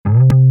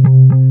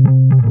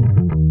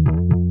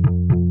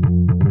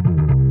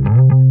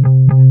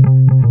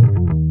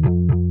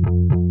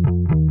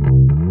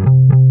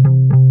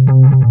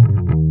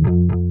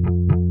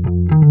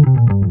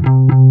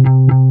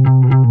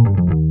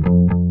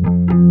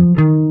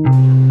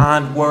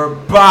And we're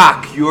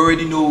back. You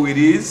already know who it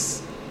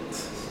is.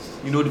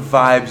 You know the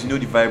vibes, you know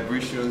the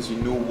vibrations, you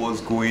know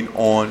what's going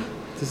on.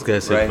 This guy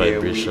said Right here,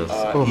 vibrations. we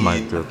are Oh my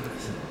in god.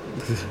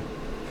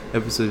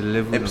 Episode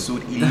 11.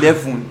 Episode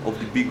 11 of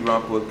the Big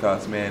Ram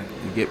Podcast, man.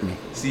 You get me?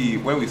 See,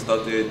 when we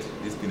started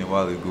this thing a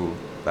while ago,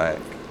 like,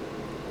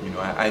 you know,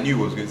 I knew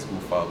it was going to go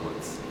far,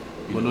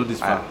 but But not this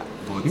far.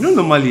 But You know,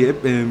 normally,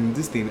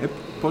 this thing,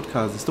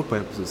 podcast, they stop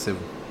at episode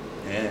 7.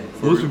 yeah,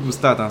 Most people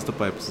start and stop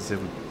at episode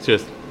 7.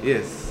 Cheers.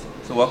 Yes.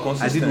 so we're I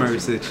consistent. did my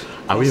research.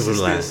 Are we even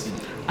lying?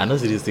 Consistency. I know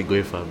this thing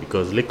going far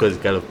because Leko is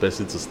the kind of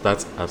person to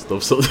start and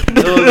stop something.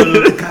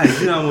 No. Guys,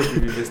 you know how much we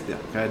invest there?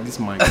 Guys, this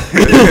mic.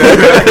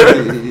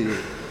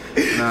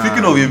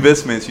 Speaking of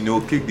investments, you know,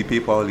 click the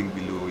PayPal link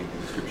below in the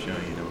description,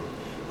 you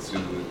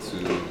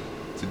know,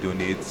 to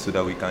donate so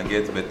that we can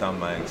get better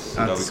mics,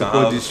 so And that we support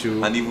can have, this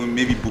show. and even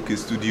maybe book a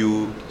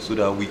studio so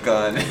that we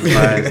can,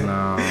 Guys,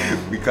 now.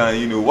 we can,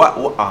 you know, what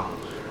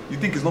you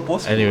think it's not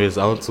possible? Anyways,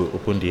 I want to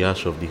open the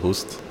ash of the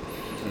host.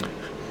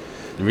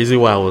 The reason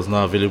why I was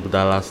not available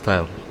that last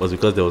time was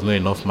because there was not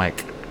enough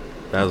mic.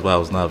 That's why I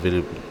was not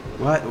available.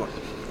 What?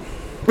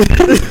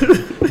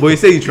 But you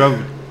say you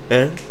travel.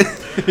 Eh?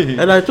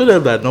 And I told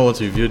them that I don't want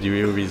to reveal the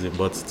real reason,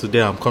 but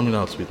today I'm coming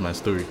out with my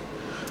story.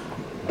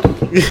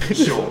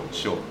 Sure.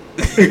 So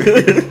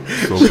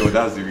Sure,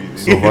 that's the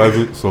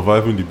reason.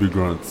 surviving the big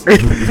grants.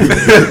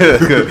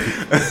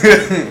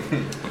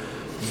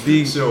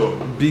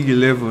 Big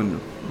 11.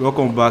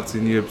 Welcome back to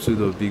a new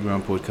episode of Big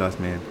Ram Podcast,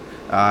 man.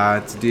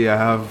 Today I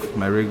have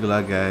my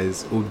regular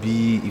guys,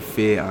 Obi, Ife,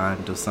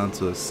 and Dos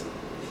Santos.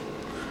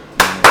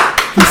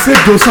 He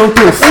said Dos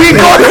Santos. We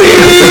got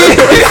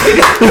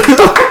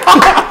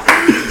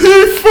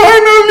He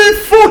finally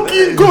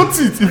fucking got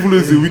it. Even though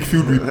it's a week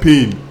filled with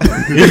pain.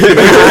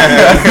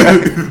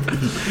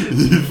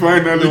 He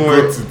finally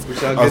got it.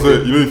 I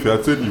said, you know, if I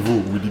had said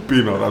Evo with the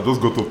pain, I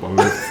just got up and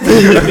left.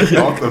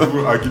 I want to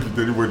even argue with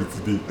anybody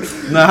today.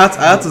 No, I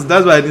had to.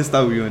 That's why I didn't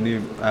start with your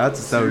name. I had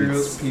to start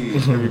Serious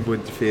with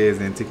everybody first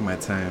and take my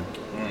time.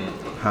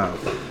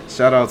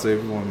 Shout out to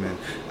everyone, man.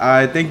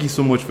 I thank you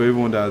so much for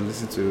everyone that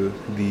listened to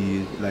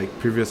the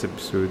previous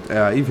episode.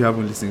 If you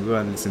haven't listened, go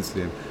and listen to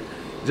them.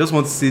 Just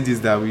want to say this,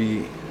 that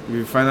we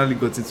finally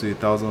got into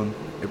 1,000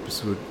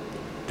 episode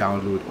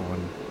download on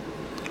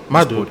this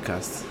Madu.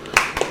 podcast.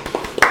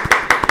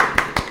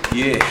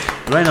 Yeah.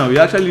 Right now we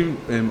actually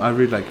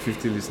average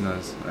 50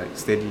 listeners,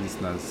 steady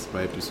listeners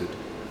per episode.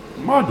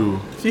 Mado,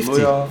 50.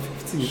 Loyal.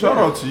 shout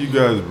out to you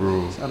guys,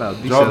 bro. Shout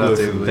out, big God shout out bless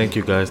to you.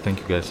 everybody. Thank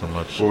you guys so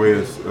much. Oh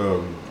yes,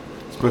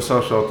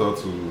 special shout out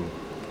to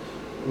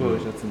Oh,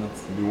 shouting out.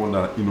 the one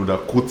that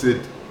that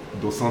quoted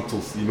Dos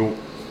Santos. You know,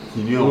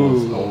 he knew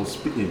I was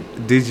speaking.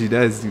 Deji,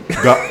 that is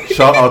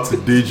Shout out to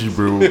Deji,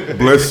 bro.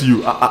 Bless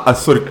you. I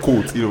saw the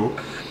quote. You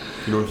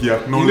know, he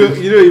acknowledged.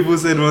 you know, Ivo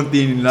said one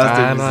thing in last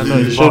I episode. know,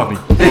 you showed me.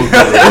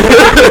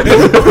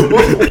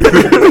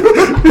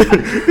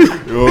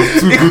 It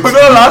was too good.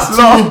 don't last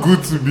long. Too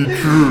good to be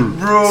true.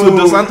 Bro. So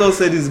Dos Santos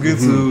said he's going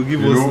to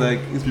give You us know,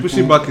 he's people-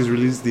 pushing back his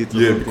release date. or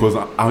Yeah, something. because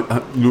I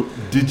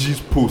Deji's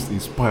post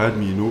inspired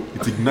me. You know,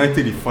 it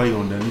ignited a fire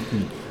underneath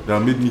me that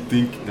made me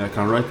think I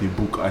can write a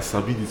book. I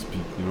sabi this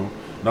speak. You know,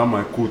 now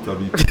my quote. I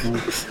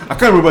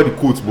can't remember the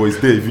quote, but it's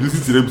there. If you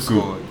listen to the episode,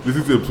 God.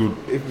 listen to episode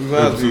If you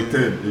have episode the-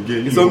 10 again. It's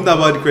you know. something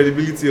about the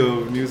credibility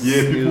of news.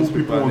 Yeah, people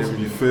newspaper and want to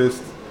be everything.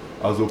 first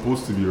as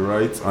opposed to be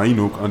right, and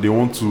and they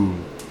want to.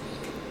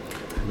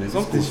 Man, this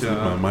Something, quote slipped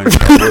sha. my mind.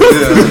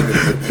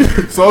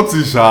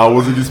 Something, sha. I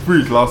was in the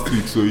spirit last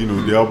week, so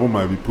the album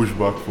might be pushed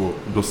back for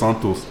Dos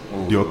Santos,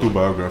 the So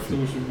autobiography.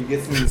 we should be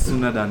getting it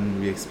sooner than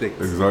we expect.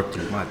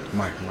 Exactly. Mad.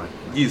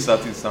 He is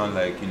starting to sound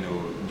like, you know,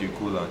 J.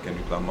 Cole and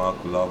Kendrick Lamar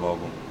collab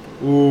album.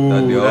 Oh,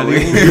 That they that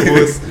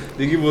always-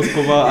 they give us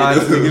cover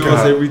art, they give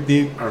us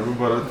everything. I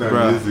remember that time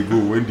Bruh. years ago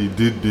when they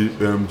did the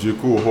J.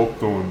 Cole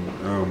hopped on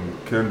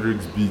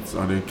Kendrick's beats,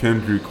 and then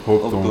Kendrick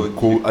hopped Hopped on on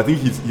Cole. I think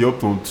he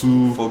hopped on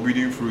two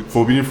Forbidden Fruit.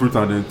 Forbidden Fruit,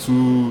 and then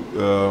two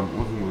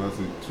what was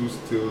that? Two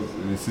Stills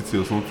in the City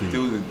or something. Is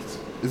it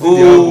the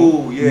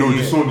Oh, yeah. No, yeah.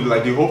 the song,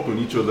 like they hopped on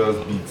each other's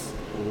beats.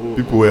 Oh.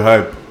 People were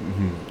hype.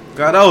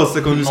 God, that was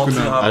secondary school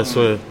Nothing now. happened. I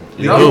swear.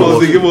 They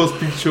gave us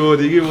picture,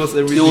 they gave us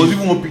everything. There was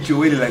even one picture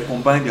where they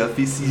combined their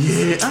faces.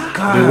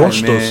 yeah, They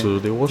watched man. us, so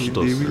they watched They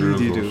us. really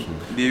did. Serious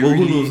They But who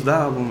really. knows,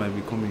 that album might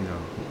be coming now.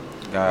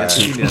 Guys.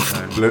 It's their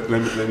time. Let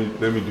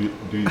me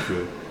do it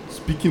here.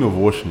 Speaking of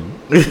washing,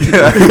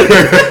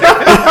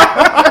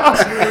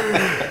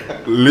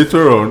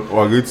 later on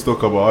we're going to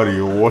talk about how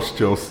they wash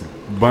Chelsea.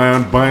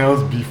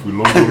 Bayern's beef with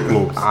London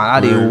clubs. How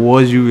they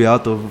wash you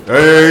out of.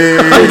 Hey,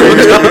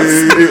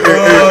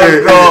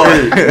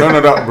 none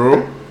of that,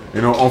 bro.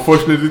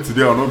 Unfortunately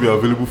today I'll not be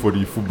available for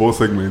the football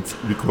segment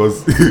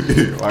because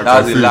like That's I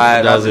a said,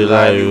 lie. That's That's a a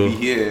lie. lie, He'll yo. be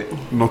here.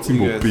 nothing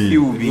but Yes. He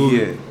pain. will be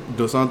here.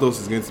 Dos Santos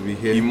is going to be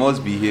here. He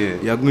must be here.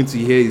 You are going to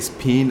hear his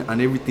pain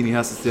and everything he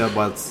has to say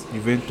about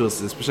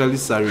Juventus, especially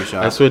Sarisha.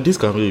 I swear this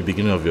can be the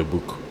beginning of your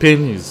book.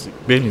 Pain is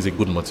a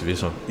good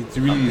motivation. It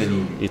really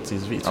is. It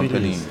is. It I'm really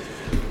telling is.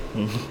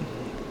 you.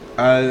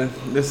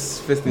 Let's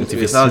first thing first.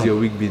 Motivation. How's your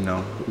week been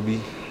now?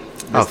 Ubi?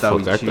 Ah,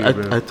 start fuck. with you, I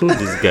bro. told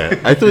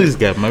this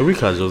guy, my week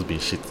has just been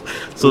shit.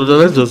 So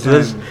let's just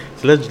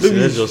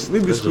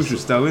Maybe let's school just- should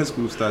start. When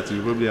school starts,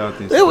 you probably have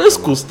things. Hey, to when talk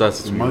school about.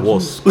 starts, it will be Imagine,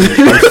 worse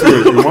I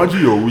swear,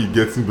 imagine your week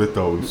getting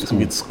better with school.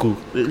 with school.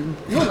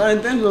 No,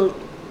 in terms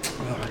of.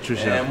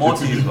 Trisha. More It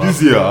will things, be man.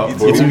 busier, It but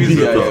will it will be be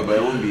busier, better. yeah, but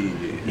it won't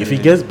be. If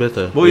it gets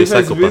better, But you're a it's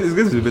like, psychopath. it's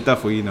going to be better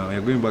for you now.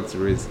 You're going back to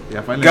race.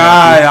 You're finally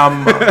Guy,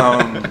 happy.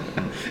 I'm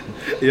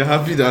You're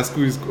happy that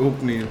school is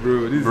opening,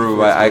 bro. This is bro.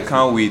 the first I person.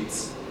 can't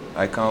wait.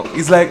 I can't.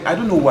 It's like I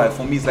don't know why.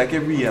 For me, it's like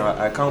every year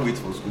I can't wait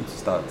for school to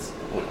start.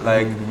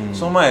 Like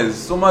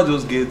summer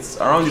just gets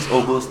around this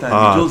August time.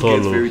 It just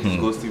gets tolo. very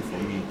disgusting for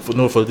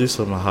me. For this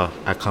summer,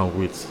 I can't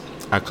wait.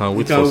 I can't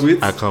wait. can't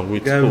wait? I can't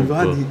wait. Guy, Oh, we've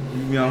had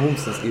God. we are home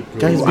since April.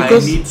 Guys, I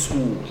because- need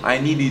school. I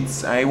need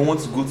it. I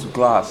want to go to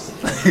class.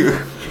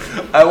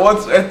 I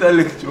want to enter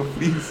lecture,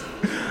 please.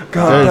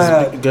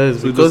 guys, so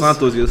Dos because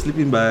Santos, you're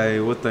sleeping by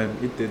what time?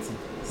 8:30,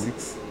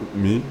 6.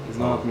 Me? It's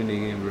not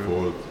happening again,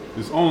 bro. But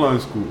it's online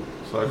school,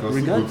 so I can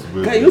still go to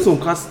bed. Guy, you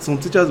know some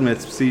teachers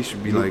might say you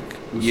should be like.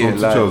 Yeah,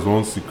 Some like- teachers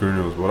want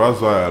synchronous, but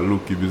that's why I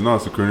look. If it's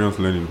not synchronous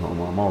learning,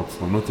 I'm out.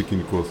 I'm not taking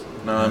the course.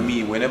 Nah,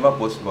 me. Whenever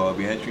possible, I'll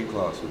be entering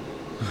class.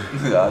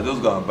 I'll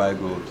just go and buy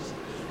gloves.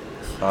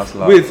 That's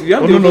like. Wait, you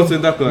have Oh, the no, no,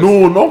 center class?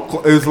 No,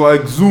 not. It's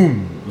like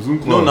Zoom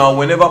class. No, now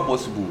whenever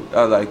possible.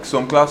 Like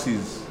some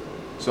classes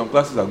are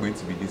going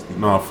to be this thing.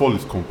 Nah, fall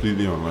is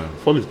completely online.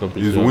 fall is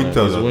completely It's online.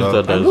 winter It's that- winter.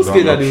 that- that I'm is not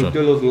scared not that they an will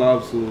option. tell us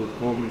labs, so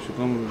come, you should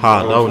come.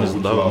 Ha, that All one is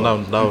from that cloud.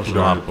 one should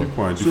People are- happen.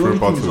 People are in So different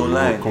parts everything's of the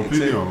online, world,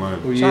 completely except- online.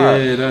 Oh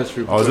yeah, that's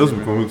true. I was just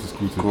coming to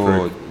school to God.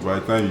 trek. By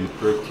the time you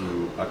trek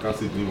to, I can't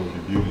say the name of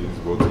the buildings,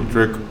 but you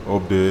trek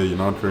up there, you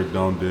now trek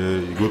down there.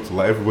 You go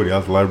to everybody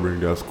has library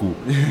in their school.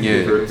 You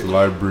Yeah. trek to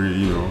library,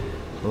 you know.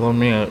 Well,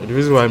 the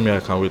reason why I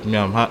can't wait,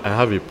 I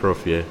have a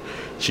prof here.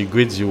 She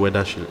grades you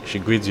she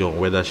grades you on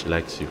whether she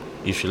likes you.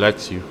 If she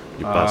likes you,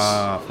 you pass.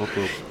 Ah, fuck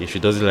up. If she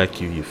doesn't like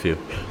you, you fail.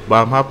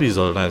 But I'm happy it's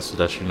online so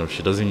that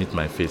she doesn't meet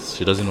my face.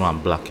 She doesn't know I'm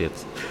black yet.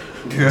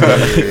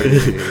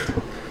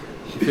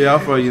 Okay, how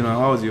far you know?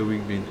 How's your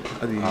week been?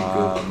 How did it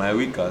go? My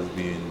week has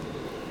been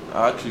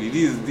actually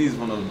this is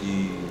one of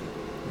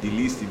the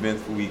least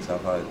eventful weeks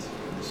I've had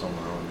this summer,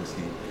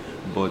 honestly.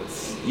 But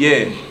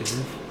yeah,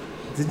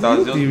 Did that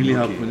was just anything really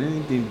okay. happen?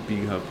 Anything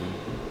big happen?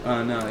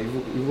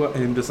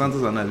 Nah, Dos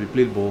Santos and I, we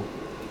played ball.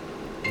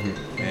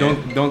 yeah.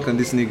 Dunk on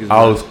this nigga.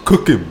 I was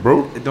cooking,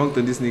 bro. Dunked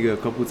on this nigga a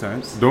couple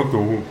times. Don't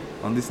know who.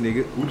 On this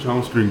nigga. Which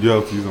hamstring do you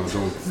have to use on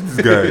don't?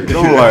 This guy,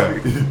 don't lie.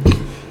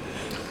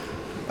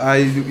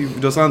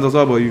 Dos Santos,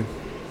 what about you?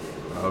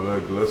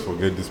 Let's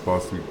forget this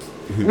past week.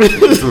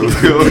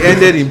 It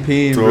ended in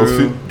pain, So,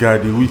 bro. guy,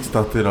 the week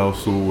started out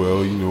so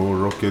well. You know,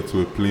 Rockets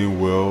were playing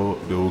well.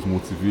 There was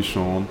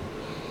motivation.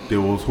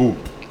 There was hope.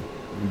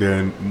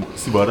 Then,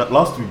 see, but that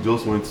last week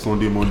just went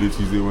Sunday, Monday,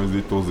 Tuesday,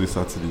 Wednesday, Thursday,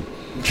 Saturday.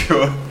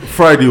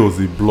 Friday was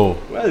a blur.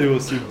 Why you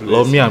so blessed?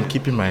 Love me, I'm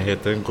keeping my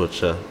head, thank God,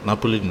 sha.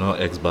 Napoli did not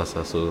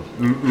ex-Barca, so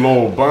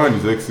Lord, Bayern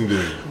is exing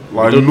them.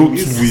 Like, don't- no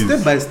It's two ways.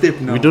 step by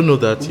step now. we don't know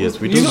that yet.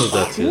 We don't know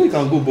that You know you yet.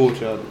 can go bold,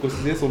 child,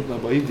 because there's something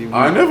about if they win.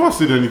 I never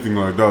said anything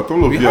like that.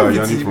 All of We you are have it,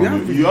 yanni we from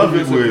have me. it You have in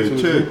it the where episode,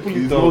 so check. we'll pull it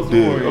It's out, not don't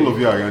there. worry. All of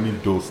you are yanni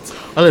dust.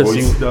 Honestly, Or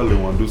you see that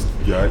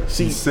Lewandowski guy?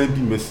 See- He's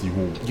sending Messi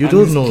home. you And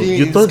don't it's know. clean-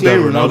 You it's thought that clear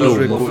Ronaldo Ronaldo's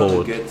would move record.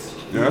 forward.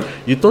 Yeah.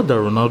 You thought that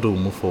Ronaldo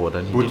would move forward,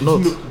 and he But did did not.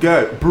 you know,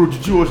 guy, bro?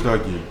 Did you watch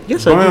that game?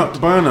 Yes, I Bayern,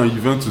 did. Bayern and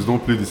Juventus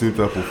don't play the same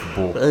type of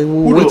football.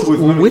 We'll wait- we'll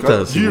let me- wait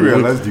and see, Do you we'll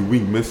wait. realize the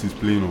wing Messi is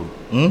playing on?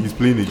 He's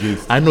playing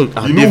against. I know.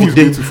 You know who's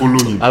going to follow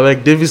him? I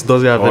like Davis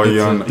doesn't have Oh anything.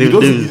 yeah, he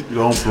Davis,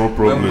 doesn't. No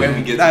problem. when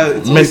we get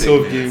It's to Messi-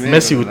 always tough game, man.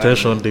 Messi will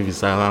tension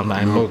Davis. I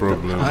No know.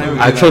 problem.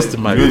 I trust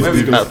him. You know,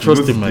 When we I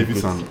trust him. My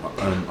Davis and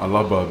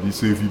Alaba.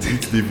 So if he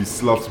beats Davis,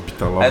 he'll have to beat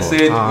Alaba. I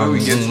said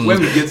when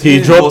we get to He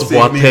the dropped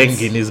football Boateng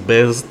segment, in his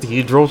best.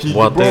 He dropped he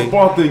Boateng.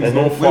 brought things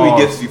not when we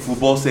get fast. to the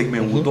football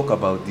segment, we'll talk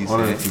about this.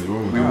 Honestly, when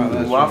we We do will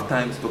that's we'll have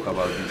time to talk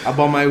about this.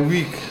 About my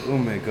week. Oh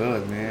my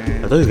god, I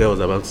man. thought this guy was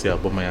about to say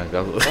about my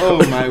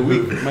Oh my week.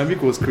 My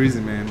week was crazy,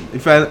 man.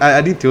 If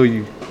I didn't tell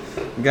you.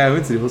 Guy, I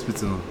went to the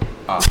hospital.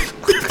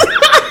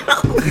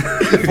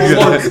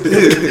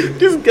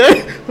 This guy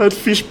had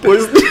fish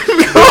poisoning.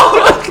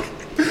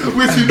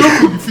 Wait, you know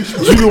could be fish.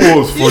 Do you know what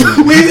was funny? The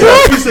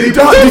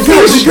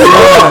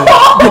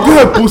The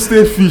guy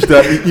posted fish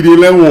that he didn't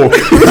let walk.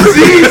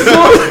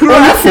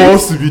 Only for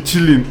us to be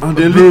chilling, and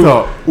then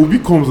later Obi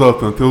comes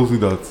out and tells me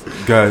that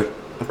guy, I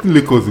think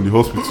Lakers in the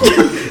hospital.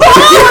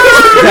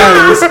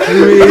 guy was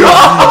crazy.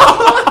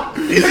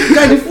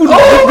 Guy, the food,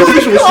 the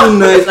fish was so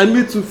nice. I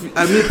made two.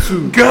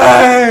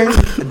 Guy,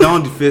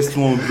 Down the first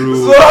one,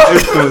 bro.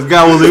 Everything.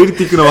 Guy was already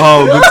thinking of how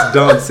I was going to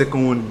down the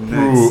second one.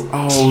 Bro,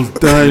 I was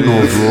dying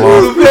of so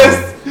laughter.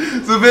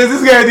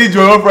 this guy did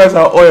jollof rice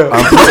and oil.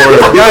 I'm sorry.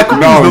 Guy, cooking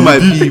is not my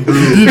he pee, bro.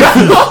 did fish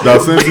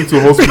that sent him to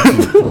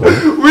hospital.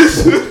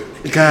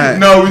 Guy,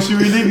 Now we should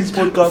rename this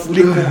podcast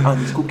Leko and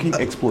his cooking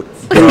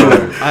experts. I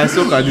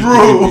suck at this.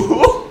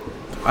 Bro,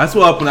 That's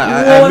what happened.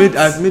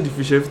 I made the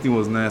fish. Everything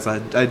was nice.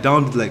 I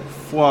downed it like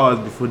 4 hours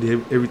before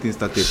everything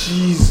started.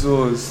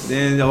 Jesus.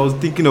 Then I was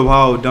thinking of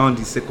how I would down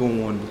the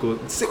second one because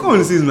the second one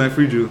is in my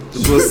fridge.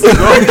 Because You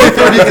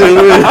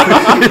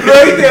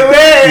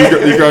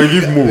can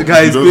give more. the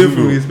guy is He doesn't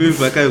painful. know. It's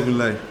painful. I can't even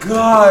lie.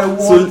 God,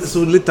 what? So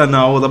later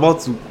now, I was about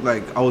to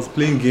I was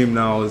playing game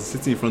now. I was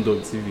sitting in front of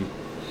the TV.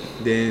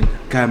 Then,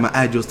 guy, my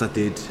eye just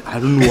started. I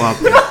don't know what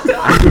happened.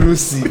 I couldn't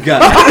see, guy.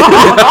 I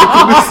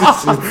couldn't see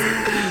shit.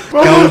 Guy,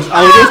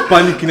 I was just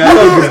panicking. I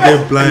thought I was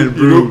getting blind,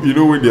 bro. You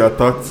know when they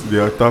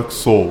attacked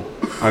Saul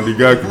and the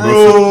guy could not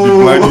see the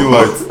blinding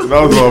lights.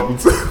 That was what happened.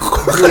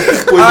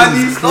 And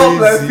he stopped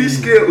like fish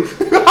scales.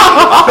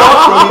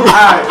 Stop from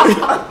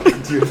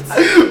his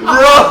eye.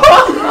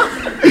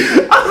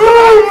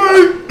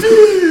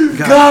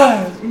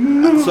 God.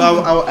 So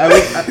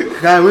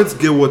I went to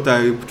get water.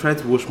 I tried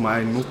to wash my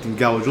eye. Nothing.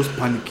 Guy, I was just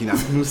panicking. I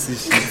couldn't see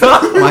shit.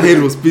 My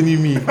head was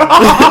spinning me. And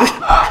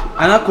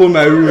I called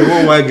my room.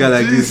 One white guy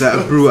like this.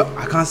 Like, bro,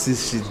 I can't see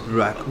shit,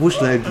 bro. What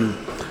should I do?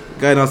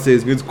 Guy now says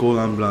he's going to call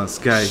ambulance.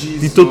 Guy,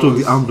 the thought of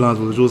the ambulance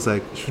was just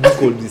like, should we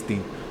call this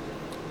thing?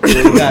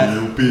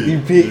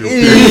 You pay.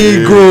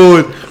 Hey,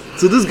 God.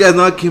 So this guy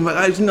now came back.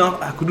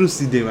 I couldn't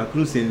see them. I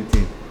couldn't see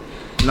anything.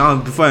 Now,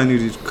 before I knew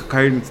it,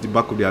 carried me to the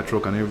back of their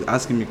truck and everything,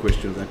 asking me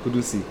questions. I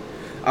couldn't see.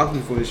 Asked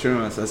me for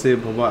insurance. I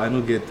said, Baba, I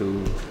don't get to.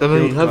 And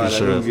then you have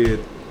insurance.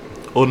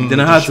 Then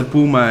I had to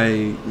pull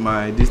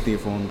my this thing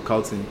from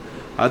Carlton.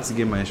 I had to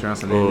get my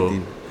insurance and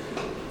everything.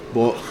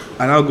 But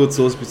I now go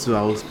to hospital.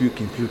 I was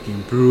puking,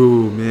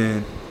 bro,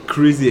 man,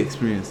 crazy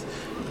experience.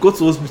 Go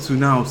to hospital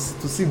now to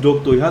see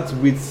doctor. You had to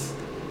wait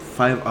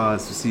 5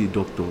 hours to see a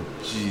doctor.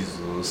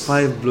 Jesus.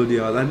 5 bloody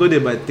hours. I got there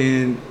by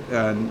 10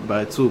 and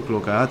by 2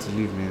 o'clock I had to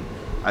leave, man.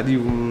 I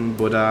didn't even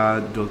bother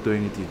doctor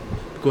anything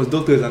because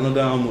doctor is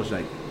another how much,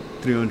 like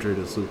 300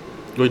 or so.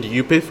 Wait,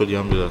 you paid for the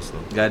ambulance now?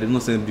 Guy, they did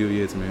not send bill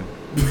yet, man.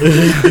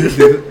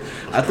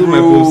 I told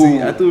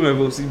my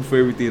popsy before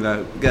everything,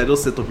 like, guy,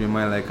 just set up your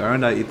mind, like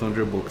around that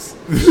 $800.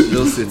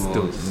 Just set it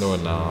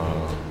up.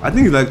 No. I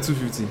think it's like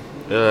 250.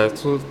 Yeah,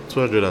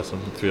 200 or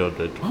something,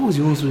 300. Why was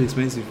your one so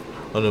expensive?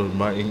 Oh no,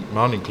 my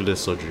own included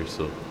surgery,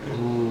 so.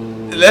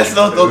 Let's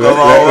not talk about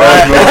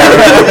why.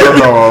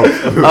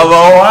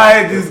 About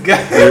why this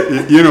guy.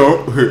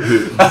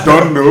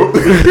 Don't know.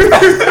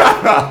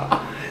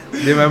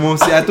 Then my mom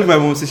said, I told my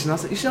mom, she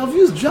said, you should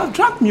have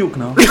drank milk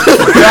now. You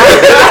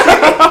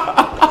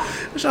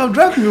should have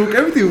drank milk,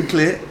 everything will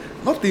clear.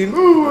 Nothing.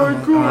 Oh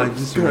my God.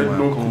 This guy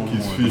don't cook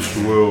his fish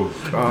well.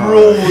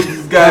 Bro,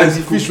 this guy's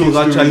the fish was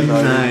actually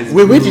nice.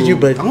 Wait, where did you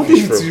buy the I wanted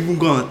fish you from? to even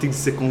go and take the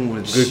second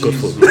one. Good God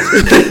for Give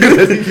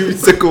me the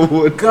second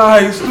one.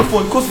 Guy, it's too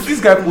fun because this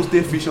guy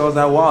posted fish. I was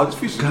like, wow, this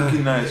fish is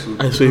looking nice. So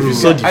So if you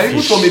saw the I even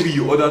fish, thought maybe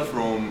you ordered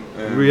from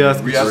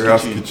Ria's Ria's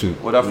Kitchen. Kitchen.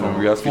 Ordered from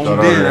Ria's From Kitchen.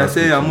 then, I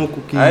said I'm not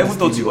cooking. I even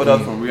thought you ordered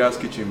from Ria's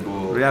Kitchen,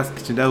 but Ria's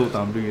Kitchen. That's what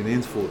I'm doing.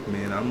 Henceforth,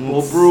 man. I'm not.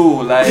 oh,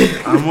 bro,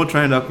 like I'm not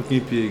trying that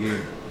cooking pay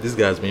again. this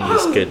guy's made me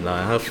scared now.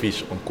 I have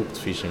fish, uncooked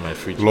fish in my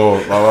fridge.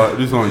 Lord, Baba,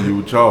 this one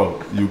you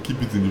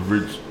keep it in the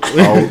fridge.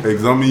 I'll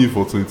examine you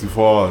for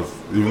 24 hours.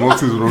 If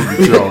nothing's wrong with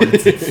you, I'll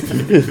eat it.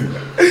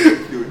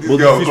 But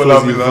the fish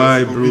was a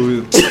vibe, bro.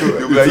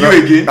 You'll be like, you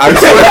again?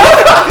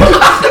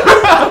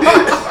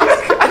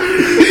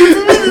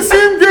 The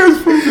same guys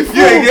from before.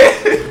 You again?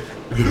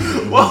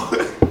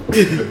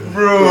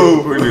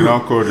 Bro, When they now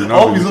call, they I now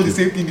hope it's not the be-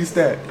 same thing this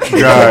time.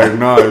 Guy,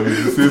 nah, if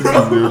it's the same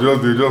thing.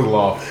 They just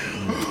laugh.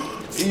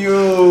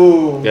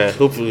 Yo. Yeah,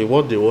 hopefully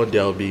one day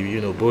I'll be,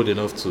 bold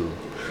enough to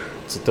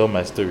tell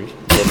my story.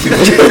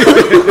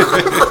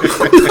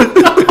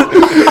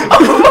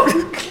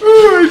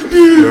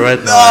 But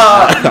right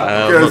now,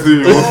 Guys,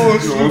 he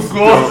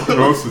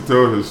wants to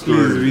tell his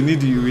Please, story. we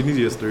need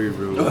your story,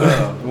 bro.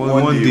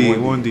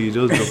 One day,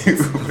 just drop it.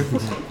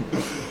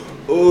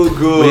 Oh But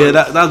god. yeah,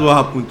 that's what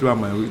happened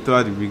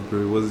throughout the week, bro.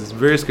 It was a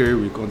very scary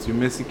week until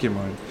Messi came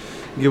and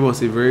gave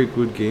us a very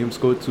good game,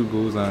 scored 2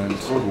 goals, and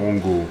Scored 1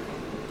 goal.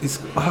 it's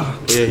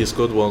yeah, he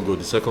scored 1 goal.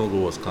 The second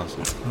goal was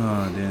cancelled.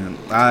 damn.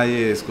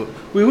 Yeah, scored.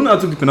 Wait, who now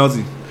took the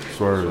penalty?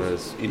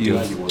 Suarez.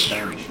 Yeah,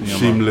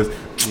 Shameless.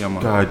 Yeah,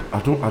 man. God, I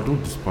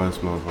don't despise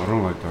Blas. I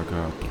don't like that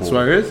guy at all.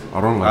 Suarez?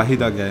 I don't like I hate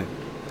that guy.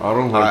 I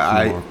don't like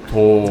I- him at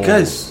all.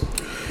 Guys,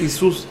 he's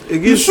so He's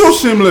against. so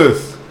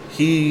shameless.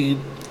 He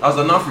As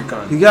an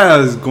African. The guy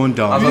has gone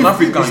down. As an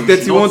African, He's you should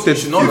 31, not- you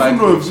should not Even like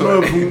though him, it's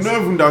sorry.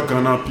 not even that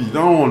Ghana P.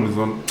 That one is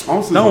on. I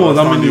won't say That it's was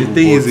how many understandable,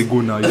 10 years but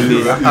ago now. It's You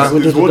know?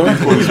 what they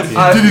call it.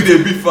 I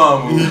did a big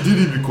farm. He did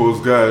it because,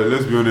 guy,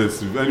 let's be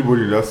honest, if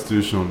anybody in that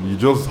situation, you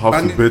just have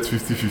And to bet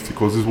 50-50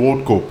 because it's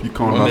World Cup. You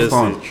can't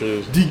understand. honestly,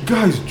 true. The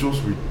guy is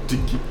just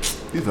ridiculous.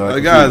 He's like,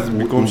 The guy has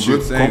we'll become get-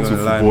 shit, I ain't Come to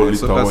gonna lie, football man. later,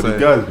 Soccer but the side.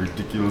 guy is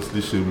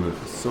ridiculously shameless.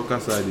 Soccer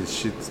side is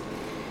shit.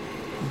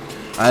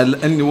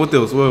 And what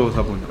else? What else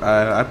happened?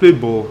 I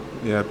played ball.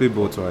 Yeah, I played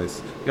ball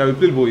twice. Yeah, we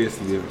played ball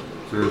yesterday.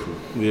 Seriously.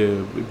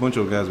 Yeah, a bunch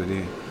of guys were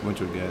there. A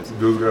bunch of guys.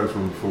 Those guys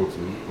from before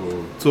too.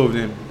 Or Two of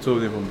them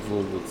from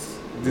before,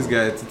 but this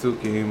guy, Tito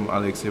came,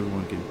 Alex,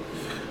 everyone came.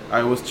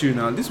 I was chill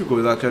now. This week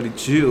was actually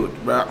chilled,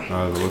 bruh.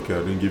 I was lucky I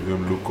didn't give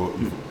them local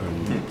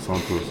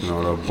Santos. You know,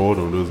 I would have bored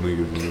on those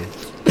niggas, you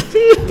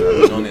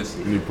know.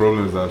 Honestly. The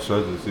problem is that I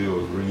tried to say I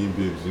was raining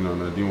babes, you know,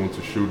 and I didn't want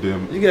to show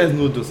them. You guys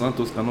know Dos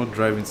Santos cannot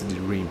drive into the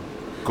rain.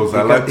 Because He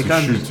I like he to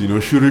can't- shoot, you know,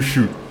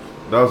 shoot.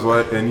 That's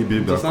why any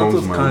babe Dos that comes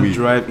Santos my can't way,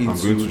 drive I'm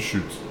into- going to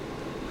shoot.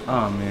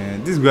 Ah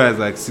man, this guy is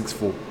like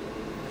 6'4".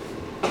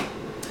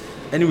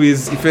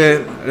 Anyways, Ife,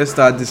 let's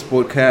start this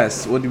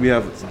podcast. What do we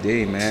have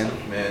today, man?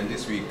 Man,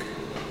 this week,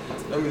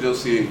 let me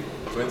just say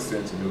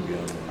 2020 no be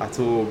man. At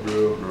all,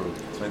 bro. Bro,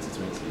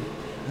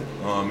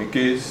 2020. In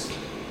case,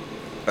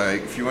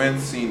 like, if you weren't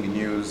seeing the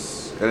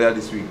news earlier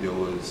this week, there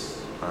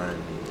was an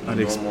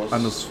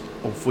enormous,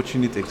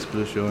 unfortunate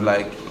explosion.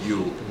 like,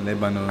 yo,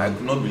 Lebanon. I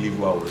could not believe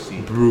what I was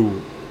seeing.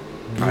 bro.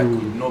 I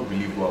could not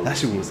believe what I was That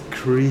shit seeing. was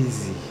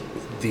crazy.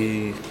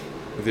 The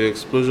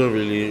explosion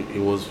really it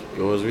was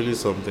really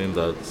something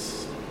that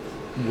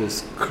It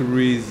was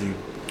crazy.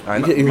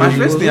 And Yeah, it My was-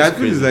 first thing, I just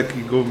feel is crazy. like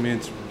a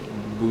government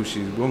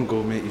bullshit, one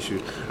government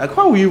issue. Like,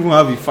 how we even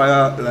have a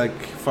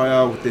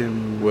fire with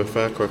them where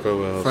firecracker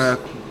warehouse.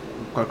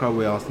 firecracker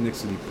warehouse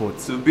next to the port?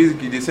 so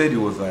basically, they said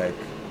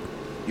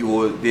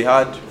they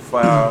had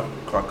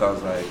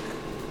firecrackers, like,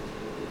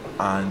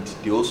 and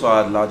they also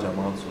had large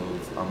amounts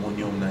of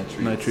ammonium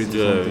nitrate, Nitrate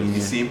Yeah. something, in the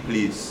yeah. same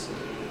place.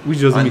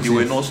 Which doesn't And make they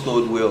were sense. not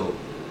stored well.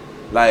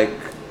 Like,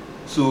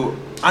 so,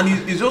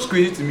 and it's just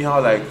crazy to me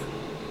how, like,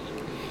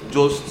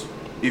 just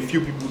a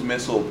few people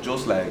mess up,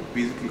 just like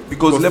basically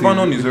because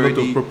Lebanon is a lot of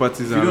already.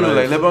 properties If you and don't know,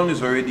 like lives. Lebanon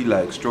is already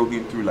like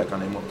struggling through like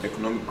an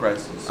economic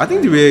crisis. I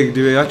think they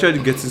were actually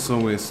getting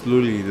somewhere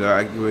slowly.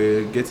 Like, they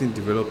were getting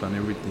developed and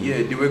everything.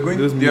 Yeah, they are going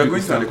Those to Middle an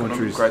Eastern economic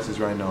countries. crisis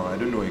right now. I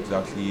don't know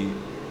exactly.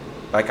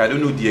 Like, I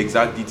don't know the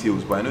exact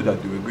details, but I know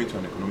that they were going to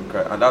an economic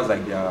crisis, and that's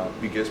like their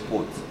biggest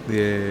port.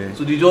 Yeah.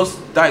 So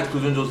that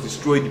explosion just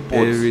destroyed the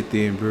port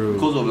Everything, bro.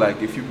 because of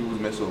like a few people's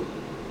mess up.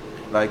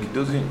 Like, it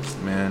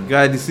doesn't, man.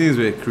 Guy, the scenes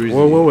were crazy.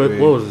 What Were- was it?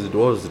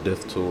 What was the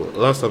death toll?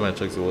 Last time I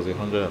checked, it was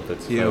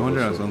 130. Yeah,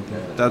 100 and something.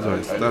 Yeah, That's I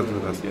right. don't That's know what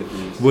where that's. we get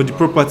those, But the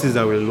properties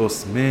that were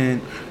lost,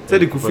 man. Said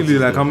they could feel it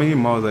properties like that- how many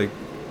miles? Like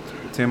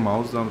 10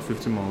 miles down,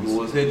 50 It miles.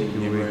 was heading in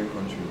Away. neighboring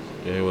countries.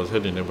 Yeah, it was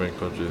heading neighboring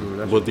countries. Bro,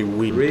 that's But the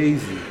wind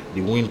Crazy.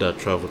 that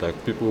traveled,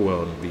 like people were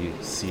on the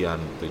sea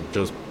and they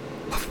just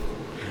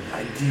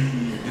Like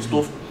the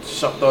stuff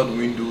shattered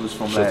windows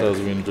from shut out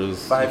like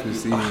windows. 5 You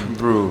see.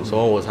 bro.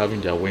 Someone was having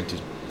their wedding.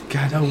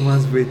 God, that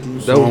woman's wedding.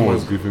 That Someone one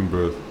was giving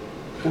birth.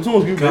 Oh, someone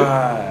was giving birth?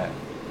 God,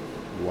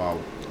 Wow.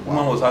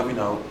 woman was having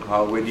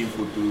her wedding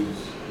photos.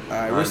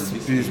 Rest in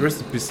And peace.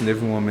 Rest in peace in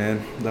everyone,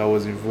 man, that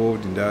was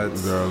involved in that.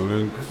 There are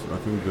links. I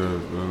think there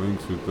are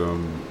links with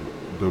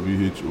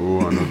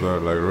WHO and other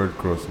like Red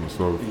Cross and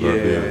stuff. Yeah,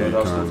 that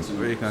that's they stuff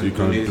Where you too. can you can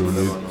donate to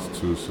donate Lebanon.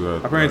 to so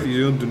that Apparently, like,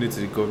 you don't donate to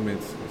the government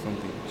or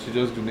something. She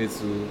just donates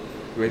to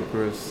Red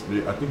Cross.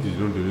 I think you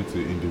don't donate to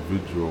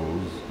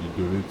individuals.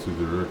 You donate to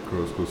the Red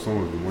Cross because some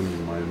of the money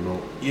might not.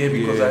 Yeah,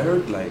 because Yeah. I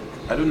heard like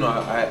I don't know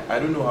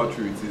how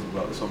true it is,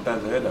 but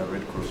sometimes I heard that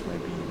Red Cross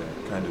might be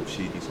like kind of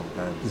shady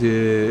sometimes.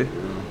 Yeah.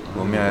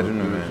 Well, me, I don't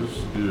know, man.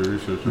 Just do your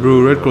research. Bro,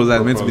 on Red that. Cross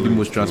are meant to be the Proper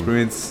most links to-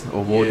 transparent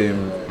of all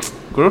them. like,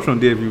 Corruption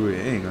there everywhere.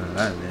 I ain't gonna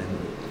lie,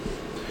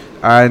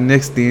 man.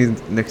 Next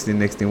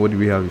thing. What do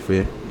we have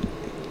here?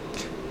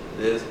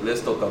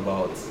 let's talk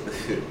about.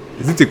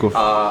 Is it takeoff?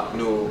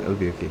 No,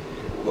 Okay.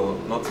 well,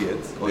 not yet.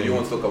 Or you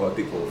want to talk about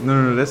takeoff?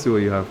 No. Let's see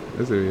what you have.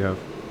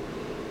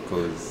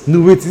 Because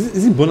No, wait.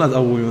 Is it Bonnet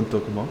album you want to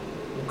talk about?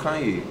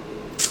 Kanye.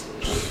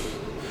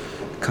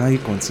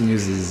 Kanye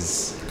continues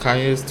his.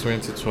 Kanye's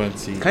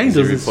 2020 Kanye is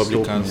a doesn't stop,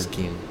 Republican man.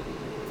 scheme.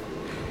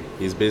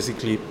 It's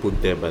basically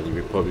put there by the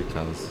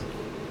Republicans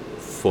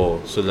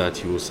so that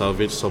he will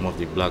salvage some of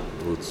the black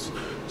votes,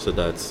 so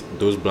that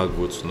those black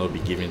votes will not be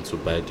given to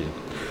Biden,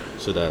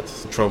 so that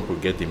Trump will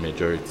get the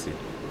majority.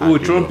 Oh,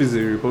 And, Trump is a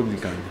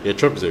Republican. Yeah,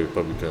 Trump is a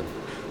Republican.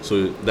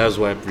 So that's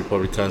why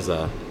Republicans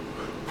are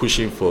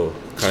pushing for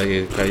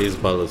Kanye's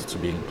ballot to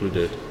be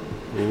included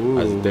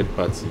as a third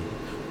party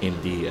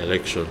in the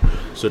election,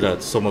 so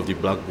that some of the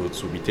black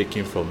votes will be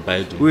taken from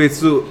Biden. Wait,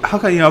 so how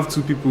can you have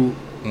two people?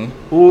 Hmm?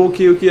 Oh,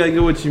 okay, I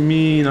get what you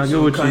mean. I get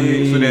So what you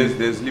mean. So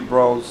there's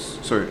liberals.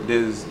 Sorry,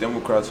 there's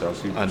Democrats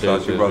slash And slash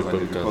there's liberals and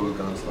there's Republicans.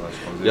 Republicans slash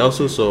conservatives. They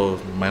also saw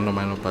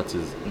minor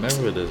parties.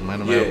 Remember, there's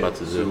minor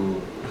parties. So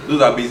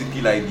those are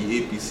basically like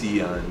the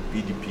APC and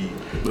PDP.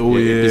 Oh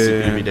yeah.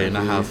 Basically, they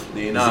now have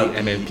They now have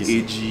the the NNPC.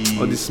 AG,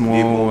 All the small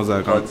Labour ones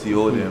that Party,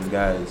 all them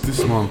guys.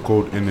 This man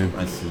called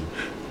NNPC.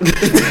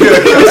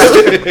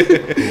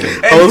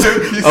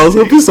 I was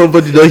hoping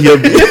somebody don't hear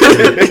me.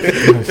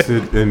 I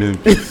said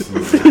NNPC.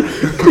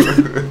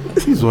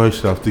 This is why I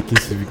should have taken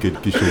civic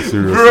education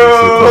seriously in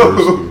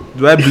secondary school.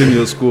 Do I blame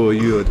your school or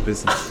you or the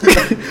person?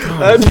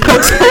 I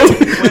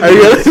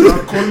realized.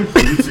 I'm calling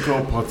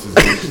political parties,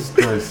 but this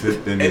guy said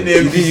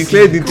NNPC. You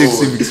clearly didn't take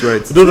civics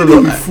right.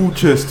 No. With full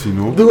chest, you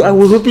know. No, I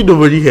was hoping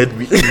nobody heard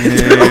me.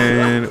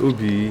 Man,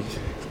 Obi.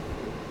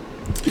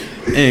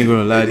 I ain't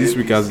gonna lie.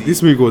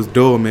 This week was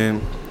dull,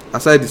 man.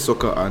 Aside the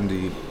soccer and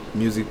the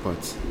music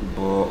part.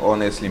 But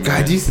honestly, man,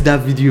 God, did you see that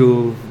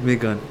video of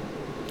Megan?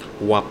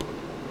 WAP.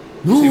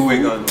 See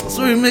Wigan or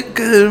So you make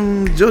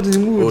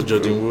Jordan Oh, Woods.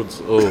 Jordan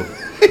Woods. Oh,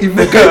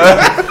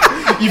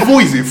 Ivo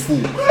is a fool.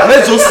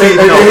 Let's just say it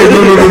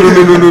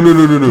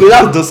now. No,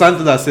 that's Dos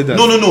Santos that said that.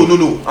 No. I'm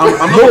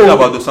not talking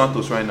about Dos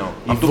Santos right now.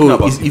 I'm talking Ivo,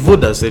 about it's Ivo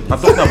that said I'm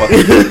it. talking about.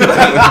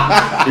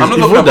 I'm not Ivo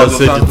talking about that Dos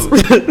said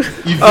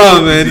Santos.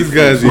 Oh man, this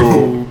guy is a So-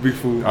 fool, big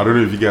fool. I don't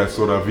know if you guys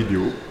saw that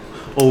video.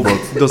 Oh,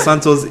 Dos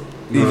Santos in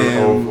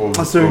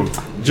sorry,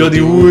 Jordan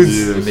Jordan Woods.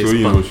 Yeah, In so his you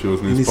spa. know she was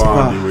in In his his spa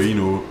spa. and they were, you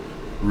know,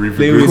 with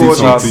revisiting his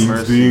some God things,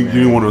 mercy,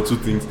 doing man. one or two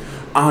things.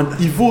 And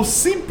Ivo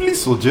simply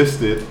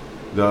suggested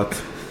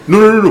that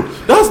no.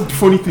 That's the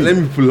funny thing. Let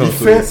me pull out He what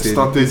he first said.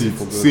 started He it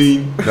forgot.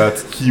 saying that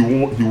he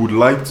would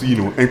like to, you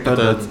know, enter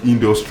that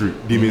industry,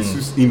 the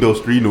masseuse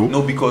industry, you know.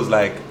 No, because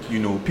like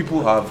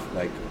people have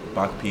like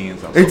back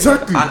pains and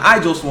Exactly. stuff. And I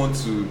just want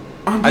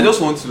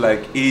to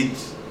like aid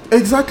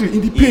Exactly,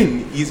 in the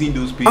pain. in easing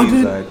those pains And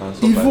then like and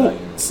stuff Ivo like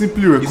that.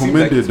 simply It seems like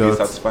recommended it's been that,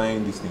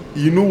 satisfying this thing.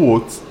 you know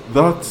what,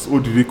 that's,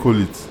 what do they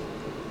call it?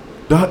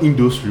 That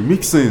industry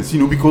makes sense, you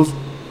know, because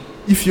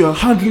if you are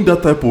handling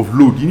that type of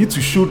load, you need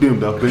to show them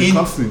that Ben In-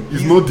 Carson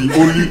is not the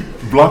only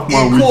black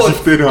man In with court.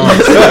 gifted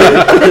hands.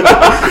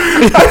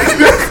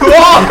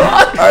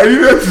 I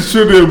needed to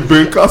show them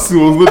Ben Carson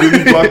was not the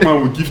only black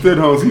man with gifted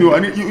hands. You know,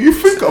 and you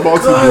think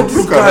about God, it. this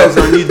Look guy at is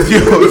that. an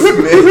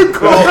idiot, man.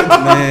 God,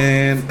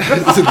 Man,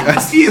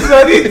 he's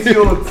an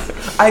idiot.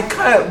 I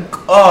can't.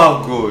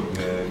 Oh God,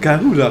 man. guy,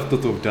 who would have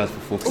thought of jazz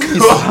before?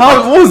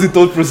 What was the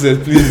thought process,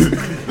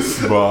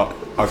 please? But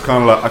I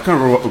can't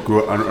remember.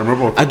 Okay, I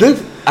remember.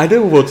 I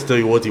don't want to tell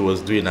you what he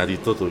was doing and he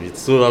thought of it,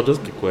 so I'll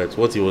just keep quiet.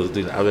 What he was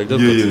doing, I will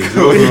just Yeah.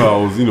 continue. I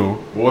was, you know,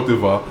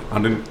 whatever.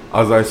 And then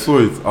as I saw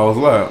it, I was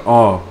like,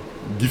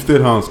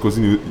 gifted hands, because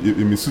you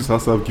know, masseuse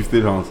has to have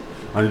gifted hands.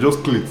 And it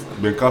just clicked,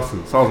 Ben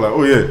Carson. So I was like,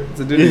 oh yeah.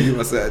 So don't you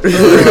massage?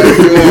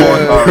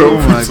 Oh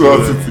my my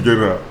God. it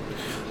together.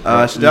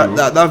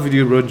 That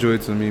video brought joy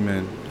to me,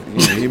 man. You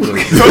know, he was,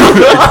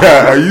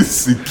 Are you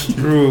sick?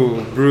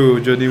 bro,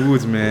 Jordan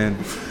Woods, man.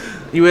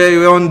 You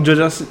were on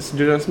Georgia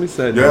Smith's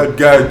side. Yeah, man.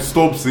 guy,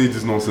 stop saying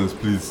this nonsense,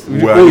 please. You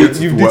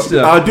ditched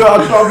that. I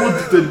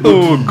won't tell you.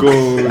 Oh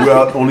God. We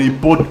are on a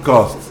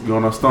podcast, you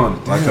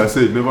understand? Like I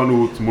said, never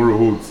know what tomorrow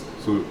holds.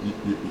 So,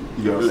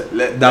 you guys.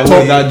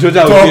 That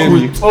Georgia was hearing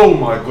me. Oh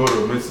my God,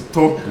 Messi,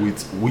 talk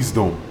with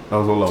wisdom.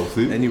 That's all I'll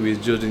say. Anyways,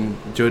 Jordan,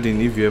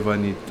 if you ever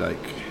need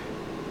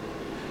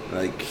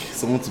like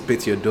someone to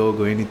pet your dog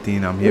or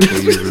anything, I'm here for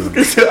you,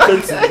 bro.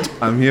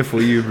 I'm here for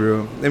you,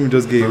 bro. Let me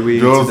just get away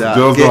Just to that.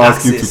 don't Get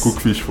ask him to access.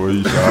 cook fish for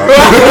you. Sha.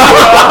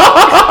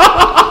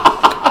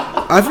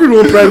 I feel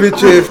no private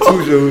chef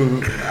too,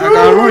 Joe. I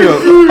can run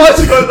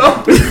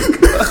your.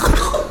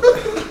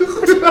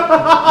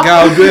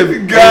 Guy, I'll do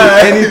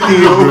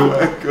anything,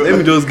 bro. Let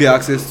me just get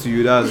access to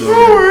you. That's all. Oh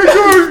my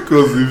God!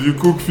 Because if you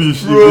cook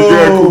fish, if the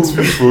guy cooks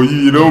fish for you,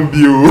 you don't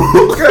be.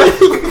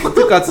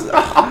 Look at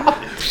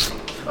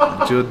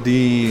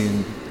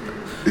Jordan.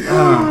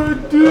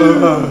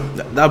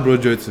 That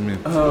brought joy to me.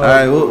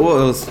 Alright, what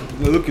else?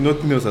 Look,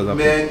 nothing else has happened.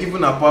 Man,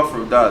 even apart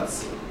from that,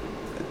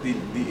 the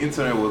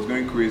internet was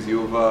going crazy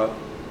over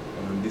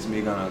this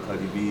Megan and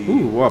Cardi B.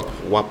 Ooh, WAP.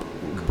 WAP.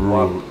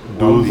 Bro,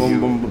 those.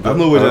 I've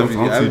not watched that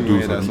video. I haven't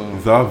those heard that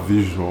song. that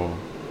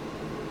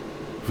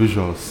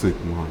visual sick,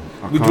 man.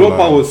 I The can't drop lie.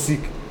 part was sick.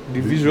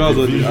 The visuals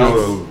or the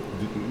visuals.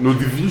 No,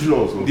 the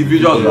visuals. of The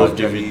visuals Love was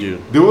the actually video.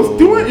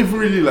 They weren't even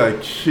really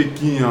like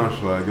shaking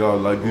hands like that.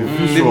 Like the They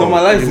visual.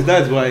 normalized it.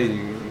 That's why.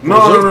 No.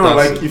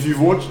 Like if you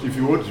watch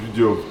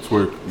video of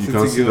twerk, you City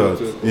can see girl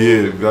that. twerk.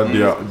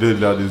 Yeah,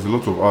 there's a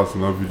lot of ass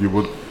in that video,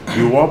 but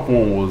the WAP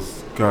one was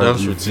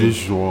Dance the routine.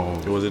 visual.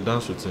 It was a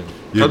dance routine.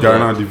 Yeah, That's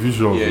Ghana, right. the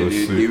visuals yeah, were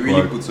they sick. really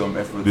like, put some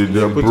effort. they, into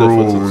they, it. put bro,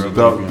 effort into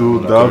that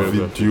choreography.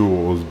 video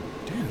was.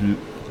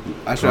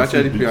 I should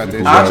actually pay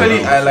attention.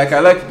 Actually, I like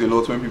it a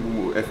lot when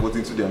people effort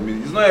into their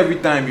music. It's not every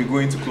time you go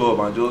into club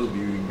and just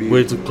be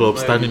Going to club,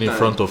 standing in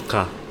front of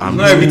car. It's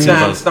not every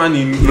time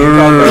standing.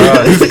 No.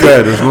 This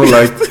guy does not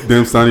like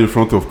them standing in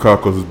front of car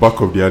because it's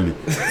back of the alley.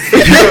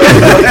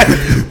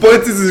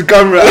 Point it to the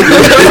camera.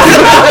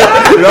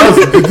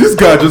 This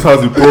guy just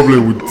has a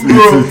problem with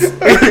it.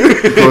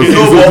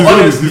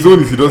 Because his own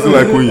is he doesn't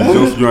like when you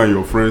just you and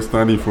your friends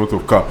standing in front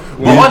of car.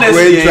 But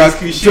honestly, when it's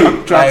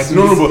cliche. tracks-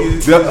 No,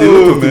 but there are a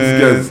lot of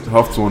things guys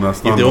have to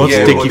understand. If they want Yeah,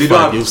 to take but it they don't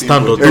far, have you the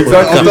stand same on top of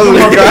Exactly.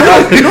 the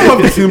car. They don't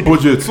have the same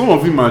budget. Some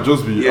of them might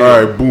just be, Yeah.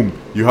 alright, boom,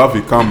 you have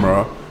a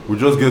camera. We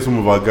just get some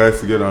of our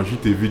guys together and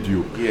shoot a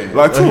video. Yeah.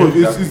 Like some of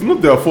it's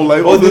not their fault.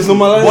 Like Or there's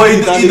normalized But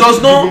it and it does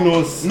it's not- giving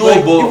us, no,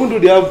 like, but even though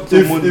they have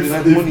some money, they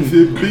have money. if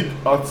a big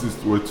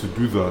artist were to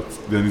do that,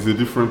 then it's a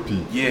different P.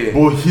 Yeah.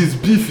 But his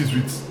beef is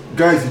with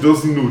guys he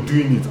doesn't know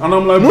doing it, and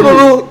I'm like, No, bro,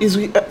 no. It's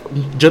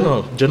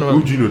general.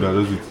 Who do you know that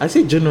does it? I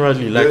say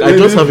generally, like Yeah, I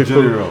just it have a is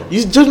problem. general.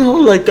 It's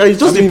general, like it's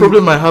just the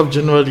problem I have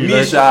generally. Me,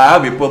 Like, Sha, I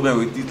have a problem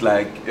with it.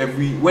 Like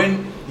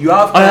when you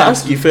have I time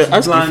ask to Ife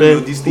plan your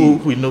this who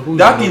thing. we know who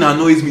That we thing know.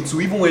 annoys me too.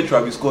 Even when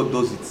Travis Scott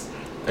does it,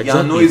 it Exactly.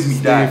 annoys me. Stay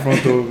in That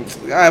front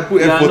of. I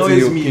put It effort in annoys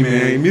your me, game, man.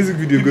 man. Music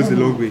video goes a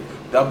long way.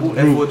 that bull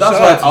Bro, effort. That's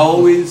shout why out to- I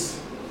always.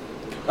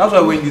 That's why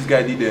when this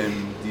guy did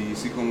the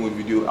Sickle Bollywood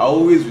video, I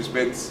always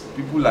respect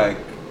people like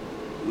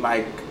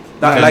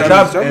that, Yeah, like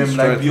Travis that, like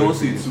tried for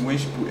Beyonce it. too, when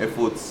she put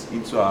efforts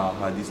into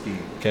her this thing.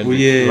 Oh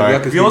yeah,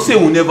 Like, Black Beyonce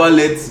will never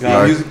let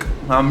Like-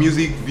 her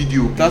music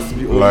video be That's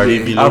the Like-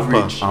 Baby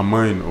average.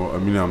 Amine, or I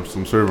mean, I'm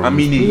sorry. I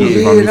mean, if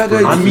yeah. I'm that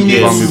guy mispronouncing- is-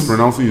 if I'm Yes.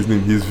 mispronouncing his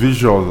name. His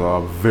visuals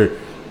are very.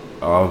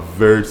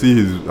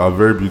 See, are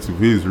very beautiful.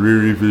 His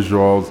really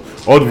visuals.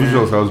 All the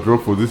visuals he has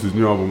dropped for this his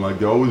new album, like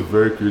they're always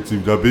very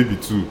creative. That baby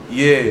too.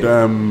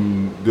 Yeah.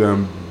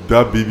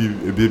 That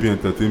baby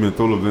entertainment.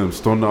 All of them,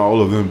 Stunner.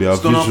 All of them, they are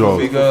Stunner visuals.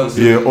 Figures.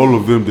 Yeah, all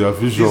of them, they are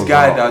visuals. This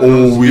guy are that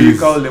does always.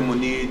 Lyrical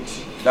Lemonade,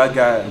 that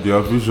guy.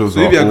 Their visuals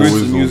So if are you are going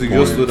always to music, on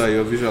just know point. that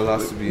your visual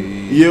has to be.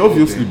 Yeah,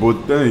 obviously,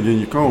 but then again,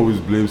 you can't always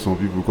blame some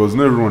people because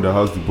not everyone that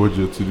has the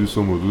budget to do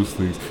some of those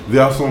things.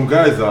 There are some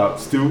guys that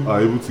still are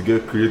able to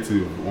get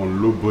creative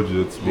on low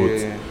budgets, but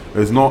Yeah.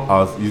 it's not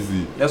as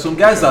easy. There's some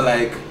guys that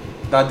like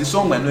that the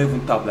song might not even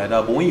tap like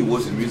that, but when you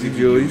watch the music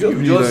video, You just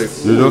be You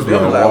just be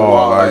you're like,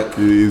 wow, like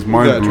it's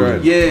mind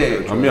blowing. yeah.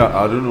 I mean,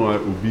 I don't know why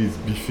Obi is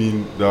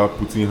beefing that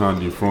putting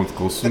hand in front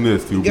because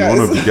soonest he'll be Guys.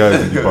 one of the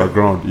guys in the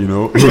background, you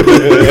know.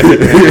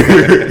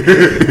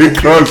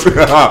 Because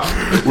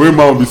when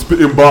man will be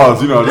spitting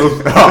bars, you know,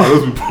 just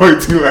be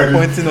pointing like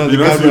Pointing on you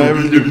the know, see camera,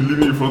 Obi be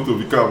living in front of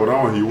the car, but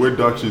that one he wear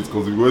dark shades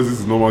because he wears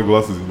his normal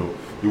glasses, you know.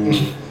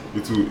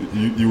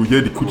 You will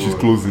hear the coochies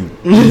closing.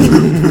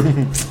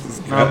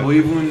 Nah, but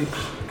even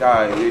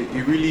guy,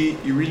 it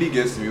really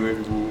gets to me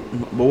when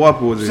people, But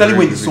what was it? especially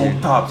when the song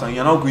taps and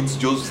you're not going to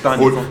just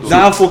stand in front of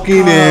That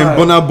fucking God.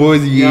 Burna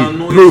Boys, it yeah,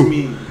 annoys bro.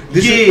 me.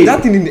 That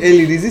thing in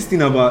LA, there's this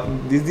thing about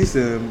this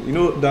you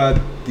know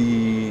that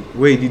the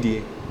way he did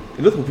it.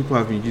 A lot of people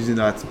have been using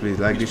that place,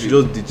 like they Which should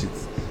just ditch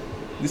it.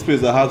 This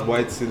place that has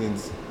white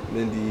ceilings,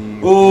 then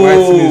the Oh.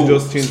 white ceilings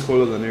just change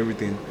colors and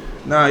everything.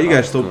 Nah, you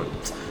guys stop. God.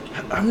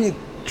 I mean,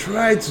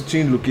 try to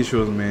change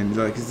locations, man.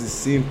 Like it's the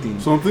same thing.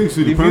 Some things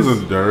it If depends you- on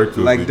the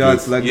director. Like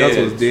that, Yeah,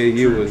 that was there,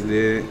 he true. was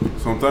there.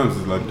 Sometimes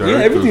it's like Yeah,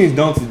 directors. everything is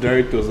down to the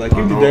directors. Like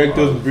I if the know,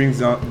 directors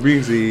brings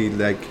a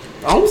like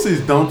I won't say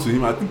it's down to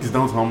him. I think it's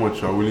down to how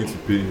much you're willing to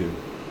pay him.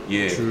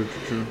 Yeah. true.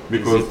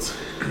 Because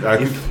I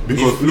think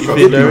because if look at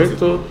a the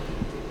director,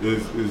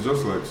 it's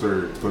just like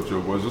sorry to touch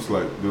up, but it's just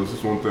like there was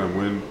this one time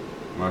when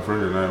my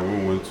friend and I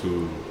when we went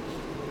to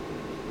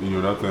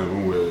that time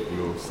when we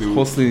were still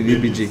Hustling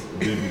in babies.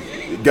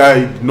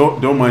 Guy,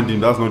 don't mind him,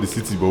 that's not the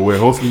city, but we're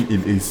hustling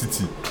in a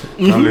city.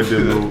 Can't let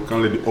them know,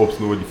 can't let the ops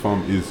know where the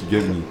farm is, you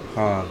get me?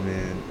 Ah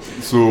man.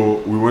 So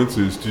we went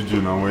to the studio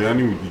and we're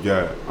yarning with the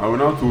guy. And we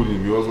now told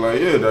him, he was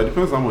like, yeah, that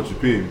depends how much you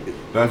pay him.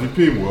 That if you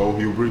pay him well,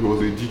 he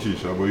was a DJ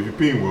shop, but if you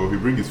pay him well, he'll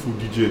bring his full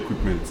DJ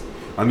equipment.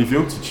 And if you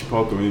want to chip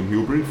out on him,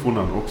 he'll bring phone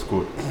and aux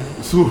cord.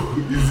 So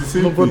it's the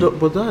same no, thing.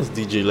 but that's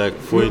DJ like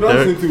for No, a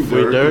that's the same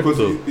thing with director. because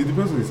it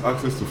depends on his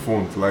access to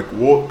funds. Like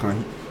what can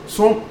he?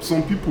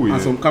 Some people, yeah,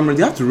 And some cameras,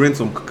 they have to rent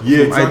some yeah,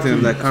 some exactly.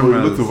 items like So a lot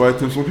cameras. of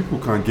items. Some people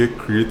can get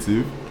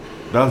creative.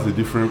 That's a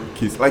different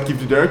case. Like if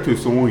the director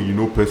is someone you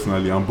know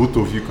personally and both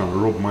of you can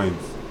rub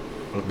minds,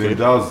 then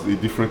that's a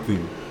different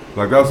thing.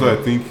 Like that's what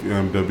I think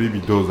the baby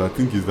does. I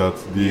think is that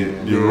they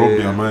rub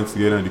their minds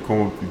together and they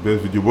come up with the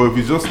best video. But if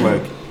it's just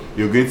like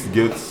you're going to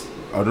get,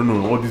 I don't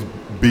know, all these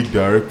big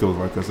directors,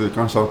 like I said, I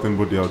can't shout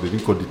anybody out, they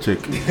didn't cut the check.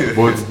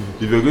 But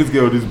if you're going to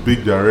get all these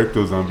big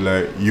directors and be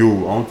like, yo,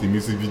 I want a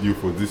music video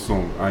for this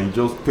song, and you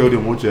just tell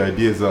them what your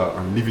ideas are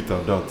and leave it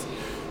at that.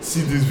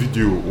 See this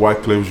video,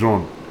 Wyclef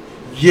Jean.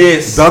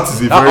 Yes. That is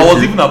a very I was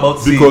good- even about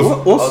to say. because I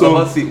was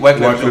about to say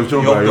Wyclef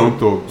Jean by Young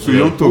Thug. Thug. So Yeah.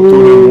 Young Thug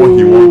told him what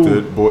he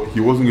wanted, but he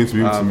wasn't going to be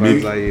able to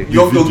make Like, the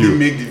Young Thug video. didn't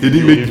make the He didn't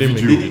video. make He the didn't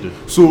make video. the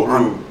video. So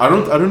Bro. I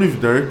don't know if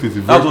the director is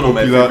a That's very one of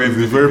my popular, favorite is a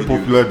music very videos.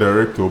 popular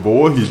director, but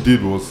what he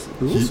did was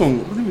There's he, one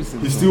song. Let me see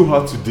he the still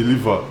song. had to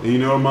deliver. You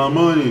know my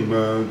money,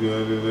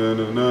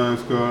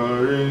 nice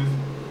car is.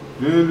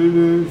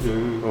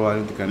 Oh, I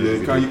don't think I know.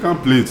 Yeah, the you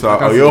can't play it. So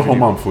can't I'll see hear the video.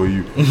 hum for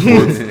you.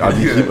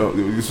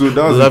 But so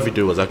That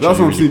video was actually that's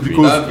what I'm really saying, great.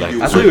 because- That Like, video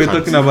I was thought you were fancy.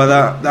 talking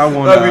about that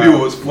one. That video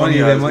was funny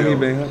as money, hell.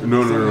 bang.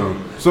 No.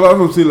 So that's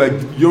what I'm saying. Like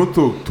Young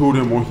Thug told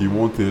him what he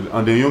wanted,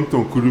 and then Young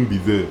Thug couldn't be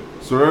there.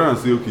 So rather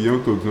than say, okay,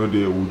 Young Thug's not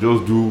there, we'll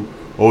just do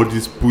all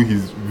this, put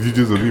his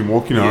videos of him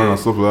walking around Yeah. and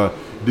stuff like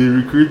that. They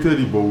recreated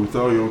it, but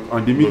without Young,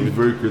 and they made it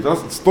very creative.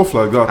 That's stuff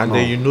like that. And now.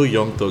 then you know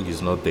Young Thug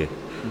is not there.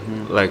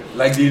 Like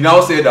Like they now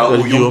said that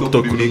Well, Young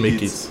Thug couldn't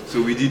make it. it.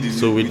 So we did this.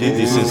 So we did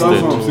this That's what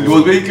instead. I'm saying. It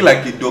was basically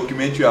like a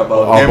documentary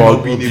about them about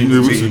not being being able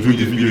able to to take do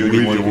the the video the they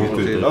way they wanted.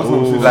 wanted. That's what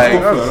I'm saying. Like,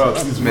 Stuff like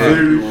that. It's man,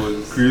 very it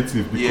was-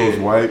 creative because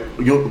yeah. why?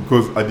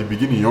 Because at the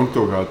beginning, Young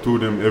Thug had told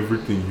them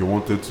everything he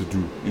wanted to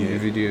do. In the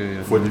video,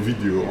 yeah. For the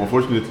video,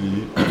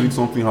 unfortunately, I think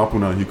something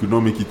happened and he could not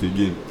make it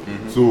again.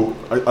 Mm-hmm. So,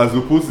 as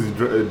opposed to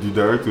the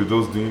director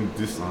just doing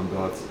this and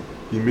that,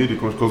 he made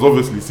it because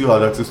obviously he still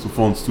had access to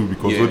funds too.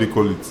 Because what Yeah. they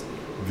call it,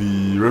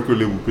 the record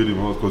label paid him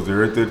out because they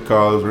rented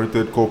cars,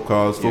 rented cop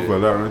cars, stuff Yeah.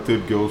 like that,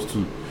 rented girls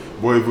too.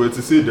 But if we were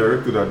to say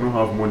director that don't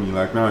have money,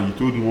 like now, you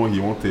told him what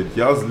he wanted,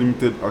 he has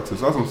limited access.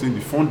 That's what I'm saying.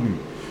 The funding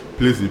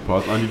plays a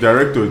part, and the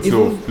director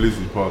itself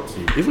plays a part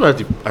too. Even at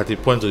the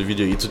point of the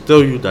video, it will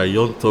tell you that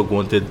Young Thug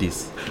wanted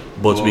this,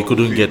 but we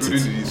couldn't get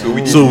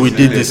it. So we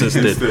did this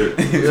instead. So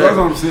that's what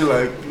I'm saying.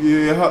 Like,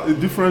 yeah,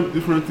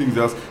 different things.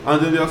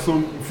 And then there are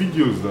some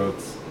videos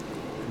that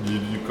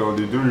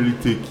they don't really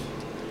take.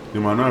 They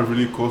might not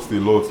really cost a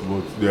lot,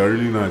 but they are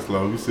really nice.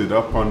 Like we said,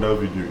 that panda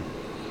video.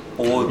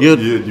 Yeah,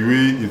 the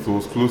way it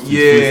was close to his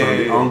face and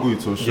the angle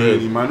it was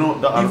showing, it might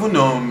not. That might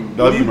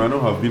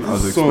not have been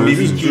as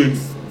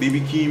expensive.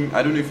 Baby Kim,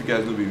 I don't know if you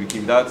guys know Baby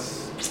Kim.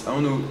 That's, I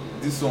don't know,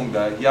 this song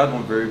that he had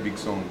one very big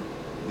song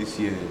this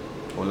year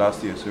or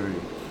last year. Sorry,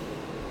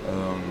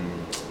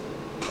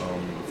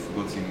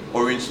 forgotten.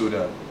 Orange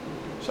Soda.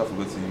 I've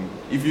forgotten.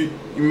 If you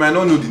might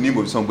not know the name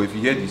of the song, but if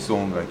you hear the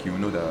song, like, you will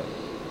know that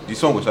the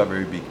song was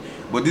very big.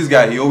 But this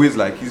guy, he always,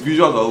 like, his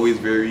visuals are always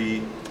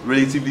very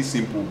relatively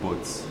simple,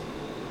 but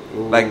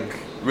like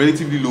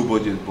relatively low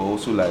budget, but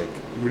also like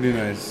really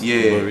nice.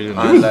 Yeah, really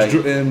and nice.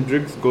 like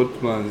Drake's got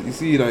plans. You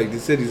see, like they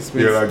said, he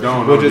spent like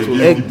that budget was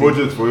the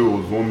budget for it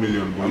was 1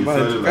 million, but he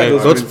said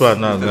like God's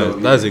plan.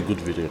 That's a good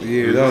video.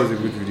 Yeah, that was a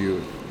good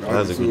video.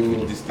 That's a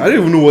good video. I don't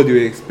even know what they were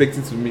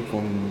expecting to make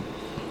from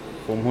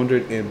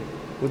 100M.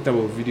 What type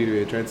of video they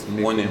were trying to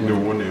make? 1M. No,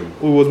 1M.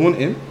 Oh, it was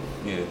 1M.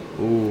 Yeah.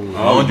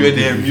 Oh,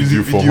 100M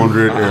music for video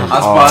 100M.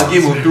 As per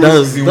Game of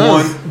Thrones season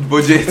 1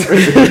 budget.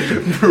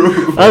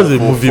 That's a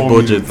movie 4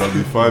 budget. minutes, that'll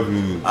be 5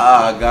 minutes.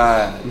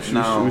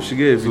 God. we should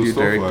get a So video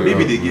stuff director. like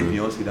Maybe that, they give man.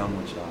 Beyonce that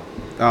much.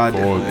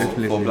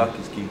 Definitely. For Black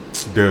is King.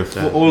 Death.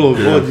 For all the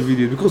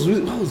videos, because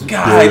what was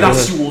Guy, that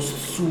shit was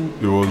so.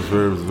 It was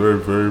very,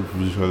 very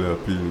visually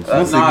appealing.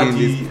 once Nah, again,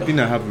 the- the thing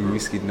I have with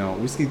Wizkid now.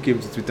 Wizkid came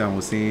to Twitter and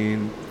was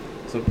saying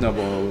something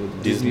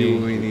about Disney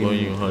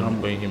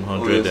winning paying him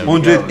 100 yes.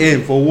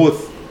 100M for what?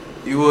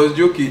 He was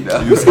joking.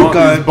 It's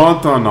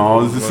banter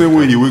now. It's the same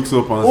way he wakes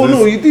up and Oh says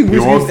no, you think he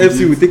wants Wizkid to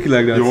FC eat- will take it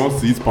like that? He wants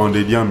to eat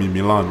pounded yam in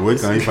Milan. Where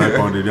can he find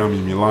pounded yam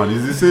in Milan?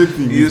 It's the same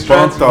thing. He's It's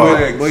trying to banter.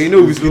 flex. But you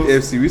know It's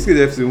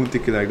Wizkid FC won't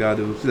take it like that.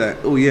 They'll be like,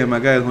 oh yeah, my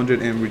guy is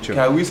 100M richer.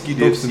 Guy, Whiskey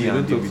Talk to FC me,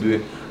 and don't talk to Davido.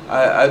 me.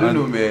 I don't And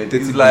know, man. 30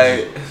 It's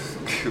like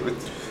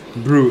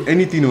Bro,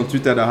 anything on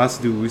Twitter that has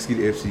to do with Wizkid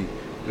FC.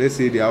 Let's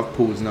say they have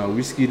polls now.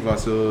 Wizkid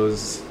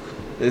versus,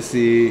 let's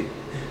say,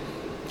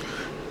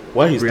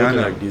 Why he's talking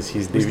Rihanna. like this?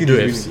 He's Wizkid Davido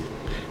is FC.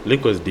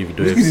 Lakers Davido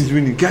Wizkid FC. is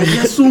winning. Guys,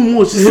 there's so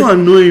much. It's so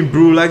annoying,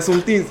 bro. Like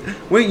some things.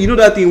 When you know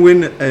that thing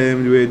when they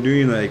were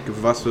doing like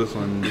versus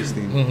on this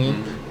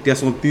thing. There are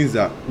some things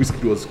that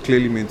Wizkid was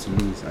clearly meant to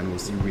lose and he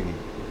was still winning.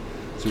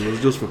 So it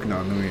was just fucking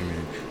annoying,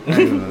 man. I'm not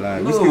gonna lie.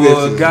 Wizkid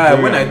FC is guy,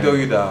 very when I annoying. tell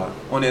you that,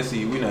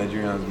 honestly, we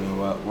Nigerians, man,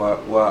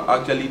 we're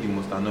actually the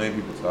most annoying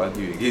people to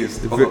argue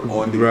against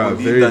on the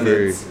Very, internet.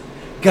 very.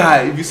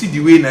 Guy, if you see the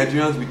way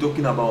Nigerians be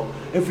talking about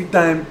every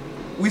time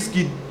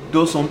Whiskey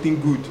does something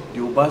good,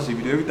 they will bash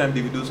Davido. Every time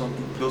Davido does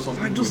something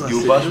good, they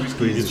will bash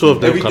Whiskey. The two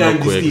of them Every time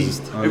cannot this thing,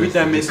 coexist. every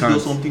time Honestly, they Messi can't.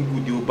 does something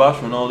good, they will bash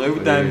Ronaldo.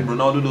 Every time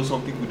Ronaldo does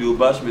something good, they will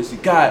bash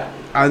Messi. Guy,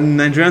 And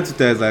Nigerian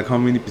Twitter is like how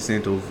many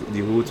percent of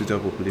the whole Twitter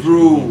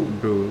population?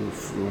 Bro,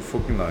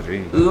 fucking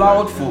large.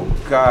 loud for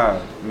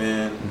guy,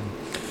 man.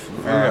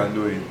 Very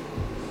annoying.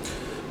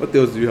 What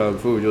else do you have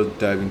before we just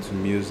dive into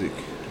music?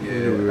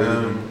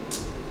 Yeah.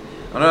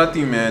 Another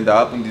thing, man, that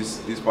happened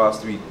this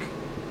past week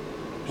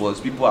was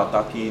people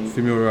attacking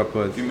Female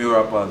rappers. female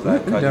rappers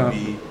like When did that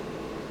Cardi B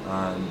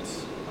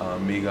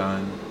and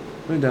Megan.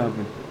 When did that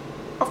happen?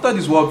 After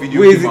this war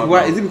video Wait, came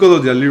out, is it because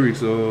of their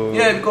lyrics or?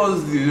 yeah,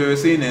 because they were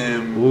saying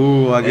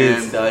Oh, I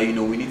guess. that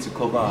we need to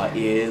cover our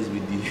ears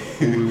with the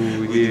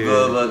with the yeah.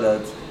 blah, blah,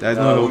 that That's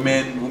not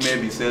women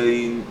be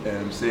selling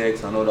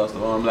sex and all that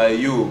stuff. I'm like,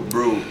 yo,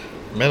 bro,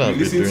 Men you have been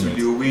listen to doing it.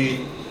 Lil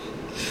Wayne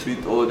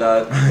with all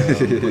that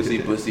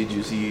pussy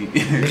juicy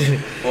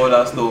all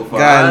that stuff.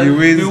 God, And Lil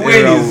Wayne's Lil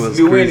era Wayne was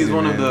is crazy,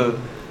 one man. of the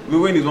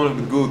Lil Wayne is one of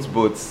the goats,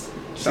 but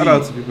Shout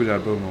out to people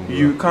that don't know.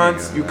 you can't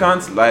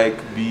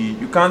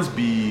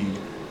be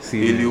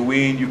see a Lil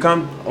Wayne. You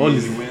can't All be a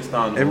this- Lil Wayne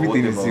stan or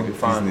everything is whatever, in a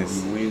fan business.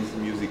 of Lil Wayne's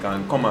music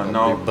and come and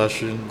now Be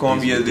bashing come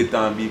this years video. later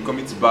and be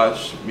coming to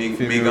bash Female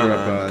Megan and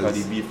rappers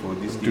Cardi B for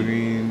this thing.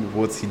 doing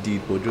what he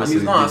did, but just And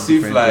it's a not as if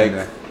different like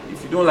thing.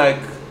 if you don't like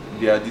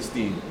this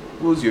thing,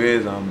 close your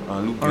ears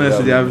and look. the Honestly,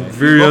 other there are way, man. It's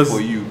various not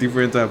for you.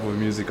 different type of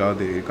music out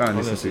there. You can't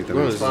listen to it. Honestly,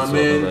 alone. This But is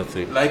man, another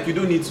thing. like you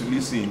don't need to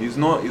listen. It's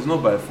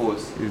not by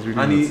force. It's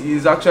really And not.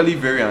 it's actually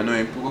very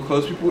annoying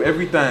because people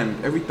every time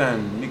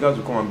niggas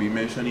will come and be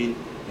mentioning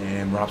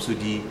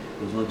Rhapsody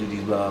does not do this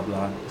blah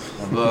blah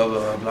blah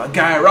blah blah.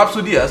 Guy,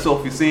 Rhapsody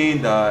herself is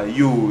saying that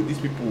these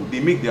people they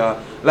make their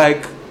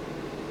like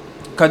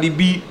Cardi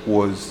B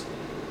was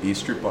a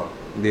stripper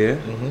Yeah.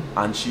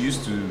 and she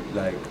used to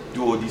like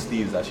do all these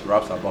things that she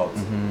raps about.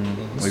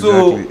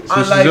 So Exactly. So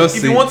and she like just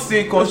if you say- want to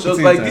say conscious put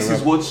it like in this her is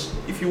rap. what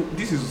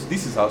this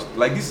is her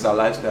like this is her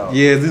lifestyle.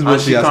 Yeah, this is what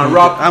And she has can been-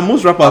 rap and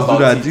most rappers do about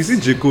that. it. You see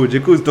J. Cole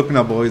is talking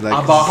about is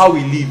like about how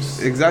he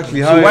lives.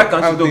 exactly So how why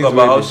can't how she talk things about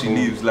were how she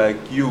before. lives? Like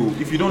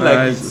if you don't Nah,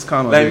 like it's it,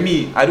 kind of like like-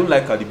 me, I don't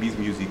like Cardi B's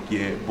music,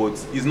 yeah, but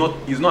it's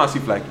not as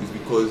if like it's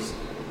because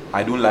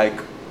I don't like.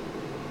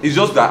 It's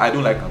just that I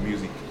don't like her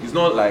music. It's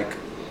not like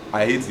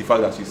I hate the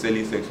fact that she's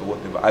selling sex or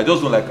whatever. I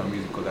just don't like her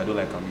music because I don't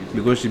like her music.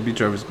 Because she beat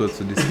Travis Scott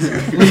to this.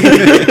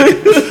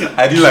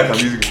 I didn't like her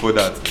music for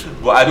that,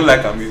 but I don't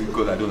like her music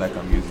because I don't like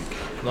her music.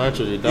 No,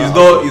 actually,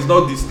 It's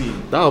not this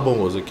thing. that album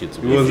was okay to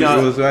It me. was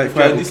if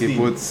quite you're this okay,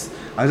 thing-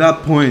 but at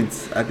that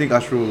point, I think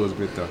Astro was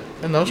better.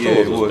 And Astro Yeah,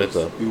 it was was.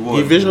 better. It was.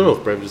 The Invasion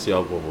of Privacy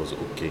album was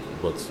okay,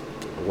 but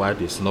why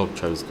they snubbed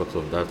Travis Scott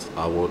of that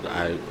award,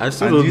 I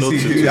still And don't you know.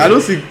 see, I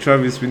don't see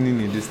Travis winning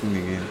in this thing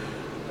again.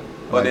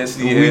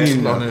 Honestly, Like, yeah. winning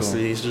at all.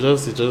 Honestly, it's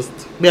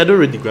just. Me, I don't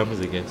read the Grammys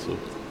again, so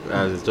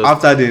it's just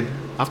After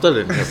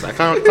then, yes, I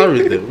can't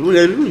read them. Who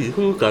you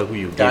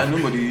give? Guy,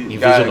 nobody. Invasion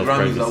Guy, of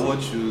Grammys, privacy.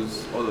 award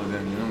shows, all of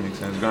them. You know, make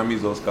sense. Grammys,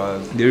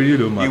 Oscars. they really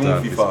don't matter Even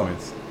at this FIFA.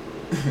 point.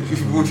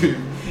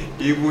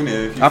 even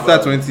FIFA, After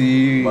Ballon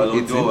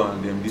 2018, d'Or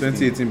and them, this thing.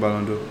 2018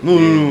 Ballon d'Or. No,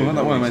 Yeah, what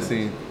am I makes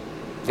saying?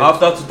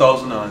 After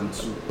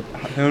 2002,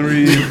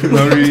 Henry, it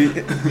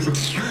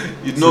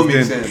don't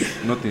make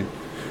sense. Nothing.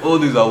 All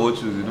these award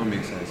shows, it don't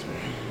make sense,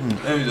 man.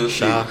 Let me just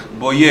Sha. say.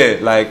 But yeah,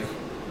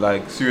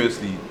 like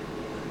seriously,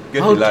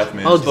 get How- the life,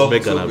 man. how does Stop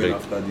Megan going Abeg?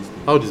 after this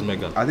thing. How old is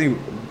Megan? I think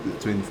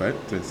 25,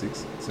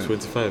 26,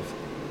 25.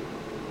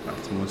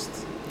 at most.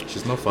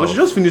 She's not far But she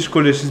off. just finished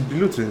college. She's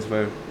below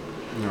 25.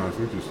 Yeah, I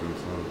think it's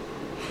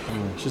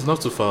 25. She's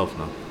not too far off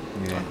now.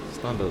 Yeah.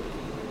 Standard.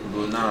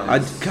 But now,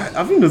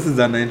 Have you noticed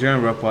that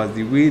Nigerian rappers,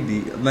 the way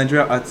the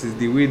Nigerian artists,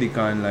 the way they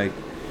can like,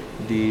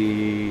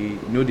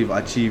 they've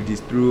achieved this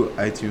through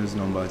iTunes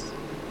numbers.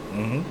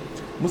 Mm-hmm.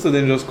 Most of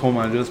them just come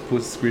and just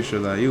post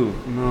screenshots like, yo,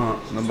 No,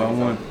 number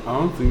one. I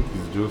don't think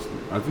it's just.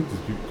 I think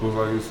it's because,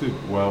 like you said,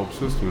 we're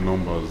obsessed with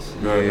numbers.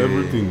 Yeah.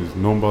 Everything is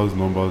numbers.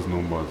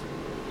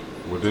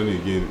 But then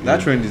again,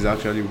 That trend is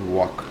actually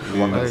whack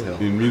as hell.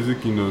 in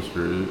music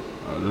industry,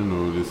 I don't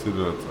know. They say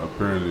that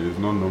apparently it's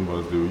not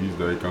numbers they will use.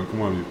 That you can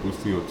come and be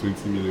posting your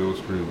 20 million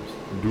streams,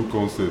 do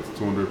concerts,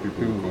 200 people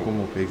People will will come.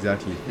 come up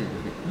exactly.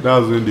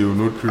 That's when they will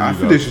not truly. I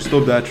feel they should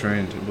stop that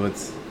trend, but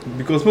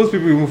because most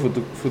people even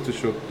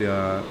Photoshop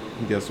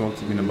their song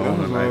to be number one on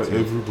That's why iTunes.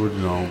 everybody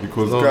now,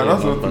 because It's not guy,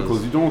 that's in not numbers.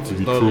 because you don't want to It's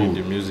be not in trolled.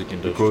 the music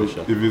industry. Because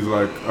sha. if it's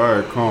like,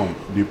 alright, come,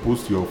 they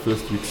post your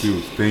first week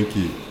sales,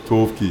 10k,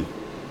 12k.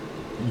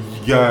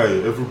 Guy,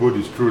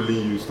 everybody's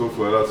trolling you, stuff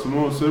like that.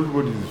 So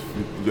everybody's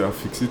they are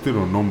fixated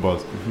on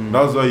numbers. Mhm.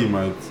 That's why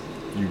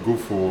you go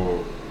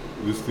for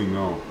this thing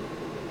now.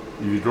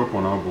 If you drop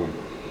an album,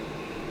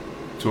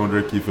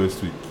 200k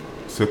first week,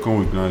 second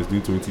week now is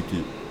doing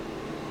 20k.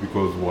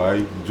 Because why?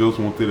 You just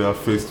wanted that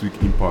first week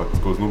impact.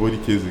 Because nobody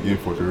cares again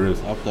for the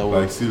rest. Like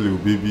Afterwards, see Lil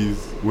Baby's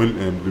when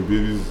Lil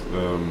Baby's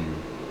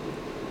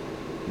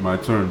My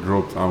Turn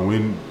dropped and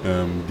when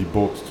the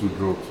Box 2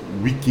 dropped,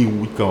 week in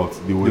week out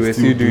they were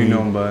still doing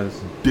numbers.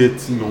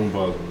 dirty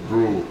numbers,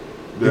 bro.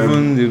 Then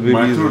Even the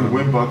My Baby's Turn one.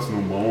 went back to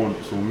number one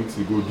some weeks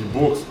ago. The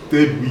Box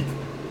third week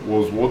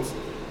was what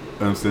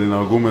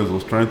Selena Gomez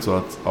was trying to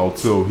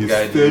outsell his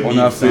Guy, third on week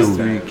her first sales.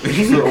 week.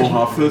 So on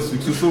her first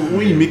week. So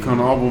when you make an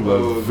album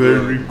that's Oh,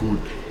 very good,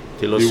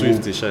 Taylor they Swift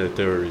will- is a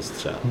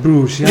terrorist. Sha.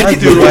 Bro, she has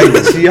the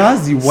white. She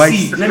has the white.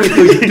 see, let me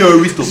tell you,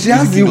 terrorist of She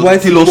has music the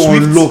white Taylor people on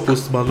Swift,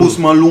 lock. Post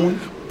Malone.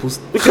 Guy,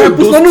 Post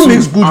Malone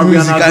makes good Ariana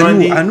music.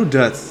 Grande. I know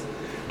that.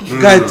 No,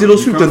 Guy, no, no. Taylor You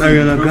Swift can't and say-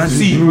 Ariana you can't Grande.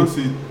 say- You See. can't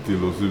say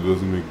Taylor Swift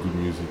doesn't make good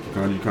music.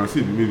 You can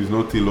say maybe it's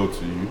not tailored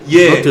to you.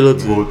 Yeah, Not Taylor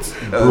to But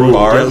bro,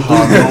 alright.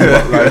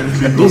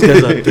 Those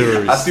guys are I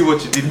terrorists. see what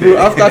you did Bro, there.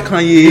 after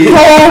Kanye. No.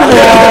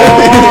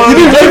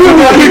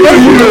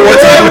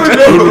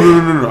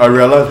 I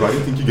realized, but I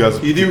didn't think you guys.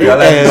 You didn't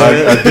realize.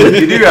 I did. You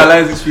didn't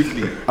realize it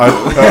swiftly.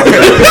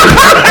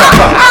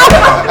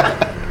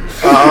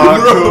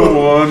 Come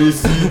on, you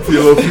see,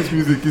 Taylor Swift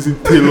music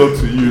isn't tailored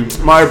to you.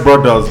 My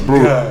brothers,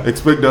 bro, Yeah.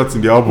 expect that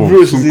in the album.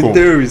 Bro, soon she's a come.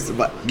 terrorist.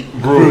 But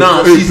Bro,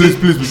 Nah, hey, she's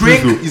please,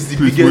 Drake though. is the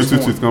Please, biggest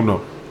wait, one. calm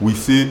down. We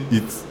say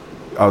it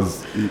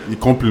as a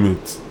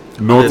compliment,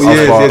 not Yes, as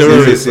yes, far yes,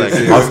 terrorists, yes,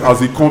 like, yes.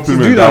 as a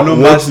compliment. doing That her what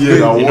numbers, year,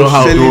 that you know what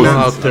how she those- does.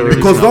 how terrorists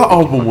Because are. that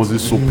album was a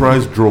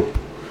surprise drop.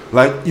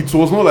 Like it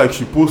was not like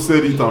she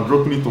posted it and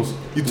dropping it on.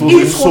 It was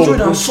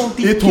 800 and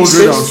something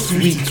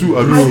 852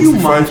 Are you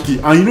 65k,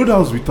 and you know that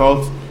was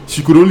without.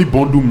 She could only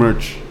bundle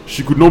merch.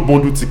 She could not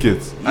bundle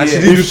tickets. and she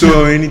Yeah. didn't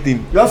do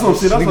anything. That's what I'm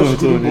saying. That's why she Nigga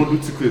couldn't was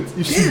bundle tickets.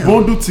 If she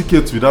bundled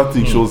tickets with that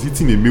thing, she was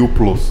hitting a mil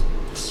plus.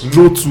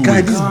 No two.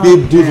 Guy, ways. this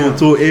babe goes on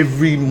tour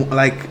every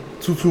like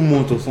two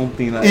months or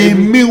something. Like A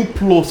every, mil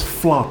plus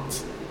flat.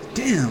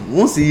 damn,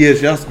 once a year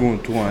she has to go on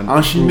tour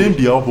And she named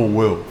the album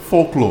well,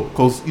 Folklore,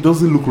 because it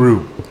doesn't look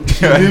real.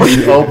 She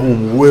named the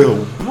album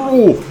well,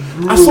 bro.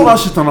 I saw that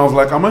shit and I was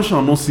like, I'm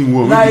actually not seeing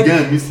well. Like-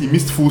 Maybe the guy he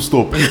missed full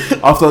stop.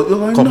 After,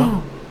 like, Come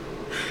no.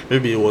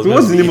 Maybe it was. So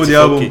what's the name of the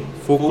album?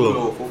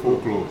 Folklore.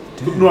 Folklore.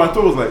 No, I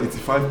thought it was like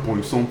 85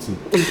 point something,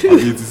 and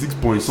 86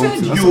 point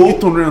something. I you- said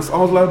 800. I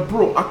was like,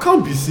 bro, I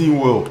can't be seeing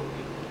well.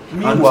 And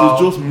Meanwhile,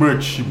 it was just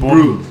merch. She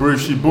bundled, bro.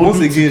 She bundled. Once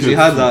again, she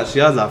tickets.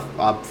 has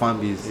her fan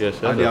base, Yeah, she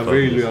has and they her are fan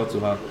very base. loyal to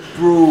her.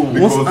 bro,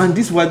 Because- And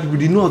these white people,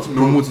 they know how to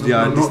promote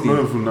their this thing. Not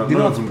even that. They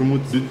know not how to even-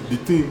 promote. the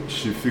thing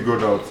she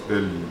figured out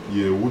early,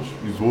 yeah, which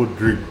is what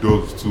Drake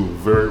does too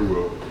very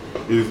well,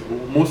 is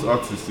most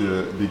artists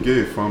they get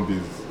a fan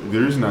base. The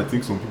reason I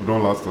think some people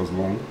don't last as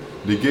long,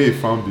 they get a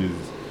fan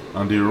base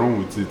and they run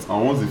with it.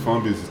 And once the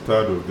fan base is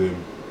tired of them,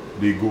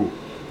 they go.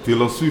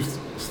 Taylor Swift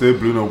started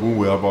blowing up when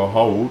we were about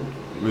how old?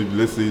 Maybe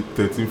let's say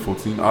 13,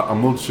 14.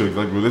 I'm not sure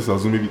exactly, but let's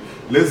assume maybe.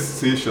 Let's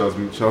say she has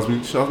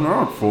been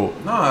around for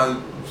Nah,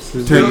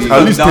 10,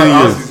 at least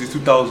 10 years. Since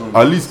 2000.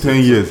 At least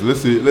 10 years.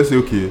 Let's say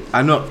okay.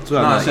 I know.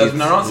 Nah, she has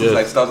been around since Yes.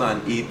 like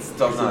 2008,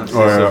 2006.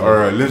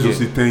 Alright. Let's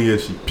just Yeah. say 10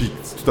 years she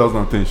peaked.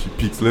 2010 she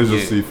peaked. Let's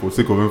just Yeah. say for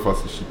sake of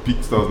emphasis she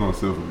peaked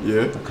 2007.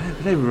 Yeah. I can't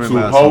even remember. So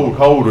that how song.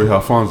 old were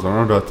her fans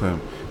around that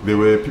time? They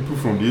were people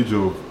from the age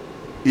of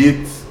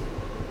 8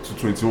 to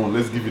 21.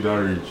 Let's give it that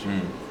range.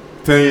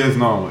 10 years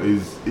now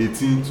is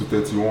 18 to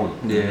 31.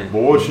 Yeah.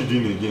 But what's she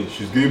doing again?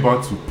 She's going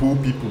back to pull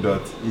people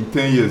that in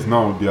 10 years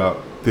now they are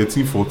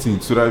 13,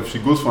 14. So that if she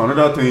goes for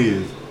another 10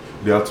 years,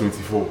 they are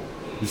 24.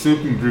 The same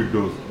thing Drake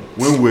does.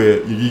 When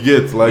you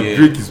get like Yeah.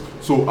 Drake is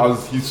so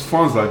as his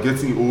fans are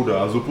getting older,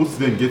 as opposed to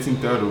them getting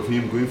tired of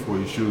him going for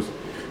his shows,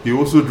 he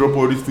also drop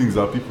all these things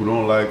that people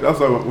don't like.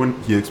 That's why when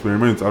he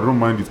experiments, I don't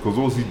mind it because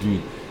what's he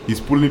doing? He's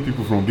pulling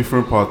people from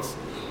different parts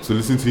to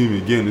listen to him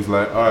again. It's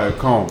like, alright,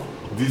 calm.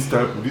 These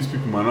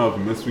people might not have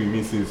been messing with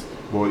me since,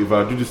 but if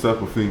I do this type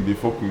of thing, they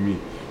fuck with me.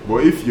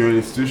 But if you're in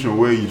a situation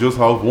where you just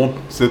have one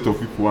set of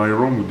people and you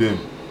run with them,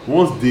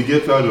 once they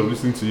get tired of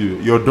listening to you,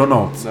 you're done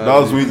out.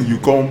 That's when you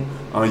come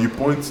and you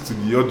point to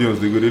the audience.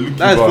 They look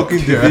That's you back.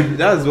 fucking the baby.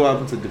 That's what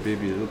happened to the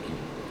baby. Loki.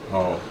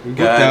 Oh. We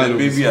got tired of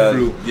his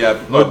flow. yeah.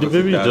 No, the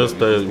baby just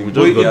died. We But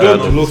just he got dropped tired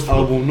the of last his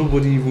album.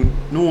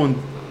 No one.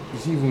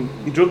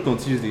 He dropped on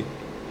Tuesday.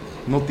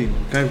 Nothing.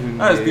 Can't even.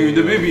 That's the thing with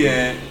the baby.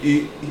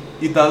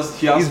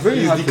 It's very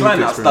his hard for decline him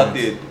to has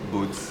started,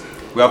 but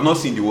we have not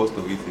seen the worst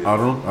of it yet. I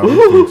don't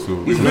think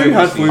so. It's very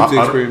hard for him to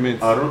I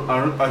experiment.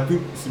 I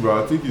think. See,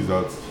 but I think is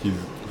that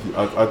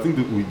I think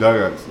that with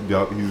that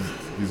guy,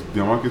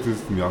 their marketing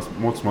team is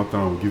much smarter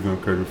than we give them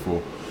credit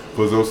for.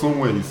 Because there was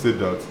somewhere he said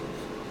that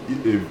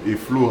if a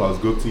flow has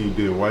gotten you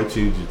there, why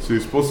change it? So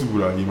it's possible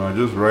that he might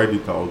just ride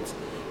it out.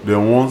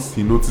 Then once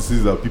he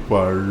notices that people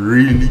are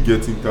really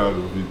getting tired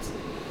of it,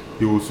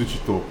 he will switch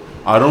it up.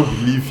 I don't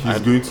believe he's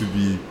going to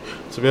be.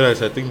 To be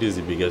honest, I think this is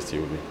the biggest he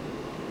will be.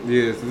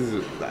 Yes, this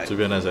is like, To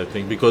be honest, I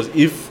think because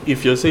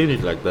if you're saying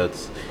it like that,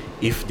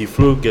 if the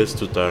flow gets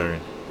too tiring,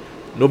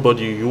 you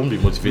won't be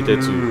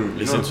motivated to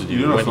listen to you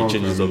know when he something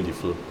changes I up mean. the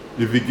flow.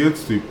 If he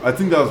gets to, I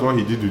think that's what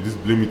he did with this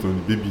Blame It on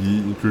the Baby. He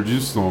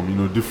introduced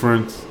some,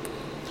 different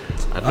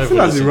I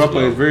feel as a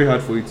rapper, it's very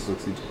hard for you to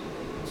succeed.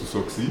 to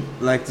succeed.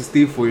 Like to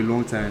stay for a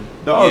long time.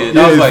 Yeah, It's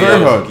that's why you very have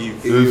to hard.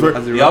 give- It's very-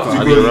 As a You have rapper.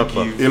 to As a really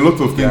rapper. give a lot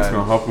of things guys-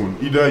 can happen.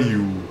 Either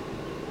you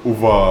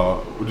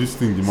over this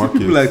thing, the See market.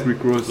 people like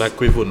Rick Ross. Like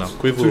Quavo now.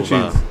 Quavo Two over.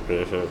 Chainz.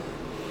 Yeah.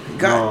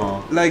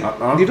 Guy, like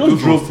I they those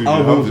just drop ones still, they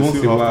have- albums they once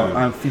still in a have while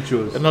time. and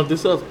features. And now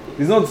this is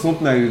It's not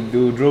something like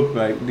they'll drop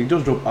like they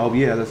just drop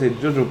albums. Yeah, as I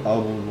said, just drop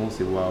albums once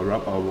in a while,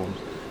 rap albums.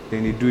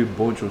 Then they do a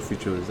bunch of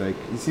features. Like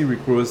you see Rick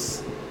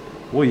Ross,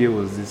 what year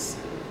was this?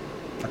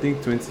 I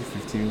think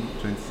 2015,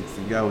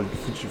 2016. Guy was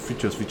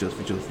features.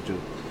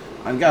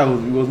 And guy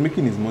was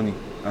making his money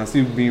and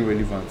still being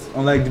relevant.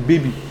 Unlike the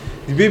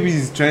baby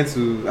is trying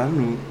to, I don't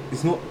know,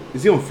 it's not,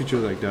 is he on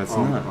features like that? It's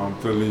not. I'm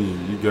telling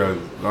you guys,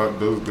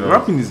 those guys.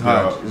 Rapping is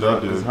hard.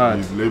 It's hard.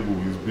 His label,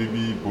 his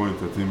Baby Boy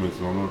Entertainment,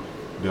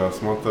 they are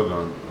smarter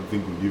than I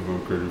think we give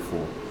them credit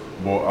for.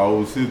 But I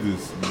will say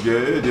this: there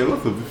are a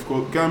lot of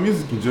difficult.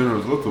 Music in general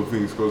is a lot of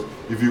things because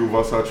if you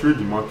oversaturate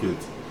the market,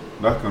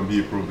 that can be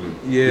a problem.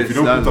 Yes, if you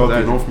don't that's- put out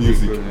that's enough a big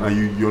music problem.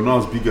 and you're not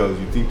as big as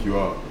you think you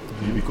are,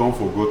 you become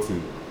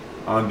forgotten.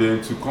 And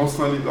then to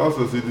constantly, as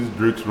I say, this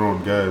Drake's run,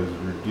 guys,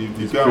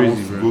 the It's guy crazy,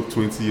 wants to bro. go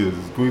 20 years.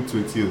 He's going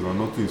 20 years and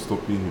nothing is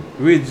stopping him.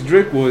 Wait,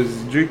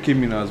 Drake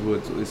came in as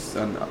what? It's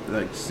an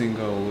like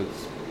singer or what?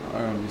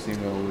 R&B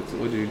singer or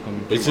what did he come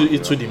in? It's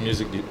with the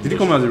music. Did he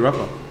come as a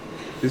rapper?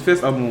 His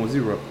first album was he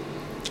rap?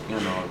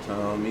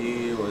 Tell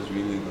me what's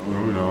really going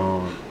Moving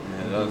on. on.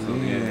 Yeah, that's the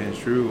Yeah,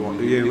 true.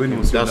 Yeah, when he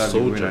was That's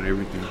still Soulja. and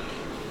everything.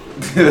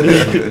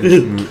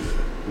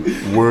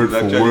 Word It for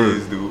actually word.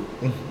 is though.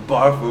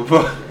 Bar for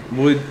bar.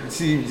 But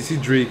see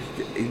Drake,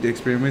 he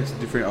experimented with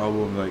different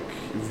albums. Like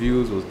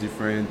Views was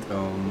different.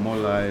 More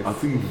Life. I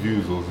think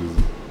Views was his.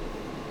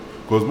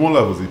 Because More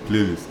Life was a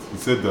playlist. He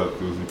said that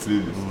it was a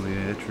playlist. Oh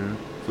yeah, true.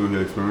 So he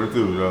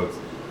experimented with that.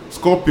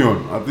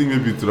 Scorpion, I think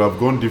maybe it would have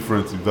gone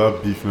different if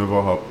that beef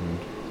never happened.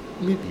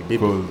 Maybe.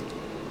 Because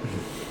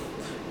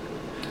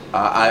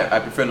I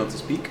prefer not to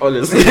speak.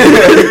 Honestly.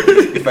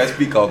 If I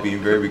speak, I'll be in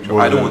very big trouble.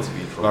 Well, I don't then, want to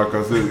be in trouble. like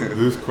I said,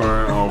 this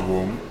current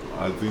album,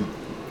 I think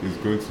is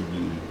going to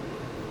be.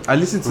 I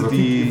listened to But I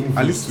think even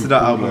I Views listened to too that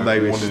cool, album like, that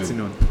you were one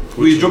shitting on.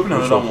 Wait, he's dropping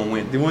another one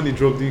when? The one they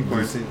dropped in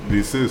quarantine.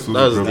 They say it's so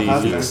That's the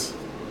depressing. leaks.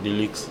 The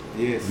leaks.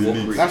 Yes, The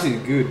leaks. it's actually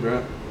good,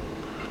 bro.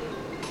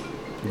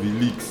 The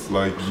leaks,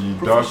 like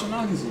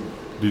Professionalism.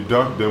 the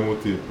dark demo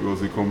tape, it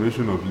was a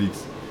combination of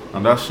leaks.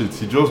 And that shit,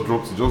 he just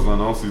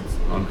announced it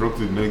and dropped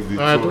it next day,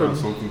 I 200 don't- and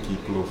something key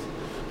plus.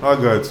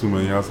 That guy too,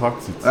 man, he has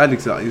hacked it.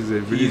 Alex is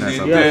a really Is nice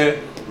it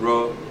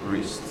album.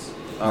 terrorist?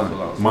 That's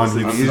all I was Man,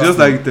 saying. It's he- just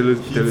like Taylor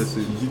He Swift.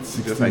 hit Just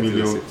 60 like Taylor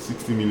million, Swift.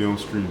 60 million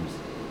streams.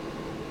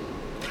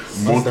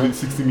 What's Monthly, that?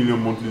 60 million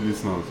monthly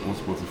listeners on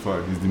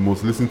Spotify. He's the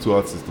most listened to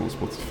artist on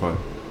Spotify.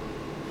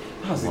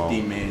 That's Wow. the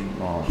thing, man.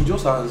 Wow. He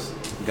just has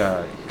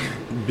guy.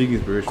 Big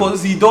inspiration.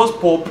 Because he does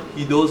pop,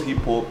 he does hip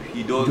hop,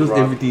 he does He does rap.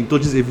 everything.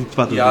 Touches every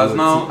part He of has the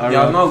now, world. he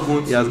has now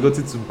gone He has to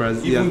gotten to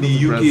Brazil. he has even gone to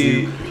the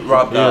Brazil. UK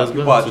rap Yeah, he has that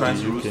people gone are to trying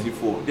the to roast UK. it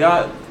for. There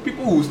are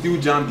people who still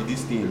jam the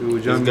this thing. He will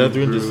He's jam got it,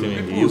 doing bro. this thing in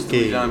People the who still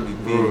UK. jam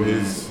the Bro, thing, man.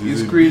 he's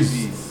It's a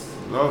crazy. beast.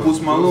 That's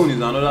Post Malone is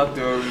another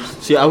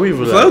terrorist. See, are we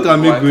even So I like?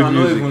 can make I good cannot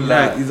music. even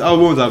lie. Like, his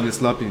albums have been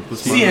slapping.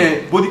 Post See,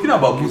 Malone. but the thing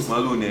about Post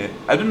Malone,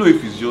 I don't know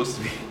if it's just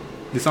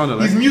They sound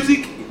his like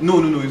music. No,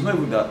 it's not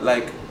even that.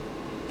 Like,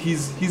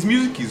 his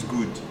music is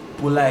good,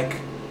 but like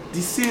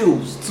the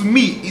sales to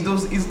me,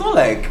 it's not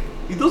like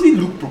it doesn't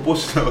look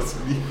proportional to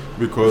me.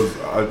 because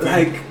I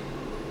think Like,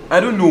 I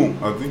don't know.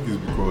 I think it's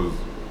because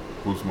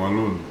Post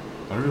Malone.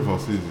 I don't know if I'll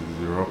say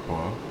he's a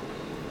rapper,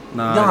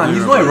 Nah, Yeah, he's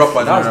he's not a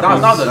rapper. That's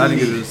the that thing.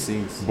 nigga just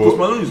sings. Post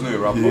but Malone is not a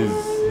rapper.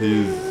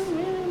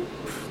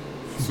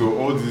 he's so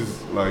all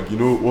these like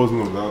what's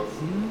none of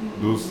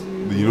that those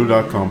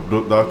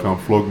that can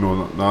flog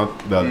no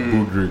that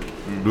Bull Drake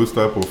those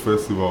type of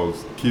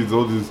festivals kids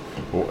all these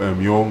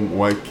young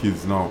white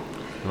kids now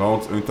they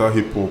want to enter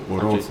hip hop or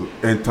they want to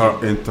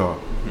enter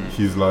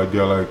he's like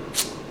they're like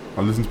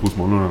I listen to Post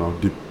Malone and I'm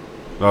deep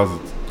that's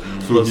it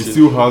so Plus he it-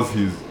 still has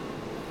his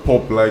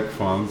pop like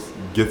fans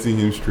getting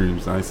him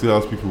streams and he still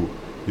has people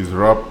his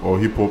rap or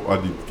hip hop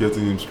addict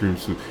getting him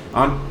streams too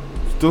and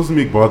he doesn't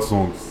make bad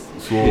songs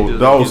so doesn't.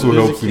 that also His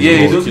helps him Yeah, a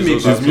he lot. doesn't make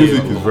his bad music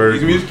songs. is very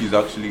His good. music is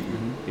actually good.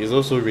 He's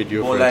also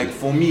radio But friendly. like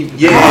for me,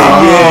 That's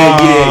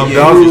I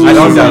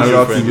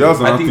another think thing. that's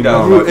That's I another think thing that's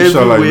now. Bro, Like,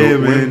 inshallah, everywhere,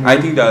 when man.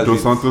 I think that's Dos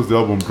it. Santos the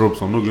album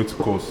drops, I'm not going to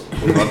curse.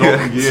 I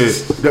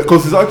don't,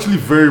 because it's actually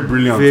very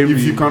brilliant. Very,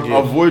 if you can yeah.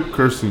 avoid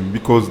cursing,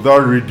 because that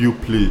radio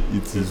play,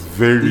 it is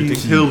very It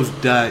key. helps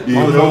that. It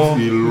helps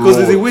a Because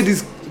there's a lot. way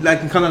this,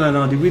 like in Canada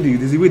now,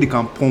 there's a way they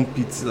can pump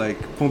it,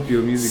 like pump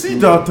your music. See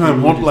that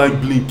time, Hotline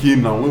Bling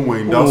came now when we were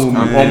in that Oh, school.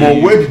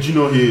 man. Where did you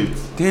not hear it?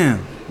 Damn.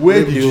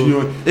 Where did you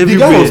know? The guy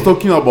Everywhere. was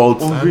talking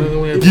about I don't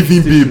know where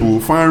giving babe or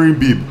firing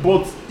babe,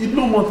 but it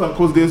don't matter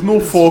because there's no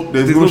fuck,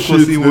 there's no shit,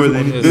 cursing words,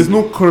 anything. there's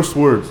no curse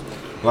words.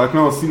 Like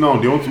now, see now,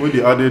 they want to, when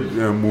they added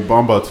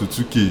Mubamba to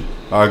 2K,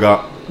 I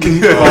got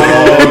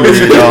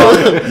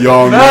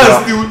young.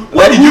 That's still.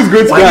 Why did you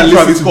going to why go and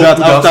did listen to Travis that Scott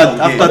put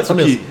that song? after I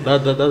mean, 2K?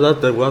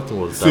 that what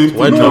was Same that?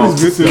 Why thing now? now.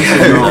 Same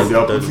thing now. They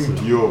are That putting is-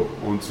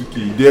 Dior on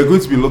 2K. There are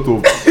going to be a lot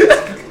of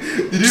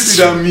Did you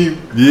see that meme?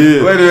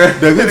 yeah. Where they-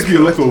 There are going to be a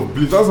lot of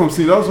bleach. That's what I'm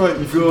saying. That's why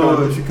if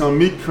you can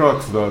make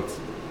tracks that.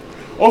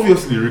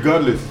 Obviously,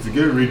 regardless, to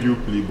get radio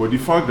play, but the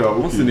fact that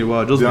Once in a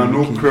while, just there are be no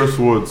looking. curse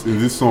words in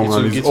this song, It will-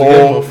 and it it's will get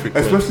all more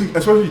frequent.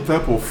 especially the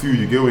type of feel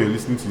you get when you're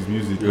listening to his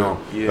music now.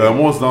 Yeah.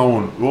 What's that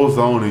one? What's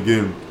that one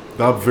again?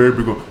 That very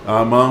big one.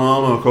 My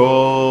mama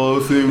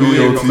call, say Oh, we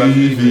yeah, on come back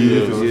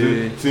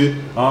TV. Yeah. See,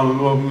 I'm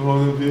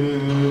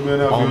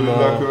man, I feel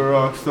like a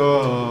rock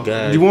star.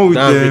 Guy, The one with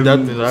that,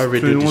 them, that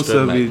radio 21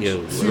 destroyed my Savage.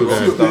 ear. See, Guy,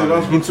 that's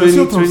what I'm In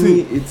saying.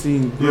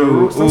 2018, Yeah,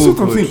 bro. that's what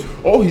I'm saying.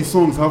 All his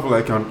songs have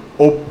like an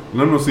up.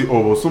 Let me not say up,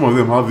 but some of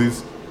them have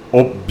this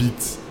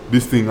upbeat.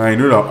 This thing, I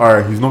know that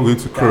alright, he's not going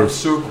to curse.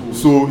 Circles.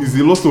 So it's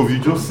a lot of you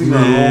just sing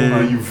along Yeah.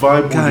 and you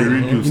vibe Guy, on the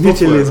radio. you Stuff need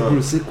to like let's that.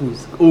 bro,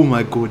 Secos. Oh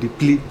my god, they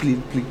play.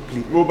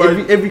 Well,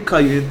 but- Every car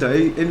you enter,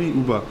 any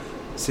Uber,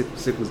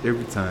 Secos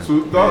every time.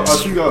 So that I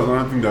think that's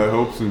another thing that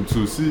helps him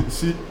too. See,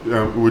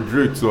 with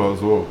Drake too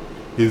as well.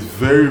 His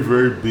very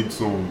very big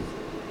songs,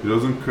 he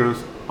doesn't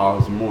curse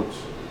as much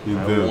in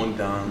I them. won't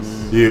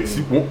dance. Yeah,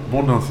 see,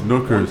 one dance he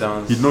not curse.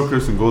 Dance. He not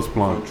curse in God's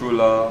plan.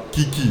 Controller.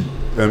 Kiki,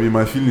 in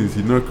my feelings,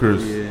 he not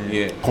curse.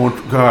 Yeah.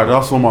 God,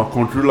 that's summer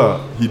controller.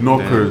 He not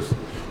Damn. curse.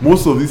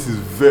 Most of this is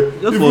very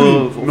Just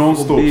even for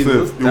non-stop. bass, Self.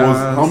 just It was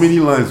dance. how many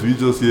lines we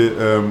just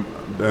hear?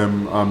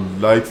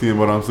 I'm lighting,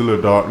 but I'm still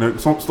a dark.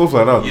 Some stuff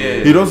like that.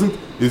 Yeah. He doesn't.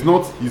 He's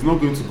not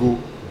going to go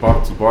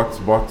back to back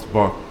to back to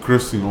back,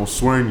 cursing or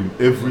swearing in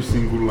every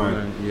single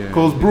line. Yeah.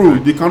 Because bro,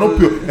 they cannot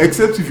pay,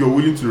 except if you're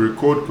willing to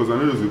record. Because I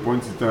know there's a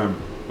point in time,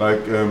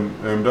 like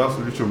that's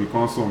Richard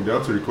McCon song. They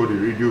had to record a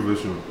radio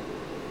version.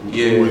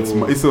 Yeah. With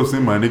instead of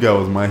saying my nigga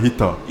was my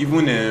hitter.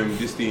 Even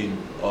this thing,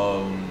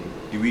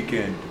 the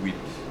weekend with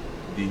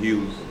the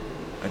Hills.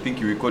 I think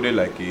he recorded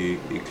like a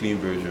clean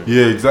version.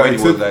 Yeah, exactly. When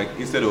he was Except, like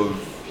instead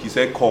of he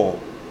said call.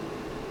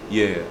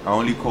 Yeah, I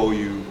only call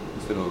you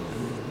instead of.